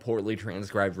like a poorly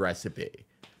transcribed recipe.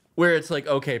 Where it's like,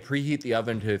 okay, preheat the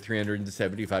oven to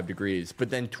 375 degrees, but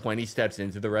then 20 steps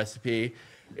into the recipe,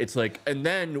 it's like, and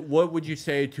then what would you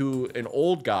say to an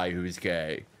old guy who's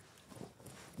gay?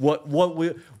 What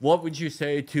would you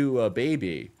say to a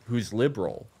baby who's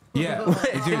liberal? Yeah,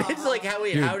 dude. It's like,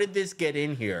 how did this get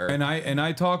in here? And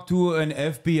I talked to an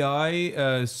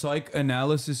FBI psych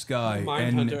analysis guy.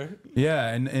 Mindhunter.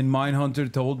 And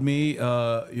Mindhunter told me,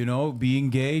 you know, being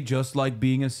gay, just like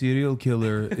being a serial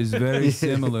killer, is very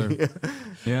similar.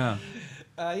 Yeah.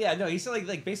 Yeah, no, he said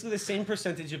like basically the same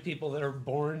percentage of people that are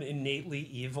born innately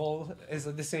evil is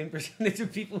like the same percentage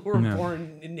of people who are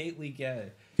born innately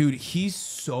gay. Dude, he's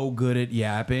so good at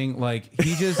yapping. Like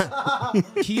he just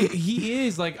he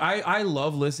is like I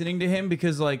love listening to him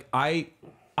because like I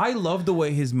love the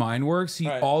way his mind works. He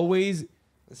always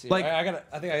like I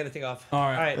think I gotta take off. All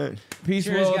right. Peace,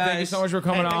 Cheers, Will. guys. Thank you so much for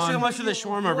coming on. Thanks so much for the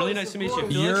shawarma. Really nice to meet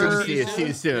you. See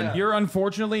you soon. You're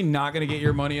unfortunately not going to get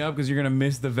your money up because you're going to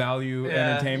miss the value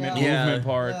entertainment movement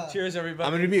part. Yeah. Cheers, everybody.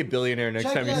 I'm going to be a billionaire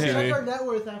next time you see me. Check our net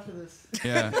worth after this.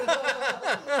 Yeah.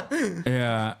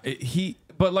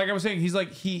 But like I was saying, he's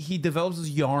like, he develops this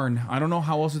yarn. I don't know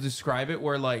how else to describe it,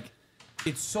 where like,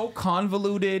 it's so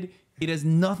convoluted. It has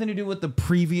nothing to do with the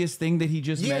previous thing that he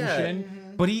just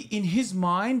mentioned. But he, in his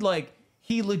mind, like,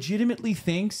 he legitimately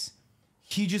thinks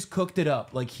he just cooked it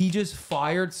up. Like, he just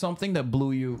fired something that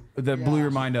blew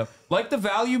your mind up. Like the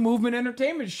value movement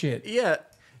entertainment shit. Yeah.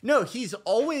 No, he's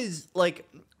always, like,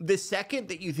 the second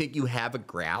that you think you have a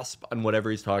grasp on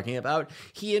whatever he's talking about,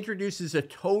 he introduces a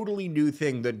totally new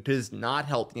thing that does not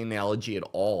help the analogy at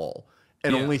all.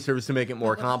 And only serves to make it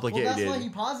more complicated. Well, that's why he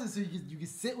pauses so you can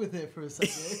sit with it for a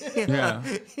second.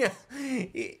 Yeah.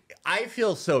 I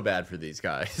feel so bad for these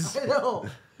guys. I know.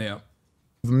 Yeah.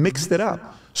 Mixed it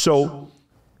up. So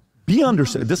be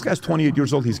understood. This guy's 28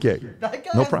 years old. He's gay. That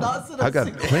guy No has problem. not said I a got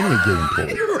single plenty of gay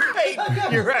employees.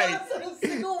 You're right. Not said a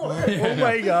single word. Oh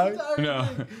my God. No.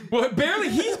 Well,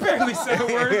 he's barely said a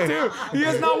word, too. He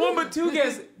has not one but two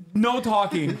guests. No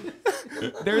talking.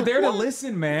 They're there to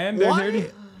listen, man. They're there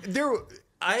to...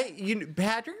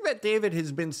 Patrick Bet David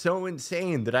has been so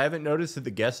insane that I haven't noticed that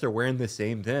the guests are wearing the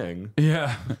same thing.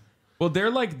 Yeah. Well,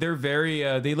 they're very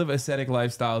they live ascetic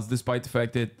lifestyles, despite the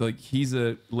fact that like he's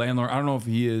a landlord. I don't know if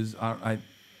he is.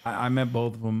 I met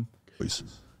both of them. I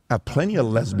have plenty of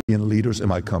lesbian leaders in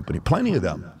my company, plenty of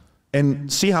them,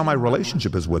 and see how my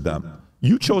relationship is with them.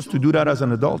 You chose to do that as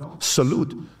an adult.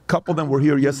 Salute. A couple of them were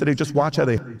here yesterday. Just watch how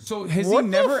they. So has he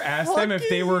never asked them if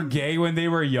they were gay when they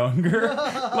were younger?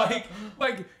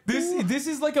 like this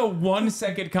is like a 1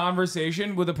 second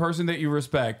conversation with a person that you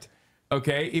respect.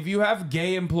 Okay, if you have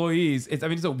gay employees, it's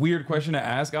a weird question to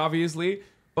ask, obviously,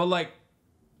 but like,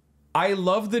 I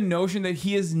love the notion that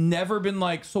he has never been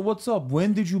like, so what's up?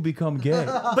 When did you become gay?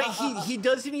 But he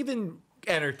doesn't even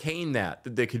entertain that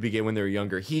they could be gay when they were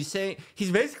younger. He's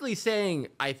basically saying,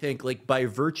 I think, like by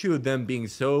virtue of them being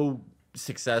so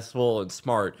successful and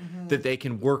smart that they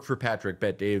can work for Patrick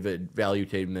Bet David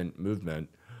valuetainment movement,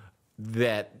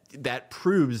 that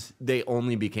proves they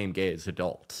only became gay as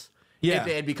adults. Yeah. If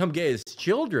they had become gay as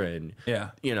children,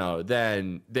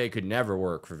 then they could never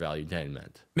work for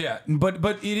valuetainment. Yeah,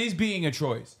 but it is being a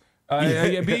choice.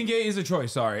 Being gay is a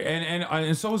choice. Sorry,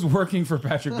 and so is working for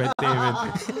Patrick Bet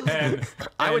David. And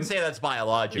I would say that's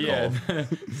biological. Yeah.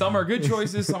 Some are good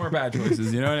choices, some are bad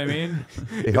choices. You know what I mean?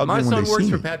 If my son works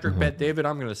for Patrick Bet David,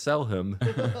 I'm going to sell him.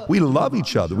 We love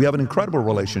each other. We have an incredible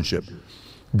relationship.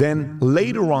 Then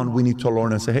later on, we need to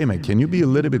learn and say, hey, man, can you be a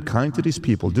little bit kind to these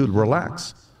people? Dude,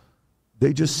 relax.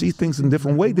 They just see things in a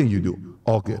different way than you do.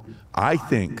 All good. I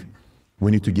think we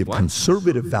need to give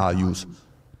conservative values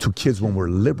to kids when we're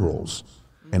liberals.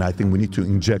 And I think we need to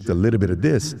inject a little bit of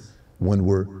this when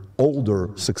we're older,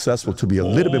 successful, to be a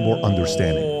little bit more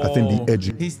understanding. I think the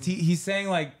education. He's saying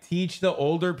like teach the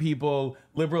older people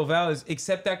liberal values,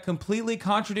 except that completely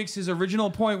contradicts his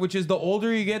original point, which is the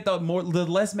older you get, the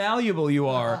less malleable you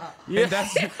are. Yeah. And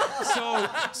that's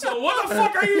so what the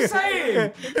fuck are you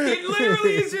saying? It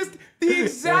literally is just the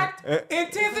exact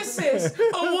antithesis of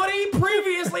what he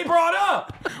previously brought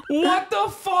up. What the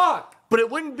fuck? But it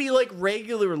wouldn't be like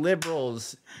regular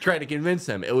liberals trying to convince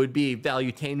them. It would be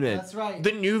valuetainment. That's right.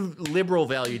 The new liberal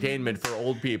valuetainment for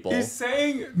old people. He's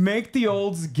saying make the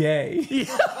olds gay.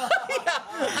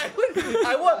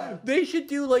 They should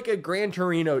do like a Gran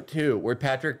Torino 2 where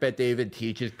Patrick Bet David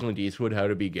teaches Clint Eastwood how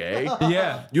to be gay.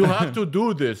 Yeah. You have to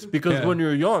do this because when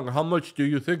you're young, how much do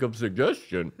you think of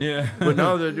suggestion? Yeah. But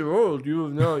now that you're old, you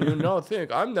now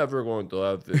think, I'm never going to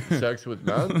have sex with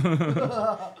men.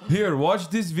 Here, watch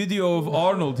this video of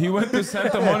Arnold. He went to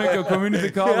Santa Monica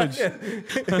Community College.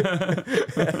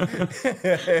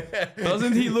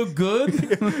 Doesn't he look good?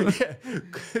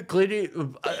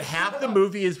 Half the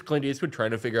movie is Clint Eastwood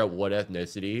trying to figure out what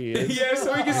ethnicity he is. Yeah,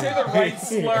 so he can say the right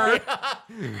slur.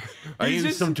 I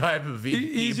use some type of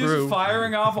He's Hebrew. just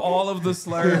firing off all of the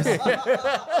slurs.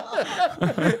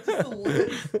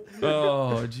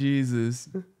 Oh, Jesus.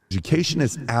 Education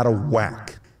is out of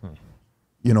whack.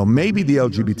 You know, maybe the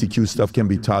LGBTQ stuff can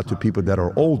be taught to people that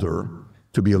are older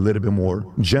to be a little bit more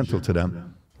gentle to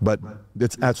them. But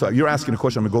so you're asking a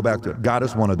question, I'm going to go back to it. God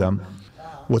is one of them.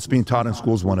 What's being taught in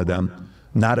school is one of them.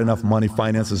 Not enough money,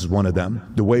 finances is one of them.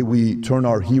 The way we turn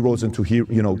our heroes into,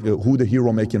 who the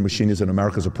hero-making machine is in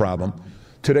America is a problem.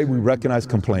 Today we recognize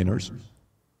complainers.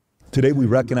 Today we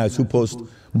recognize who posts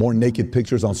more naked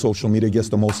pictures on social media, gets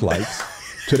the most likes.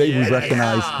 Today we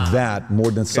recognize that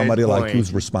more than somebody like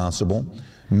who's responsible,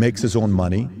 makes his own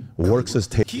money, works his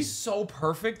tail. He's so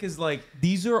perfect because, like,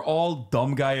 these are all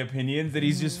dumb guy opinions that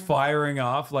he's just firing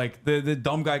off, like the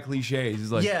dumb guy cliches.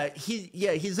 He's like,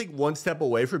 he's like one step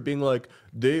away from being like,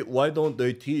 why don't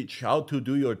they teach how to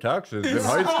do your taxes in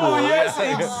high school? Oh, yes,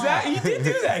 exactly. He did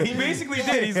do that. He basically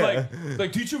did. He's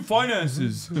like teach him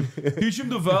finances. Teach him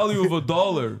the value of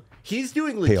 $1. He's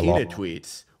doing Latina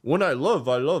tweets. When I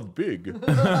love big.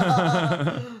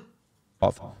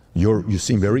 You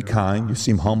seem very kind, you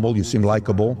seem humble, you seem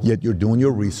likable, yet you're doing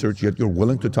your research, yet you're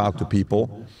willing to talk to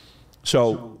people.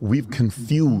 So we've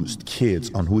confused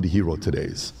kids on who the hero today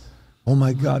is. Oh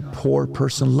my God, poor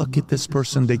person, look at this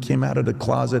person. They came out of the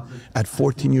closet at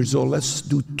 14 years old. Let's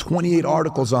do 28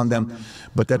 articles on them.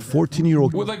 But that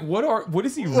 14-year-old... Well, like, what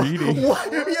is he reading?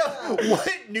 What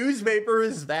newspaper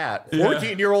is that?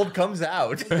 14-year-old comes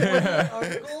out.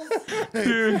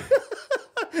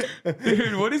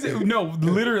 Dude, what is it? No,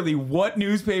 literally, what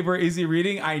newspaper is he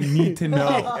reading? I need to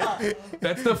know.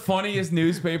 That's the funniest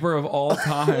newspaper of all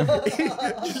time.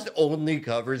 Just only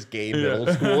covers gay middle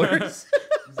schoolers.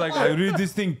 It's like, I read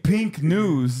this thing, Pink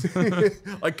News.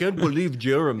 I can't believe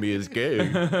Jeremy is gay.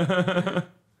 A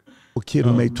kid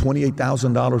who made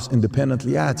 $28,000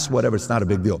 independently, it's whatever, it's not a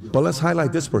big deal. But let's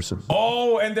highlight this person.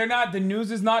 Oh, and the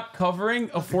news is not covering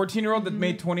a 14-year-old that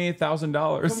made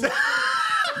 $28,000.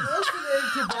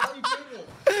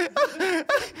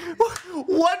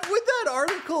 What would that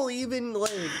article even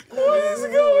like? What is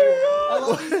going on? I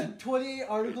love you said 28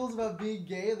 articles about being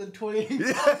gay and then 28. This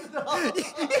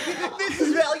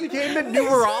is valuetainment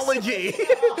numerology.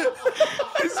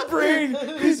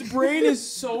 His brain is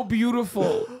so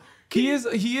beautiful. He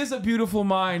is a beautiful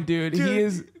mind, dude.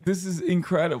 This is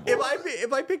incredible.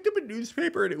 If I picked up a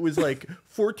newspaper and it was like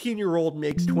 14-year-old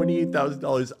makes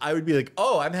 $28,000, I would be like,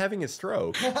 oh, I'm having a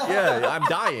stroke. Yeah, I'm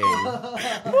dying.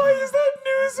 Why is that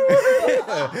newsworthy?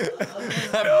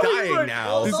 I'm dying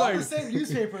now. It's like the same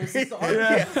newspaper. It's just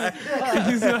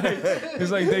He's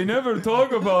like, they never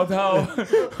talk about how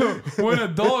when a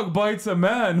dog bites a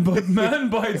man, but man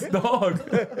bites dog.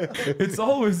 It's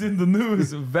always in the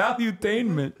news.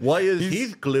 Valuetainment. Why is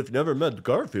Heathcliff never met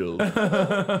Garfield?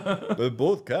 They're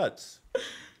both cats.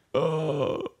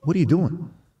 What are you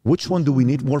doing? Which one do we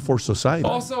need more for society?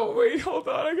 Also, wait, hold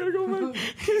on. I gotta go back.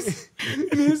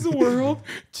 In his world,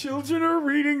 children are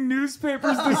reading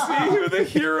newspapers to see who the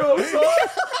heroes are.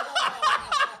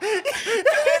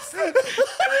 It's the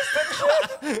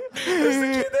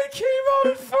kid that came out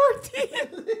at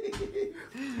 14.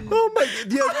 Oh my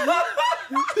God.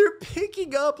 Yeah, they're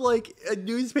picking up like a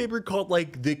newspaper called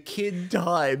like The Kid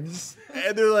Times.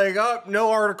 And they're like, oh,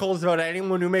 no articles about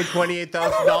anyone who made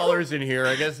 $28,000 in here.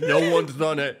 I guess no one's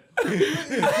done it. I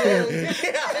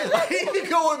need to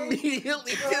go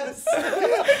immediately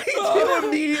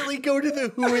to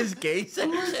the Who is Gay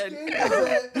section.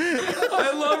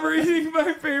 I love reading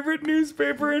my favorite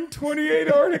newspaper and 28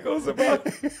 articles about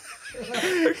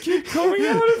a kid coming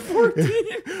out at 14.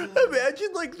 Imagine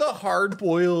like the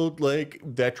hard-boiled like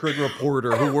veteran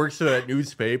reporter who works for that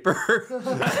newspaper.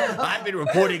 I've been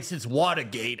reporting since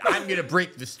Watergate. I'm gonna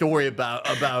break the story about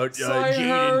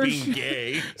Jaden being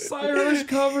gay. Cy Hirsch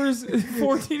covers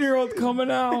 14-year-old coming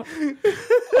out.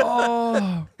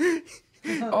 Oh,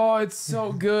 it's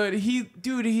so good. He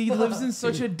lives in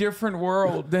such a different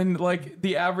world than like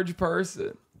the average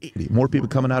person. More people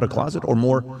coming out of closet or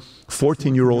more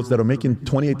 14-year-olds that are making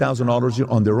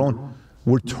 $28,000 on their own.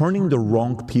 We're turning the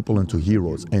wrong people into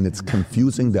heroes, and it's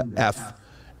confusing the F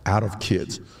out of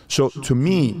kids. So to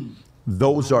me,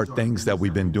 those are things that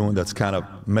we've been doing that's kind of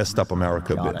messed up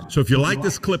America a bit. So if you like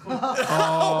this clip...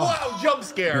 Wow, jump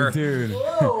scare. Dude.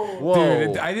 Whoa.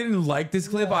 Dude, I didn't like this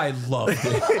clip. I loved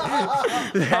it.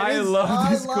 I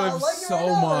love this clip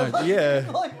so much. Yeah.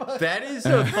 That is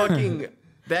a fucking...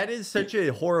 That is such a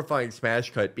horrifying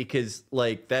smash cut because,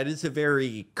 like, that is a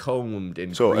very combed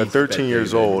and... So at 13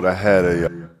 years old, I had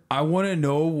a... I want to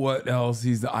know what else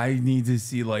I need to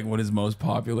see, like, what his most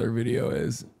popular video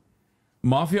is.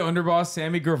 Mafia underboss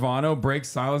Sammy Gravano breaks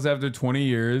silence after 20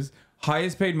 years.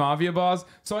 Highest paid mafia boss.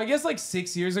 So I guess like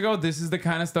 6 years ago, this is the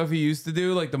kind of stuff he used to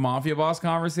do, like the mafia boss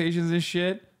conversations and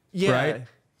shit. Yeah. Right?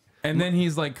 And then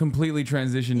he's like completely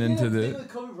transitioned into the. With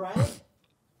Kobe Bryant?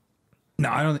 No,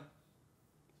 I don't.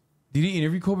 Did he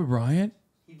interview Kobe Bryant?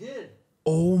 He did.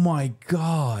 Oh my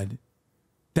God.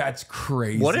 That's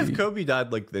crazy. What if Kobe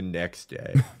died like the next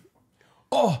day?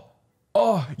 Oh,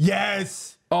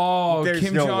 yes. Oh, There's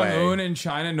Kim no Jong-un way. in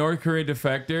China, North Korea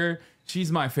defector.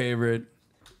 She's my favorite.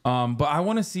 But I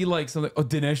want to see like something. Oh,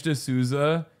 Dinesh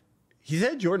D'Souza. He's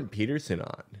had Jordan Peterson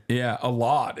on. Yeah, a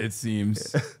lot, it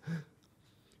seems.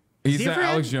 He's he got ever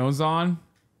Alex had- Jones on.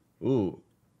 Ooh.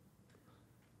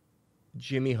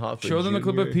 Jimmy Hoffa. Show them the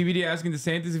clip of Jr. PBD asking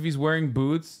DeSantis if he's wearing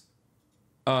boots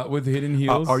with hidden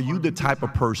heels. Are you the type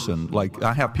of person, like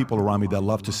I have people around me that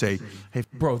love to say, hey,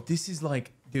 bro, this is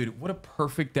like, dude, what a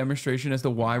perfect demonstration as to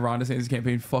why Ron DeSantis'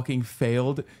 campaign fucking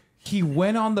failed. He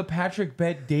went on the Patrick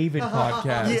Bet David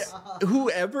podcast.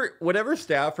 Yeah, whatever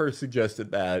staffer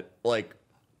suggested that, like,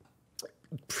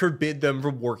 forbid them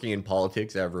from working in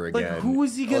politics ever Like, again. who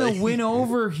is he gonna Like- win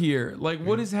over here? Like,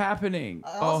 what is happening?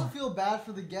 I also feel bad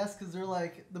for the guests because they're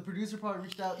like, the producer probably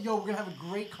reached out, yo, we're gonna have a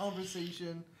great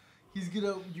conversation.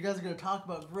 You guys are gonna talk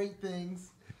about great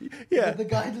things. Yeah. But the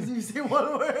guy doesn't even say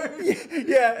one word.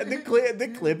 Yeah, the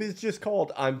clip is just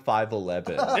called "I'm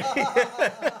 5'11".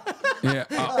 Yeah,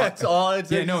 That's all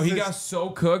it's. Yeah, no, he got so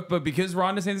cooked, but because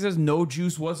Ron DeSantis has no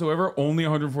juice whatsoever, only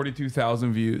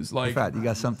 142,000 views. Like, Pat, you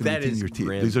got something That between is your teeth.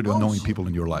 grim. These are the annoying people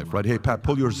in your life, right? Hey, Pat,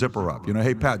 pull your zipper up. You know,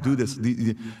 hey, Pat, do this.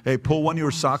 Hey, pull one of your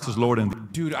socks is lower than.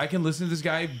 dude, I can listen to this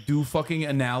guy do fucking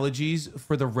analogies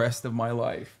for the rest of my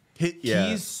life. Yeah.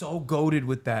 He's so goated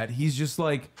with that. He's just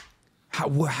like,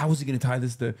 how is he gonna tie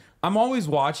this to? I'm always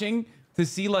watching to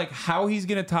see like how he's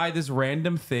gonna tie this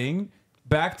random thing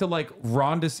back to like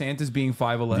Ron DeSantis being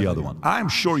 5'11". The other one. I'm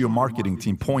sure your marketing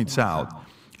team points out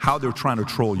how they're trying to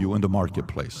troll you in the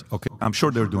marketplace. Okay, I'm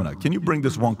sure they're doing that. Can you bring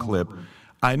this one clip?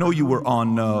 I know you were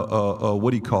on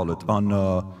what do you call it? On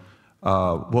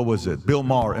what was it? Bill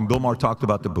Maher, and Bill Maher talked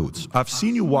about the boots. I've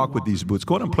seen you walk with these boots.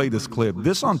 Go ahead and play this clip.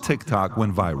 This on TikTok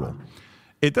went viral.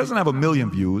 It doesn't have 1 million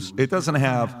views. It doesn't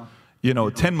have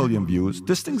 10 million views.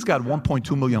 This thing's got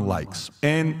 1.2 million likes,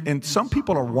 and some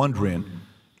people are wondering.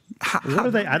 What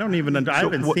are they? I don't even. I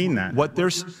haven't seen that.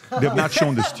 They've not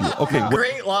shown this to you. Okay,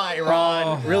 Great lie,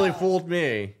 Ron. Really fooled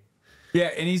me. Yeah,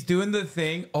 and he's doing the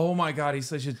thing. Oh my God, he's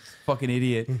such a fucking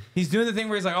idiot. He's doing the thing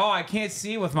where he's like, oh, I can't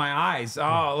see with my eyes.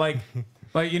 Oh, like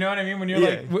you know what I mean? When you're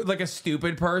like a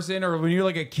stupid person, or when you're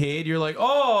like a kid, you're like,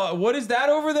 oh, what is that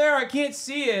over there? I can't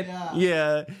see it.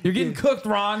 Yeah. You're getting cooked,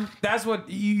 Ron. That's what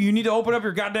you need to open up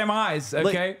your goddamn eyes.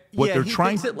 Okay. He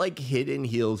thinks that like hidden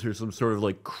heels are some sort of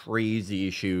like crazy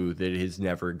issue that has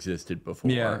never existed before.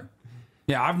 Yeah.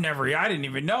 Yeah, I didn't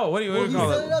even know. What do you He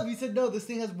call set it? it up. He said, no, this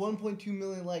thing has 1.2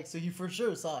 million likes, so he for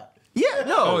sure saw it. Yeah,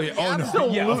 no. Oh, yeah. Oh, no.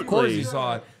 Absolutely. Yeah, of course he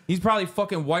saw it. He's probably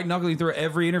fucking white knuckling through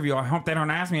every interview. I hope they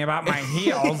don't ask me about my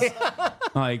heels.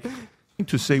 Like,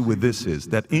 to say with this is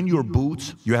that in your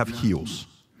boots you have heels.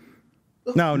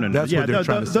 No. That's what they're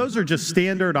trying to say. Those are just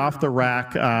standard off the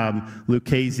rack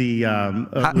Lucchese. How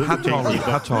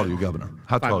tall are you, Governor?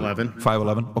 How tall? 5'11".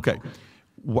 5'11". Okay.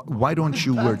 Why don't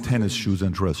you wear tennis shoes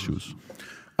and dress shoes?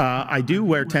 I do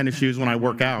wear tennis shoes when I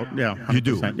work out. Yeah, 100%. You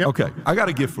do? Yep. Okay. I got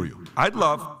a gift for you. I'd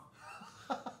love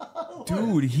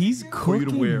dude, he's for you cooking.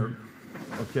 to wear.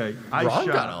 Okay. I Ron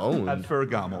got shot owned. at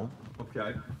Ferragamo.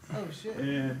 Okay. Oh, shit.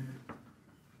 And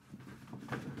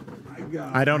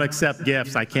I don't accept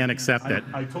gifts. I can't accept it.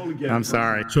 I totally get it. I'm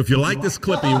sorry. So if you like this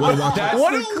clip and you want to watch it,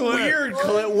 What a weird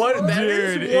clip. That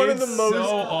is one of the most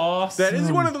awesome. That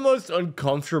is one of the most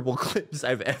uncomfortable clips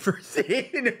I've ever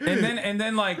seen. And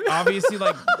then like obviously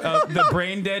like the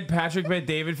brain dead Patrick Bet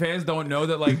David fans don't know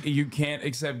that like you can't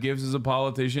accept gifts as a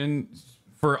politician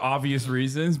for obvious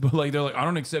reasons, but like they're like, I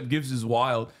don't accept gifts as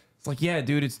wild. It's like, yeah,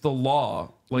 dude, it's the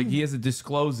law. Like he has to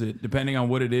disclose it depending on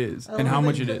what it is and how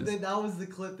much it is. That was the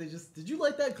clip. Did you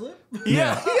like that clip?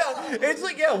 Yeah. It's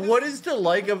like, what is to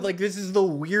like of like this is the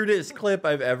weirdest clip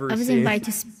I've ever I was seen.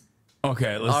 invited to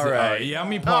Okay, let's All see. right.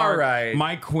 Yami Park, All right.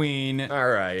 my queen. All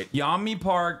right. Yami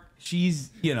Park, she's,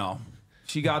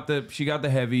 she got the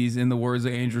heavies in the words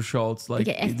of Andrew Schultz. Like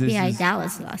get this FBI is-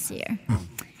 Dallas last year.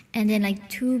 And then like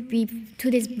 2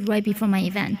 days right before my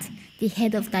event, the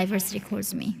head of diversity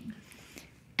calls me.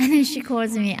 And then she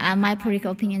calls me, my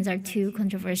political opinions are too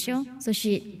controversial, so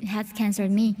she has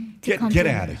canceled me to come Get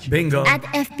out of here. Bingo. at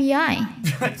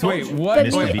FBI. Wait,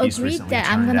 what? But we agreed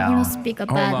that I'm going to only speak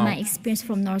about my experience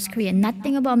from North Korea,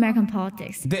 nothing about American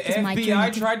politics. The Just my FBI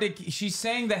journey to- tried to. She's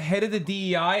saying the head of the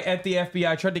DEI at the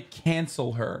FBI tried to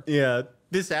cancel her. Yeah,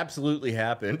 this absolutely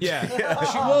happened. Yeah.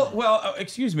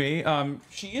 Excuse me.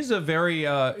 She is a very.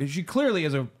 She clearly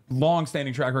has a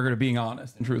long-standing track record of being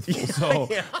honest and truthful. So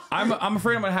I'm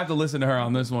afraid I'm gonna have to listen to her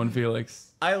on this one, Felix.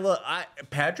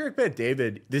 Patrick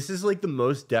Bet-David. This is like the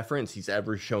most deference he's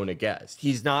ever shown a guest.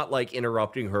 He's not like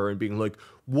interrupting her and being like,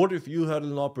 "What if you had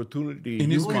an opportunity?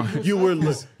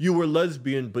 You were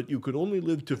lesbian, but you could only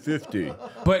live to 50.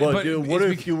 But what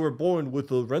if you were born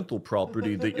with a rental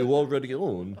property that you already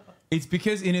own?" It's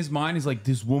because in his mind, he's like,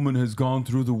 this woman has gone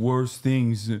through the worst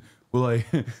things. Well,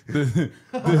 like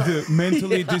the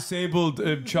mentally disabled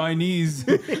Chinese,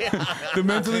 the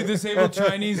mentally disabled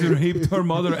Chinese raped her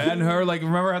mother and her. Like,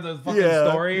 remember how the fucking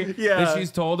story that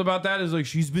she's told about that is like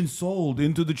she's been sold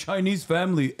into the Chinese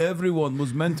family. Everyone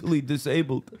was mentally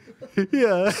disabled.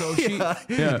 Yeah. So he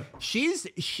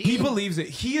believes it.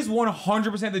 He is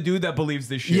 100% the dude that believes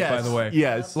this shit. By the way.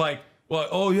 Yes. Like. Well,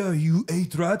 oh yeah, you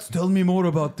ate rats? Tell me more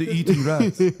about the eating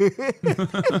rats. Were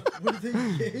they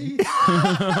gay?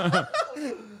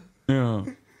 Yeah.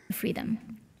 Freedom.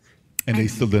 And they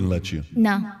still didn't let you?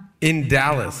 No. In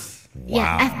Dallas.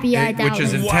 Yeah, FBI Dallas. Which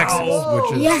is in Texas,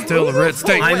 which is still a red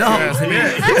state. I know.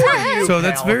 So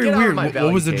that's very weird.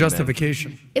 What was the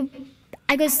justification?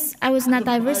 I guess I was not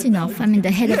diverse enough. I mean,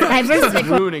 the head of diversity.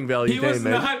 Ruining value. He was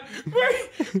not. Wait.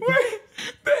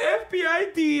 The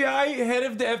FBI DEI head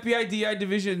of the FBI DEI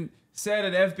division said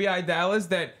at FBI Dallas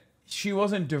that she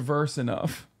wasn't diverse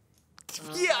enough.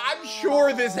 Yeah, I'm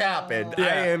sure this happened. Yeah.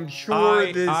 I am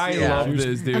sure this. I love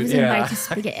this, dude. I was invited to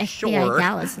speak at FBI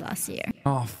Dallas last year.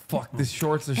 Oh fuck! These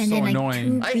shorts are And so then, like,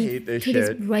 annoying. I hate this 2 days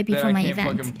shit. right before I my can't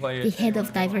event, fucking play the it. head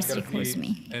of diversity calls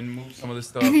me. And move some of this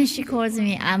stuff. And then she calls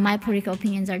me, my political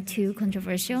opinions are too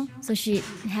controversial, so she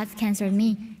has canceled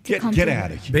me to come Get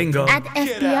out of here. Bingo. at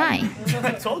FBI.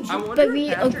 I told you. But we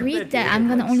agreed that I'm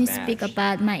gonna only speak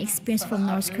about my experience from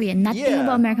North Korea, nothing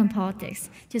about American politics,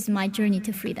 just my journey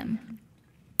to freedom.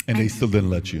 And they still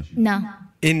didn't let you? No.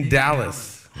 In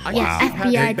Dallas. Yeah,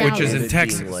 FBI Dallas. Which is in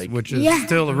Texas, which is Yeah.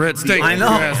 still a red state. I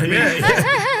know.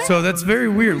 So that's very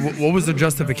weird. What was the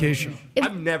justification?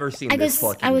 I've never seen I this guess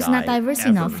fucking I was not guy diverse ever.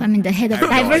 enough. I mean, the head of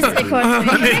diversity calls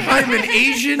me. I'm an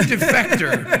Asian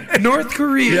defector. North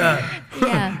Korea.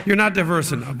 Yeah. You're not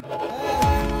diverse enough.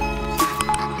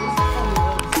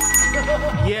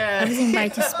 I was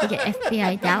invited to speak at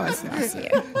FBI Dallas last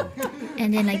year.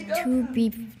 And then like 2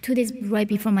 days right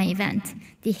before my event,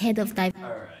 the head of diversity.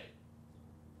 All right.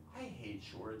 I hate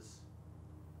shorts.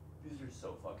 These are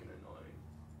so fucking annoying.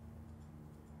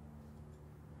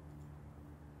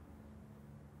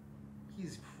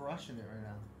 He's crushing it right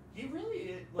now. He really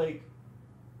is, like.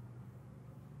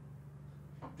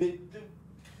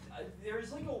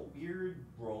 There's like a weird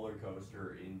roller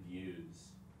coaster in views.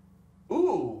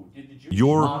 Ooh,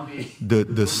 You're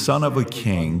the son of a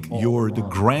king. You're the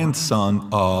grandson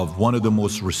of one of the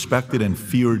most respected and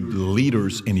feared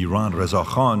leaders in Iran, Reza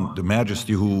Khan, the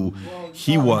Majesty, who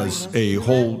he was a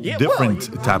whole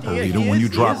different type of leader. When you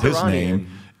drop his name,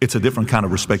 it's a different kind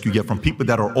of respect you get from people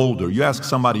that are older. You ask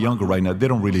somebody younger right now, they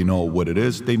don't really know what it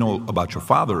is. They know about your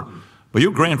father. But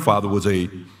your grandfather was a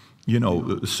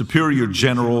superior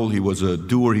general. He was a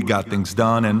doer. He got things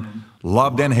done and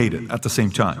loved and hated at the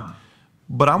same time.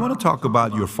 But I want to talk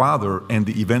about your father and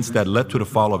the events that led to the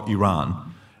fall of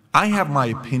Iran. I have my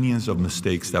opinions of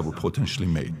mistakes that were potentially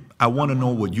made. I want to know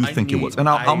what you think it was. And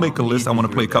I'll make a list. I want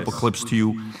to play a couple clips to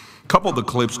you. A couple of the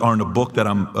clips are in a book that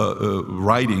I'm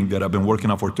writing that I've been working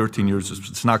on for 13 years.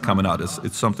 It's not coming out.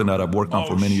 It's something that I've worked on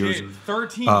for many years.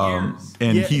 13 years.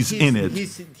 And he's in it.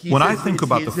 When I think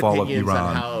about the fall of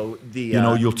Iran,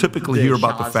 you'll typically hear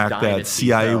about the fact that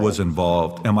CIA was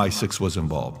involved, MI6 was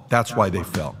involved. That's why they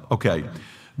fell. Okay.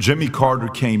 Jimmy Carter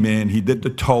came in. He did the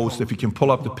toast. If you can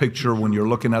pull up the picture when you're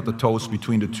looking at the toast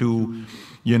between the two,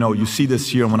 you see this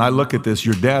here. And when I look at this,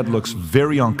 your dad looks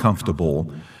very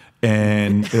uncomfortable.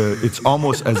 And it's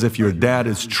almost as if your dad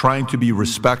is trying to be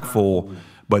respectful,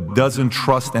 but doesn't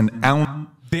trust an ounce.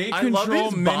 They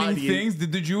control many things.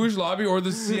 Did the Jewish lobby or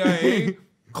the CIA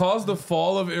cause the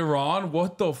fall of Iran?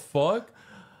 What the fuck?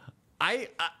 I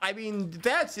mean,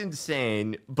 that's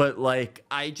insane. But like,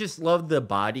 I just love the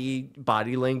body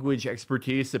language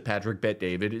expertise that Patrick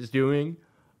Bet-David is doing.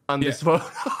 on this photo.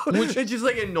 It's just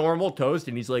like a normal toast,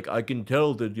 and he's like, I can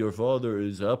tell that your father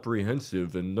is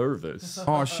apprehensive and nervous.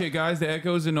 Oh shit, guys, the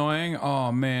echo's annoying.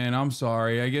 Oh man, I'm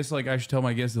sorry. I guess like I should tell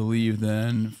my guests to leave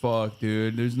then. Fuck,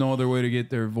 dude. There's no other way to get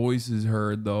their voices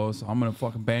heard though, so I'm gonna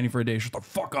fucking ban you for a day. Shut the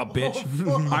fuck up,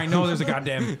 bitch. I know there's a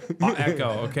goddamn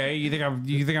echo. Okay, you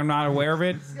think I'm not aware of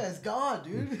it? This guy's gone,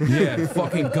 dude. Yeah,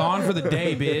 fucking gone for the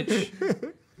day,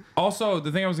 bitch. Also,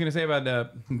 the thing I was going to say about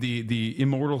the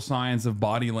immortal science of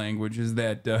body language is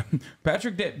that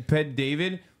Patrick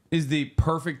Bet-David is the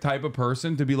perfect type of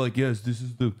person to be like, yes,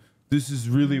 this is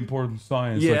really important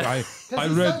science. Yeah. Like, I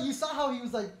read. You saw how he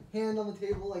was like hand on the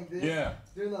table like this. Yeah.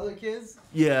 Doing the other kids.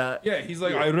 Yeah. Yeah, he's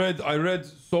like, I read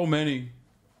so many.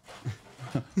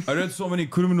 I read so many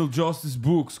criminal justice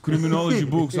books, criminology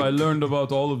books. I learned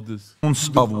about all of this.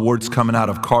 Of words coming out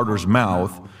of Carter's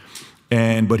mouth.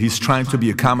 But he's trying to be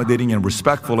accommodating and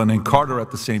respectful, and then Carter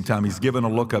at the same time, he's given a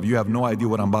look of, you have no idea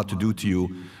what I'm about to do to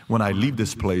you when I leave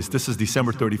this place. This is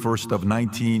December 31st of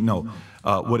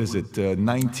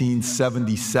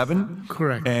 1977?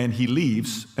 Correct. And he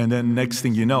leaves, and then next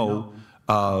thing you know,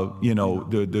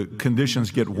 the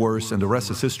conditions get worse, and the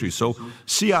rest is history. So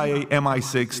CIA,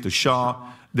 MI6, the Shah.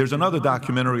 There's another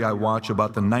documentary I watch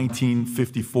about the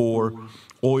 1954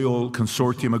 oil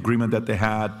consortium agreement that they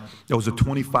had. That was a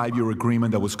 25-year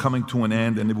agreement that was coming to an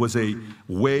end, and it was a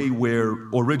way where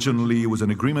originally it was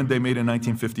an agreement they made in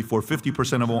 1954,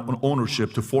 50% of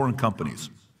ownership to foreign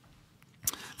companies.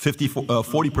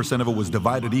 40% of it was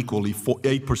divided equally,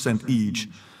 8% each.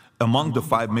 Among the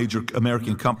 5 major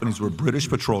American companies were British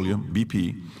Petroleum,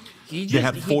 BP. They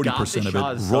had 40% of it.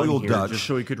 Royal Dutch,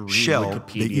 Shell,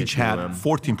 they each had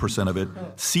 14% of it.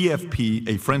 CFP,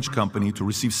 a French company, to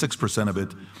receive 6% of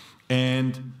it.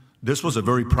 And this was a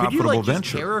very profitable Could you,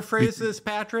 venture. just paraphrase this,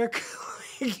 Patrick?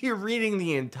 You're reading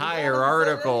the entire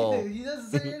article. He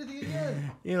doesn't say anything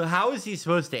again. How is he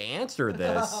supposed to answer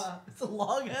this? It's a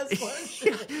long ass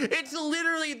question. It's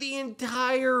literally the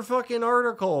entire fucking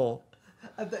article.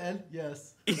 At the end,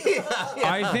 yes.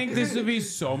 I think this would be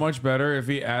so much better if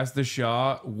he asked the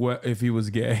Shah if he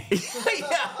was gay.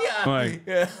 Like,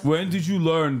 when did you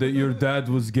learn that your dad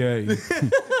was gay?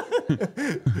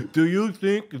 Do you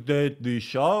think that the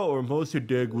Shah or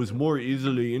Mossadegh was more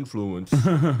easily influenced?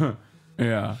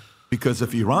 Yeah. Because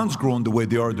if Iran's grown the way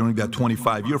they are during that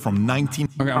 25-year from 19...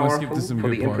 Okay, I'm going to skip to some for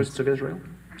good the parts. interests of Israel?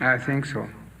 I think so.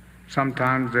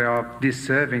 Sometimes they are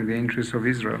disserving the interests of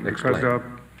Israel because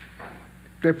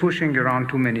they're pushing around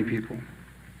too many people.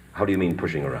 How do you mean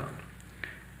pushing around?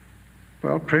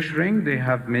 Well, pressuring, they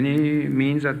have many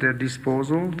means at their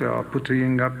disposal. They are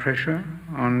putting up pressure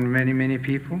on many, many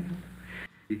people.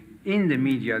 In the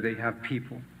media, they have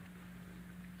people.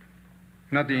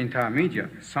 Not the entire media.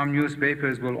 Some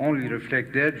newspapers will only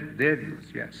reflect their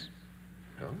views, yes.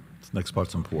 No? This next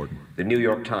part's important. The New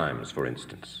York Times, for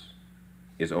instance,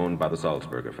 is owned by the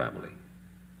Salzburger family,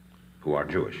 who are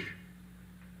Jewish.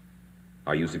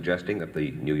 Are you suggesting that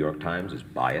the New York Times is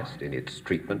biased in its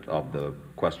treatment of the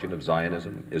question of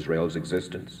Zionism, Israel's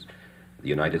existence, the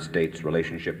United States'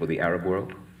 relationship with the Arab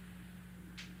world?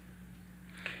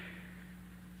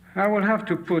 I will have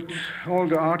to put all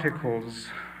the articles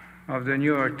of the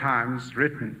New York Times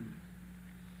written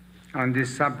on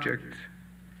this subject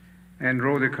and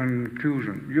draw the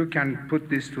conclusion. You can put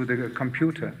this to the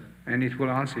computer and it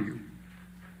will answer you.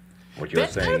 What you're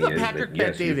That's saying kind of a is Patrick that,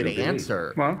 yes, you Bet-David do believe.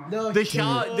 answer. Well, No, the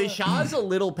Shah's a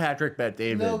little Patrick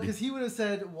Bet-David. No, because he would have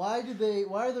said, why are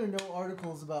there no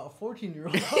articles about a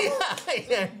 14-year-old?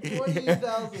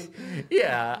 28,000.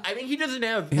 Yeah, I mean, he doesn't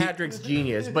have Patrick's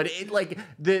genius, but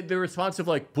the response of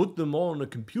put them all on a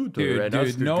computer.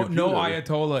 Dude, no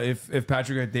Ayatollah if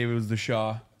Patrick Bet-David was the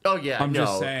Shah. Oh yeah, I'm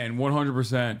just saying,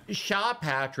 100%. Shah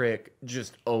Patrick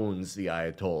just owns the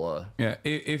Ayatollah. Yeah,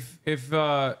 if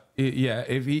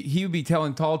he would be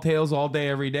telling tall tales all day,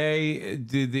 every day,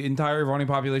 the entire Iranian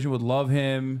population would love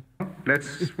him.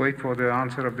 Let's wait for the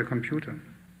answer of the computer.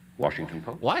 Washington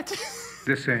Post? What?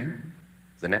 The same.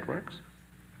 The networks?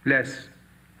 Less.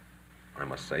 I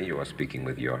must say, you are speaking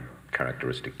with your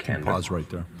characteristic candor. Pause right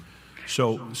there.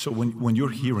 So when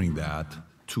you're hearing that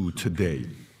to today,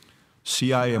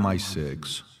 CIA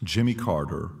MI6, Jimmy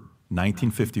Carter,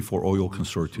 1954 oil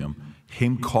consortium,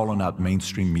 him calling out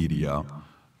mainstream media,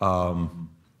 and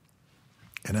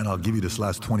then I'll give you this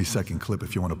last 20-second clip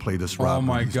if you want to play this. Oh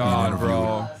my God,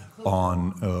 bro!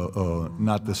 On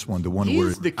not this one, the one He's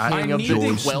where the king of the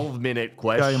 12-minute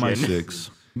question. CIA MI6,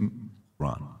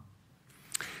 Ron.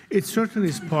 It certainly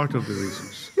is part of the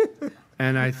reasons.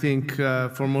 And I think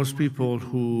for most people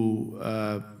who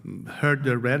heard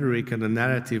the rhetoric and the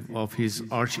narrative of his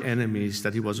arch enemies,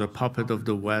 that he was a puppet of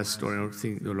the West or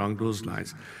anything along those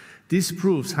lines, this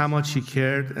proves how much he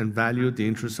cared and valued the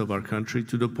interests of our country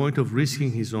to the point of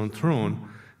risking his own throne,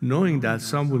 knowing that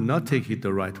some will not take it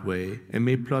the right way and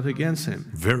may plot against him.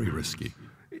 Very risky.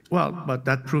 Well, but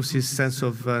that proves his sense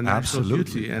of national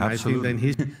duty, and I think then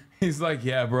he's like,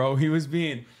 yeah, bro, he was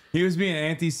being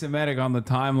anti-Semitic on the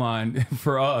timeline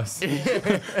for us,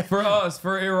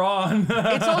 for Iran.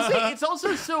 It's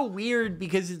also so weird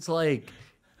because it's like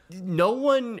no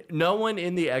one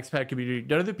in the expat community,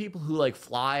 none of the people who like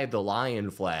fly the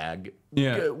lion flag,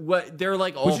 they're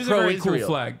like all which is a very pro-Israel. cool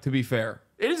flag, to be fair.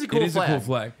 It is a cool flag. A cool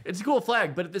flag. It's a cool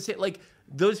flag, but at the same, like,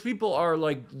 those people are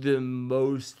like the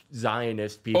most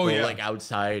Zionist people, like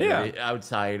outside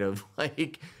of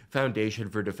like Foundation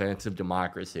for Defense of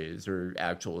Democracies or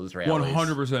actual Israelis.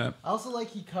 100%. I also like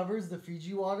he covers the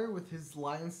Fiji water with his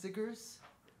lion stickers.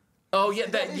 Oh yeah,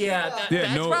 that's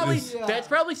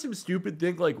probably some stupid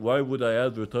thing. Like, why would I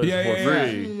advertise for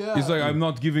free? Yeah. He's like, I'm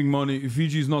not giving money.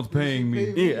 Fiji's not paying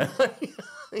me. Yeah.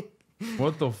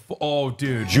 What the? Oh,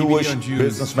 dude. Jewish Jews.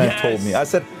 businessman told me. I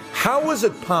said, how is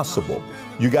it possible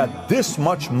you got this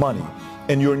much money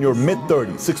and you're in your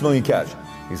mid-30s, 6 million cash?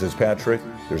 He says, Patrick,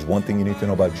 there's one thing you need to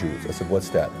know about Jews. I said, what's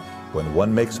that? When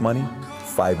one makes money,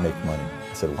 5 make money.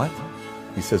 I said, what?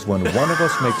 He says, when one of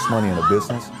us makes money in a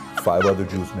business, 5 other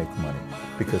Jews make money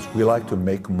because we like to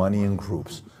make money in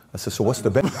groups. I said, so what's the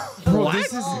benefit?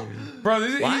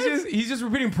 He's just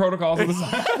repeating protocols on the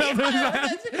side.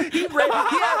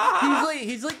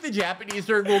 He's like the Japanese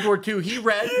during World War II. He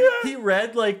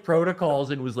read like protocols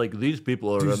and was like, these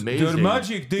people are amazing. They're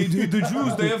magic. The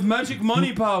Jews, they have magic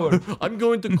money power. I'm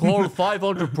going to call 5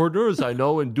 entrepreneurs I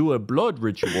know and do a blood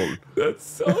ritual. That's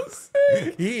so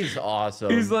sick. He's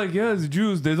awesome. He's like, yes,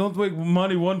 Jews, they don't make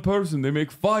money one person. They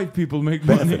make 5 people make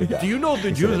money. Do you know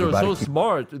the Jews are so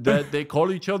smart that they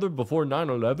call each other before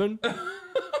 9/11?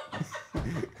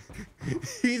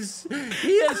 He has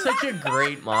such a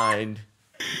great mind.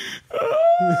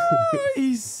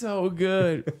 He's so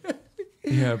good.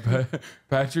 Yeah,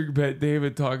 Patrick Bet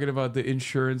David talking about the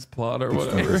insurance plot or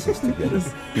whatever.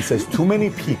 He says too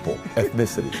many people,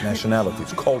 ethnicities,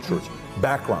 nationalities, cultures,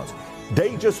 backgrounds,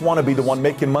 they just want to be the one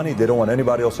making money. They don't want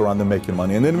anybody else around them making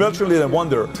money. And then eventually they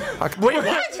wonder. Wait,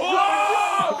 what?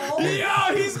 Oh!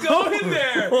 Yeah, he's going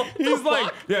there. He's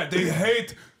like, yeah, they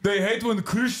hate when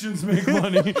Christians make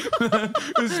money,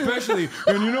 especially.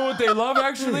 And you know what they love,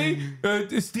 actually?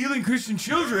 Stealing Christian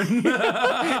children.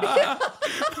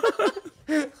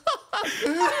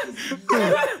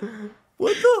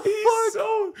 What the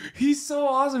fuck? He's so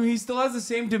awesome. He still has the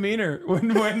same demeanor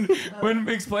when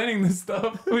explaining this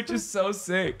stuff, which is so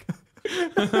sick.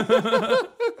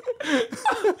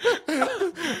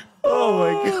 Oh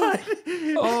my god.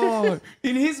 Oh,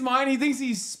 in his mind, he thinks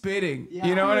he's spitting. Yeah,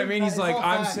 you know what I mean? He's like,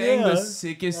 I'm saying the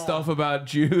sickest stuff about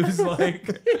Jews. Like,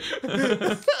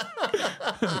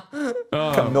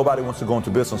 nobody wants to go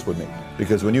into business with me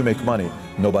because when you make money,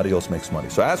 nobody else makes money.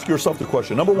 So ask yourself the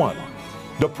question. Number 1,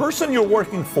 the person you're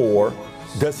working for,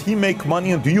 does he make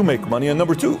money and do you make money? And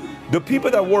number 2, the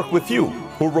people that work with you,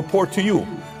 who report to you,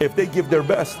 if they give their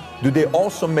best, do they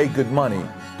also make good money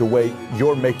the way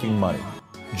you're making money?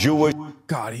 Jewish.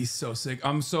 God, he's so sick.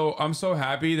 I'm so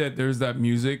happy that there's that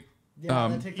music.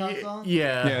 The TikTok song?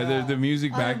 Yeah, the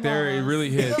music back there, it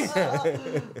really hits.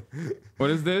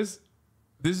 What is this?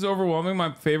 This is overwhelming.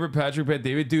 My favorite Patrick Bet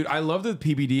David. Dude, I love the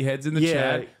PBD heads in the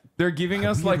chat. They're giving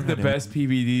us like the best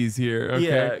PBDs here. Okay?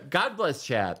 Yeah, God bless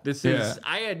chat. This is,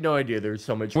 I had no idea there's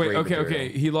so much great material. Okay.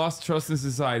 He lost trust in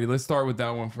society. Let's start with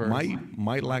that one first.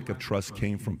 My lack of trust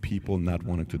came from people not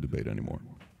wanting to debate anymore.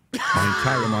 My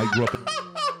entire life, I grew up.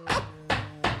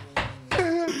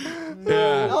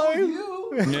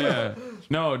 Yeah.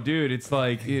 No, dude, it's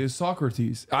like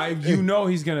Socrates. You know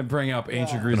he's gonna bring up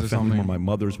ancient Greece or something. My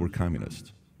mothers were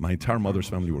communists. My entire mother's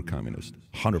family were communist,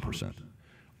 100%.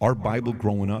 Our Bible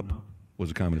growing up was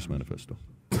a communist manifesto.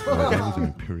 My dad was an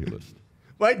imperialist.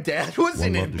 My dad was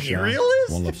an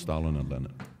imperialist? One loved Stalin and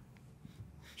Lenin.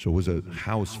 So it was a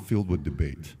house filled with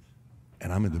debate,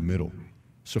 and I'm in the middle.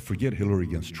 So forget Hillary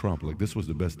against Trump. Like, this was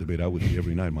the best debate I would see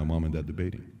every night, my mom and dad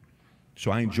debating. So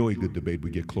I enjoy a good debate.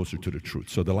 We get closer to the truth.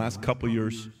 So the last couple of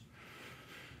years,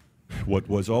 what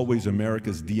was always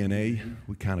America's DNA,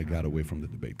 we kind of got away from the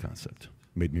debate concept.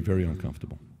 Made me very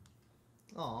uncomfortable.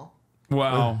 Aw.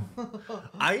 Wow.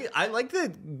 I like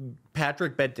the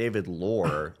Patrick Bet David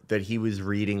lore that he was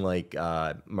reading like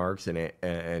Marx and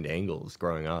Engels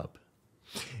growing up.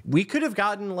 We could have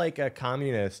gotten like a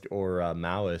communist or a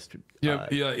Maoist. Yeah.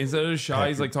 Instead of Shah,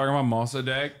 he's like talking about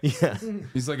Mossadegh. Yeah.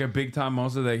 He's like a big time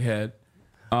Mossadegh head.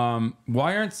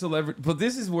 Why aren't celebrities? But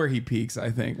this is where he peaks,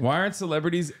 I think. Why aren't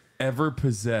celebrities ever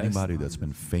possessed? Anybody that's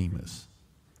been famous,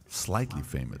 slightly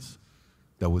famous,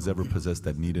 that was ever possessed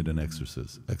that needed an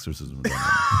exorcism.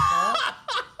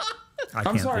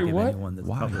 I'm sorry, what?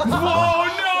 Why?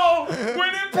 Oh no! When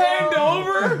it panned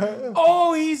over,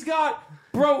 oh, he's got.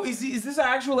 Bro, is this an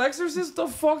actual exorcist? The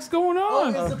fuck's going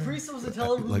on? Oh, is the priest supposed to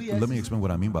tell him who he Let me explain what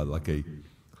I mean by like a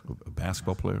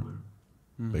basketball player,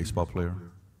 baseball player,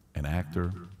 an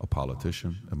actor, a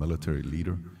politician, a military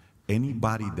leader,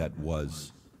 anybody that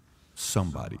was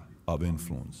somebody of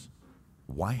influence.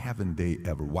 Why haven't they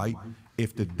ever? Why,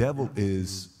 if the devil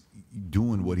is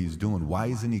doing what he's doing, why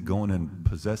isn't he going and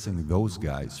possessing those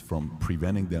guys from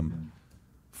preventing them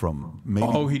from maybe?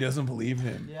 Oh, he doesn't believe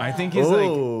him. Yeah. I think he's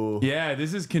like, yeah,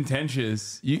 this is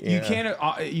contentious. You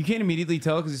can't immediately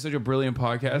tell because he's such a brilliant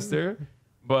podcaster,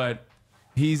 but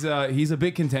he's a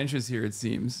bit contentious here. It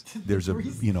seems there's a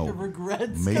maybe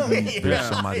there's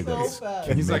somebody that's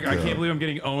he's like, I can't believe I'm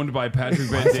getting owned by Patrick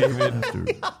Bet-David. After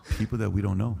people that we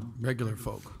don't know, regular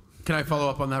folk. Can I follow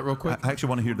up on that real quick? I actually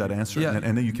want to hear that answer,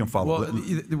 and then you can follow. Well,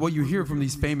 what you hear from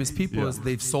these famous people is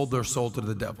they've sold their soul to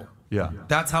the devil. Yeah.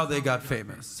 That's how they got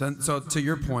famous. And so to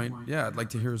your point, I'd like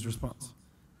to hear his response.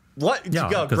 What?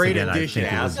 Yeah, Great addition,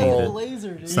 asshole.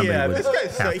 Yeah, this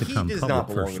guy's have to he come does public, not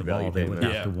belong first in of all. Value They would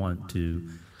Family. have to want to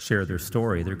share their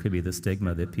story. There could be the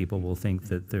stigma that people will think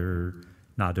that they're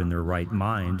not in their right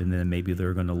mind, and then maybe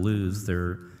they're going to lose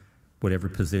their whatever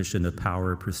position of power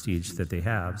or prestige that they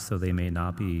have, so they may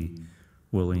not be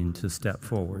willing to step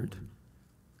forward.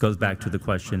 Goes back to the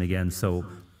question again, so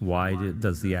why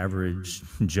does the average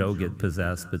Joe get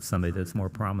possessed, but somebody that's more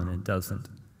prominent doesn't?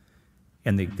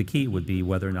 And the key would be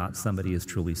whether or not somebody is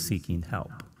truly seeking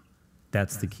help.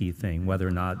 That's the key thing, whether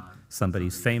or not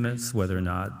somebody's famous, whether or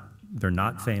not they're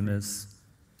not famous.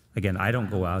 Again, I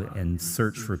don't go out and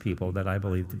search for people that I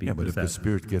believe to be but if the possessed.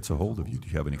 spirit gets a hold of you, do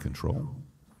you have any control?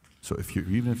 So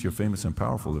even if you're famous and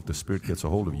powerful, if the spirit gets a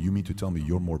hold of you, you mean to tell me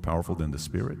you're more powerful than the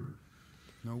spirit?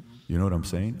 Nope. You know what I'm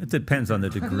saying? It depends on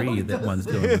the degree that one's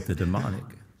dealing with the demonic,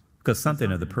 because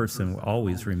something of the person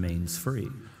always remains free.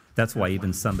 That's why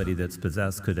even somebody that's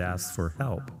possessed could ask for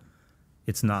help.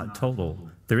 It's not total.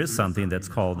 There is something that's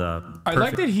called I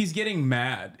like that he's getting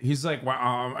mad. He's like,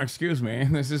 wow, excuse me,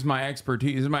 this is my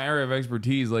expertise. This is my area of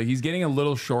expertise. Like, he's getting a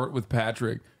little short with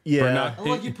Patrick. Yeah.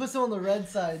 Like you put him on the red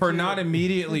side. For too. not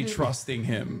immediately trusting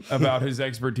him about his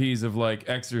expertise of like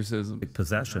exorcism.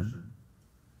 Possession,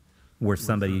 where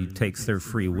somebody takes their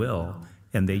free will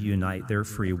and they unite their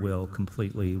free will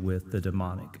completely with the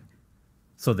demonic.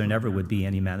 So there never would be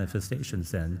any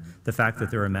manifestations then. The fact that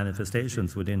there are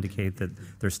manifestations would indicate that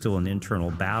there's still an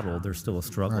internal battle, there's still a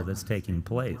struggle that's taking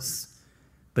place.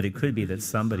 But it could be that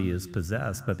somebody is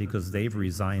possessed, but because they've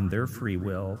resigned their free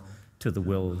will to the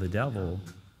will of the devil,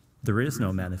 there is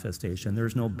no manifestation,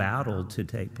 there's no battle to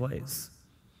take place.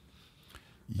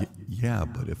 Yeah,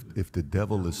 but if the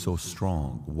devil is so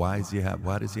strong, why does he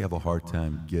have a hard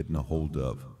time getting a hold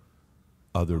of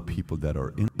other people that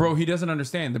are in? Bro, he doesn't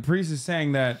understand. The priest is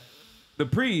saying that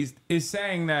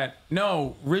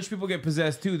no, rich people get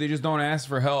possessed too. They just don't ask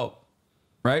for help,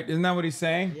 right? Isn't that what he's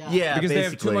saying? Yeah, because they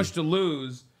have too basically. much to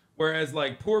lose, whereas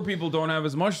like poor people don't have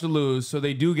as much to lose, so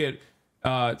they do get,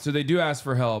 so they do ask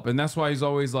for help, and that's why he's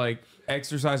always like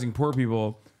exercising poor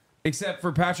people. Except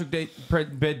for Patrick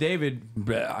Bet-David,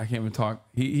 I can't even talk.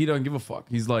 He doesn't give a fuck.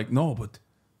 He's like, no,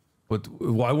 but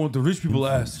why won't the rich people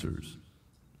ask?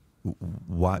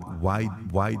 Why?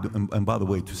 And by the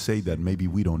way, to say that maybe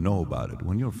we don't know about it.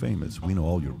 When you're famous, we know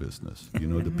all your business. You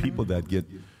know, the people that get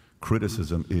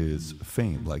criticism is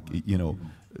fame. Like, you know,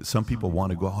 some people want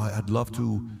to go, oh, I'd love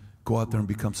to go out there and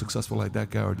become successful like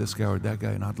that guy or this guy or that guy,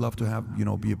 and I'd love to have, you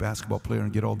know, be a basketball player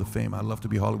and get all the fame. I'd love to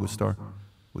be a Hollywood star.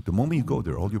 But the moment you go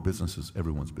there, all your business is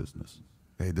everyone's business.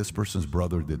 Hey, this person's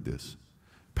brother did this.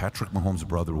 Patrick Mahomes'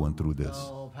 brother went through this.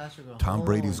 Oh, Patrick Mahomes. Tom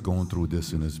Brady's going through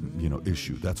this in his, you know,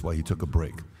 issue. That's why he took a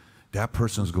break. That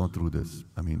person's going through this.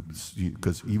 I mean,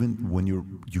 because even when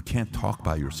you can't talk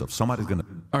by yourself. Somebody's gonna.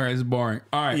 All right, it's boring.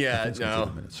 All right. Yeah,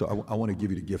 no. So I want to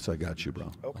give you the gifts I got you, bro.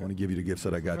 Okay. I want to give you the gifts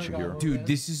that I got you here. Dude,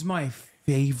 this is my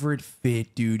favorite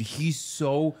fit, dude. He's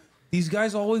so. These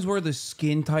guys always wear the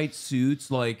skin tight suits,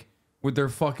 like with their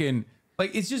fucking.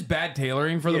 Like, it's just bad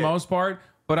tailoring for the most part.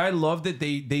 But I love that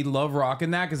they love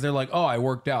rocking that because they're like, oh, I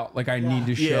worked out. Like, I need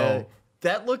to show.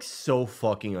 That looks so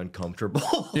fucking uncomfortable.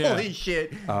 Holy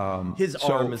shit. His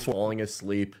arm is falling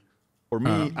asleep. For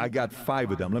me, I got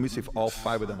 5 of them. Let me see if all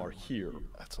 5 of them are here.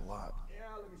 That's a lot.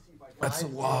 That's a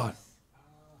lot.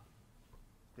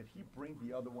 bring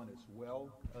the other one as well?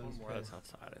 That's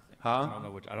outside, I think. Huh?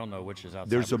 I don't know which is outside.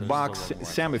 There's a but box, still a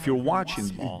little Sam. more. If you're watching,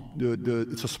 Small.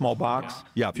 it's a small box.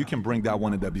 Yeah, if you can bring that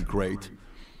one in, that'd be great.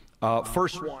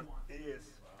 First one is.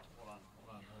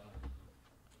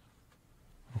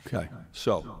 Okay,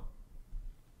 so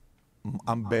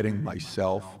I'm betting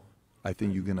myself. I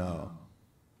think you're gonna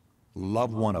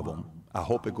love one of them. I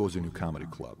hope it goes in your comedy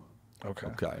club. Okay.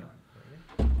 Okay.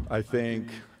 I think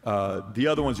the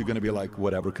other ones you're gonna be like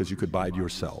whatever because you could buy it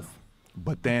yourself.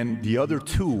 But then the other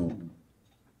two,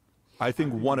 I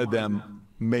think one of them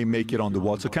may make it on the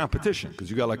wall. It's a competition because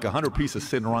you got like 100 pieces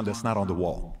sitting around that's not on the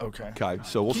wall. Okay. Okay.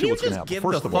 So we'll Can see you what's gonna just happen. give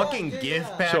First the of all, fucking gift,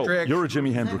 so Patrick? you're a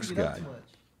Jimi Hendrix guy,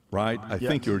 right? I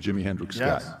think you're a Jimi Hendrix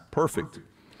Yes. guy. Perfect.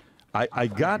 I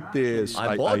got this.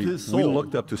 I bought his we soul.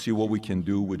 looked up to see what we can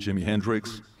do with Jimi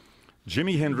Hendrix.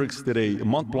 Jimi Hendrix did a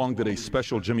Montblanc did a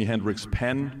special Jimi Hendrix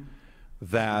pen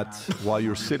that while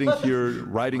you're sitting here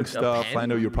writing stuff, I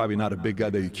know you're probably not a big guy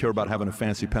that you care about having a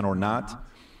fancy pen or not,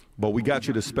 but we got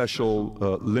you the special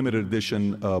limited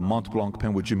edition Montblanc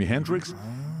pen with Jimi Hendrix.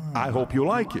 I hope you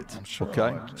like it.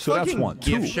 Okay, so that's Fucking one.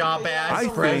 gift Two, shop ass I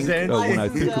think present. when I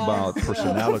think about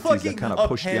personalities that kind of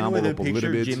push the pen with a envelope a picture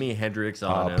little of bit, Jimi Hendrix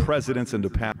on it. presidents in the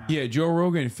past. Yeah, Joe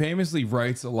Rogan famously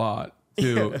writes a lot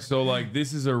too. So like,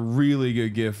 this is a really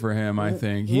good gift for him. I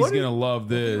think he's What gonna love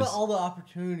Think this. about all the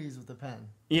opportunities with the pen.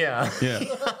 Yeah. Yeah.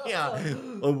 Yeah.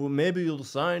 Well, maybe you'll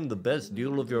sign the best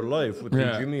deal of your life with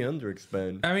Yeah. the Jimi Hendrix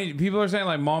pen. I mean, people are saying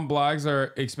like Mont Blancs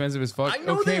are expensive as fuck. I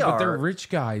know okay, they but they're are. rich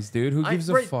guys, dude. Who gives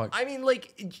a right, fuck? I mean,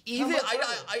 like, even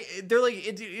they're like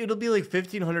it'll be like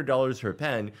 $1,500 for a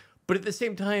pen, but at the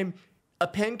same time, a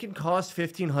pen can cost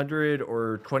 $1,500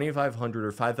 or $2,500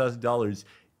 or $5,000.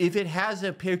 If it has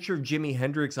a picture of Jimi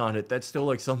Hendrix on it, that's still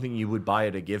like something you would buy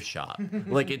at a gift shop.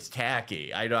 Like, it's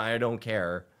tacky. I don't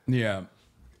care. Yeah.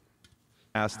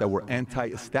 That were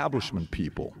anti-establishment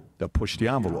people that pushed the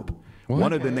envelope.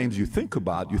 One of the names you think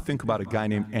about a guy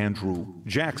named Andrew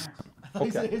Jackson.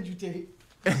 Andrew Tate.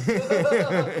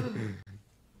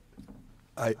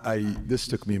 This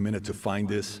took me a minute to find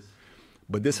this,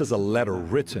 but this is a letter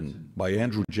written by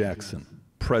Andrew Jackson,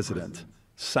 president,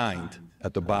 signed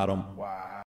at the bottom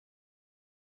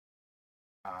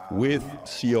with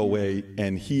COA,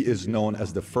 and he is known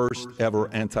as the first ever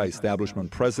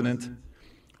anti-establishment president,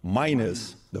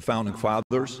 minus the founding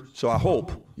fathers. So I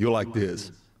hope you like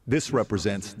this. This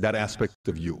represents that aspect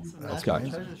of you.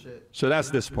 Okay. So that's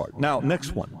this part. Now,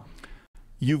 next one.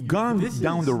 You've gone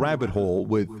down the rabbit hole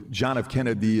with John F.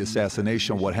 Kennedy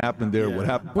assassination. What happened there? What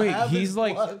happened? Wait, he's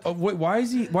like, wait, why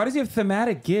does he have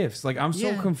thematic gifts? Like, I'm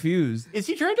so confused. Is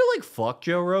he trying to like fuck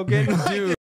Joe Rogan?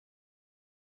 Dude.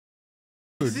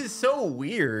 This is so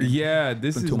weird. Yeah,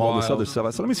 this is all this wild. other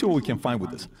stuff. So let me see what we can find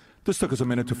with this. This took us a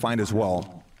minute to find as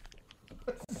well.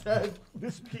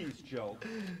 This piece, Joe,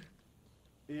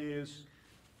 is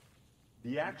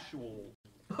the actual.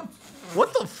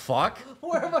 What the fuck?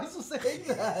 Where am I supposed to hang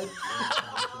that?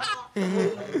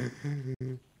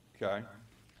 Okay.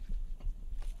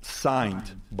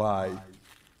 Signed by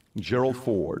Gerald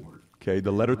Ford. Okay,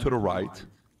 the letter to the right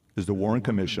is the Warren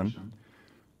Commission.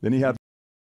 Then you have.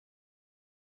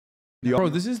 Bro,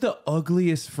 this is the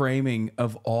ugliest framing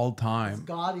of all time.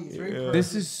 Gaudy. It's very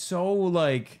This is so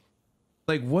like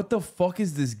what the fuck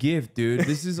is this gift, dude?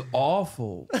 This is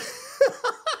awful.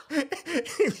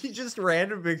 You just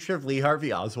ran a picture of Lee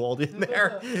Harvey Oswald in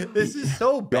there. This is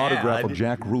so The bad. autograph of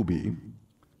Jack Ruby.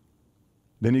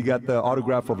 Then you got the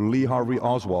autograph of Lee Harvey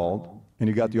Oswald, and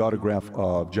you got the autograph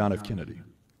of John F. Kennedy.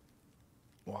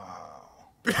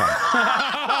 Wow.